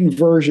enlightened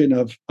version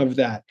of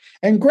that.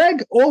 And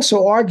Greg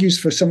also argues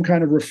for some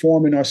kind of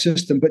reform in our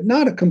system, but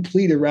not a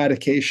complete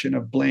eradication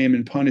of blame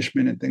and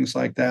punishment and things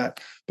like that,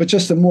 but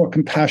just a more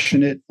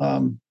compassionate.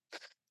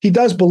 He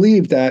does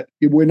believe that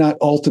we're not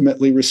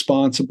ultimately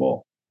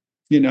responsible,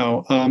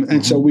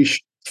 and so we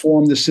should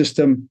form the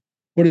system.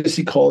 What does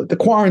he call it? The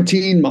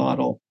quarantine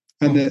model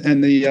and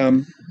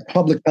the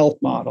public health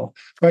model.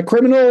 Right?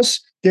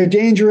 Criminals, they're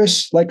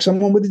dangerous, like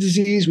someone with a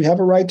disease. We have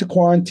a right to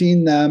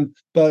quarantine them,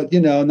 but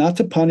not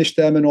to punish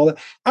them and all that.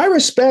 I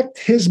respect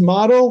his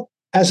model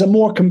as a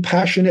more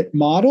compassionate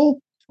model,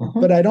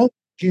 but I don't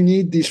think you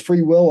need these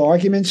free will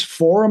arguments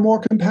for a more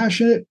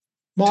compassionate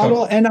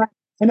model. Totally.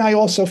 And I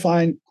also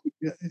find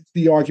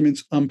the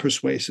arguments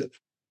unpersuasive.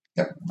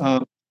 Yep.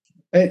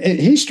 And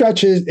he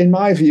stretches, in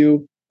my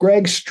view,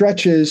 Greg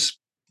stretches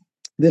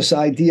this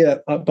idea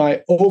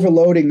by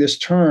overloading this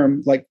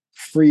term like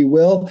free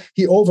will.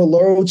 He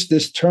overloads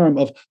this term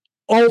of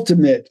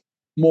ultimate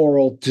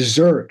moral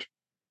desert.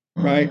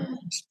 right?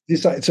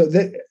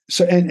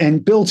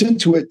 And builds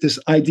into it this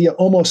idea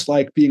almost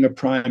like being a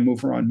prime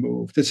mover on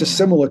move. There's a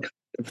similar kind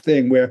of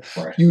thing where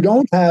you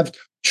don't have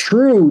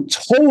true,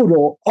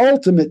 total,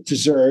 ultimate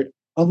desert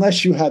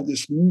unless you have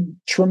this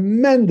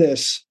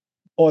tremendous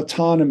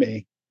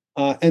autonomy.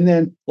 And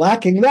then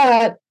lacking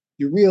that,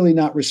 you're really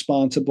not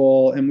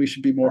responsible, and we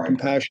should be more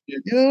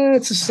compassionate. Yeah,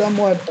 it's a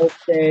somewhat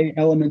okay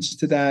elements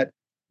to that,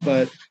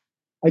 but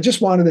I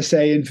just wanted to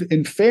say,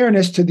 in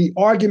fairness to the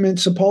argument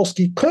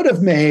Sapolsky could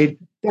have made,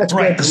 that's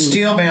right. The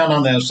steel man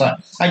on the other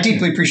side. I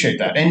deeply appreciate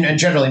that, and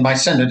generally my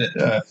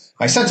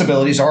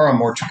sensibilities are on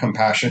more to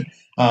compassion.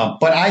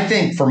 But I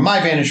think, from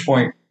my vantage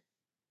point,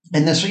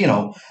 and this,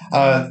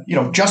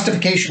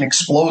 justification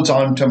explodes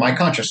onto my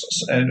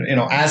consciousness, and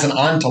as an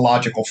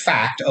ontological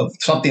fact of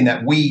something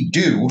that we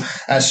do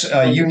as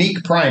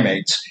unique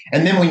primates.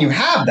 And then when you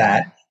have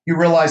that, you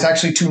realize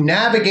actually to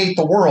navigate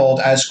the world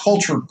as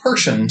cultured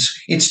persons,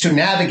 it's to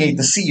navigate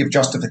the sea of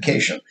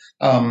justification.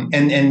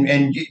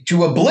 And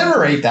to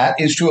obliterate that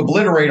is to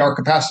obliterate our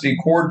capacity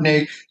to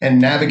coordinate and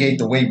navigate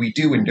the way we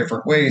do in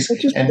different ways.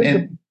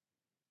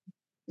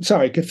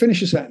 Sorry, could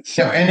finish your sentence.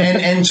 Yeah,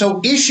 and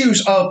so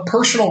issues of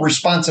personal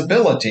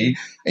responsibility,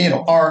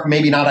 are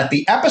maybe not at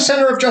the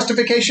epicenter of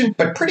justification,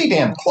 but pretty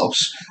damn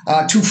close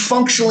to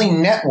functionally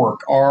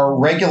network our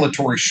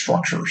regulatory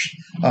structures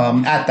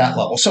at that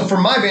level. So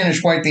from my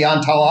vantage point, the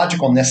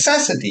ontological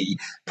necessity,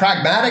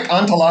 pragmatic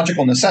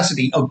ontological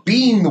necessity of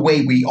being the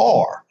way we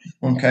are,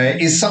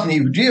 is something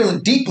you really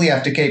deeply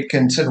have to take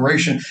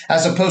consideration,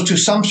 as opposed to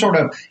some sort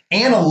of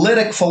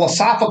analytic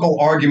philosophical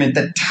argument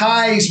that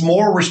ties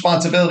more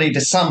responsibility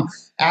to some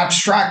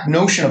abstract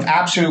notion of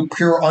absolute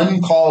pure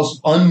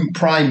uncaused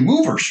unprime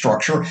mover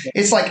structure.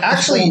 It's like,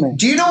 actually,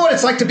 do you know what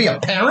it's like to be a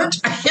parent?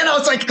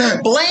 It's like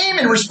blame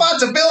and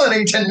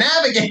responsibility to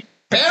navigate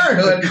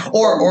parenthood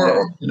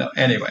or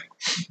anyway.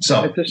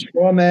 So it's a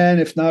straw man,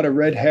 if not a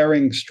red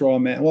herring straw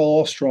man. Well,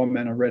 all straw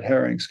men are red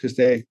herrings because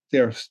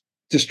they're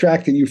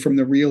distracting you from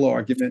the real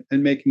argument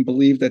and making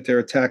believe that they're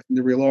attacking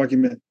the real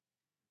argument.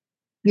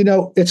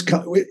 It's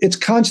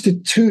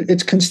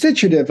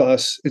constitutive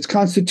us. It's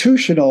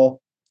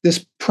constitutional,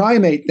 this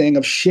primate thing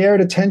of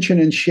shared attention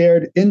and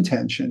shared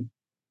intention.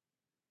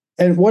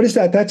 And what is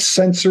that? That's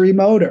sensory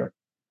motor.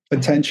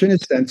 Attention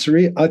is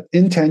sensory.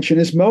 Intention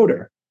is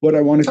motor. What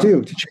I want to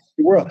do to change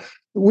the world.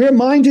 We're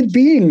minded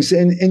beings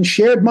in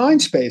shared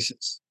mind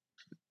spaces.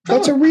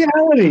 That's a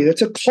reality.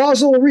 That's a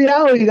causal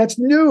reality. That's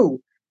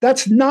new.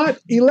 That's not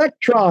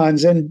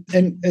electrons and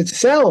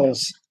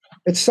cells.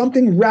 It's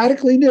something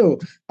radically new.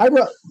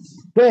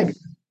 Greg,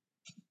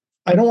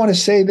 I don't want to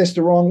say this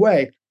the wrong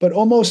way, but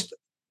almost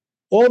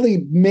all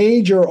the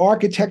major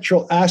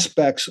architectural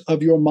aspects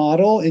of your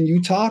model in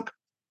UTOK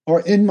are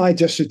in my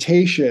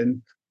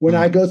dissertation when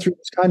I go through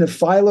this kind of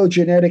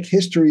phylogenetic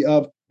history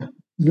of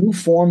new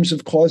forms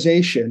of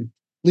causation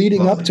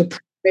leading up to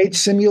primate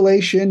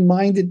simulation,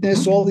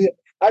 mindedness,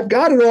 I've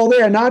got it all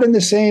there, not in the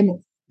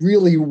same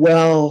really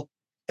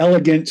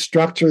elegant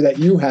structure that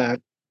you have,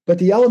 but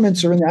the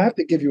elements are in there. I have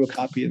to give you a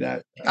copy of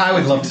that. I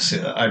would love to see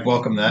that. I'd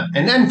welcome that.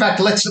 And in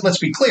fact, let's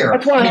be clear.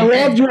 That's why I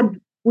loved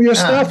your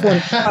stuff.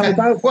 I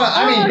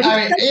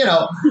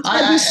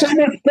so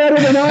much better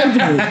than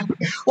I do.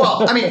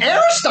 Well,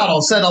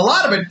 Aristotle said a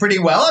lot of it pretty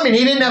well. He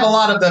didn't have a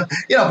lot of the,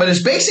 but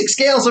his basic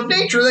scales of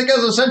nature, that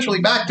goes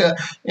essentially back to,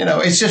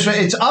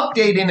 it's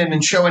updating it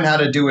and showing how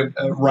to do it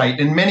right.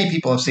 And many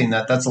people have seen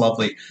that. That's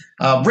lovely.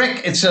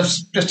 Rick, it's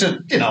just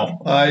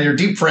your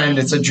deep friend.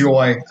 It's a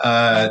joy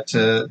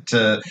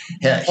to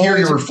hear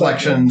your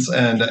reflections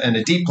and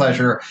a deep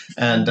pleasure.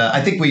 And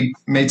I think we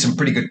made some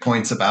pretty good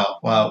points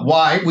about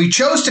why we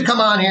chose to come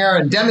on here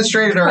and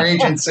demonstrated our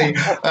agency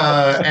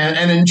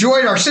and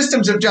enjoyed our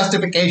systems of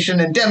justification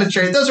and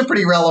demonstrated those are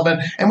pretty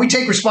relevant. And we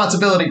take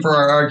responsibility for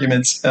our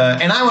arguments.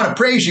 And I want to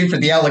praise you for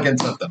the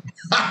elegance of them.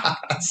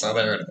 So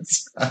there it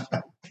is.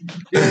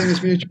 Feeling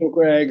is mutual,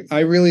 Greg.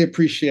 I really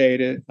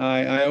appreciate it.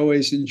 I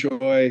always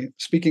enjoy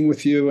speaking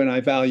with you, and I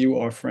value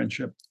our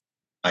friendship.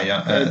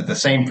 The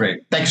same for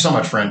you. Thank you so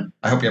much, friend.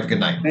 I hope you have a good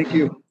night. Thank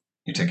you.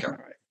 You take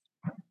care.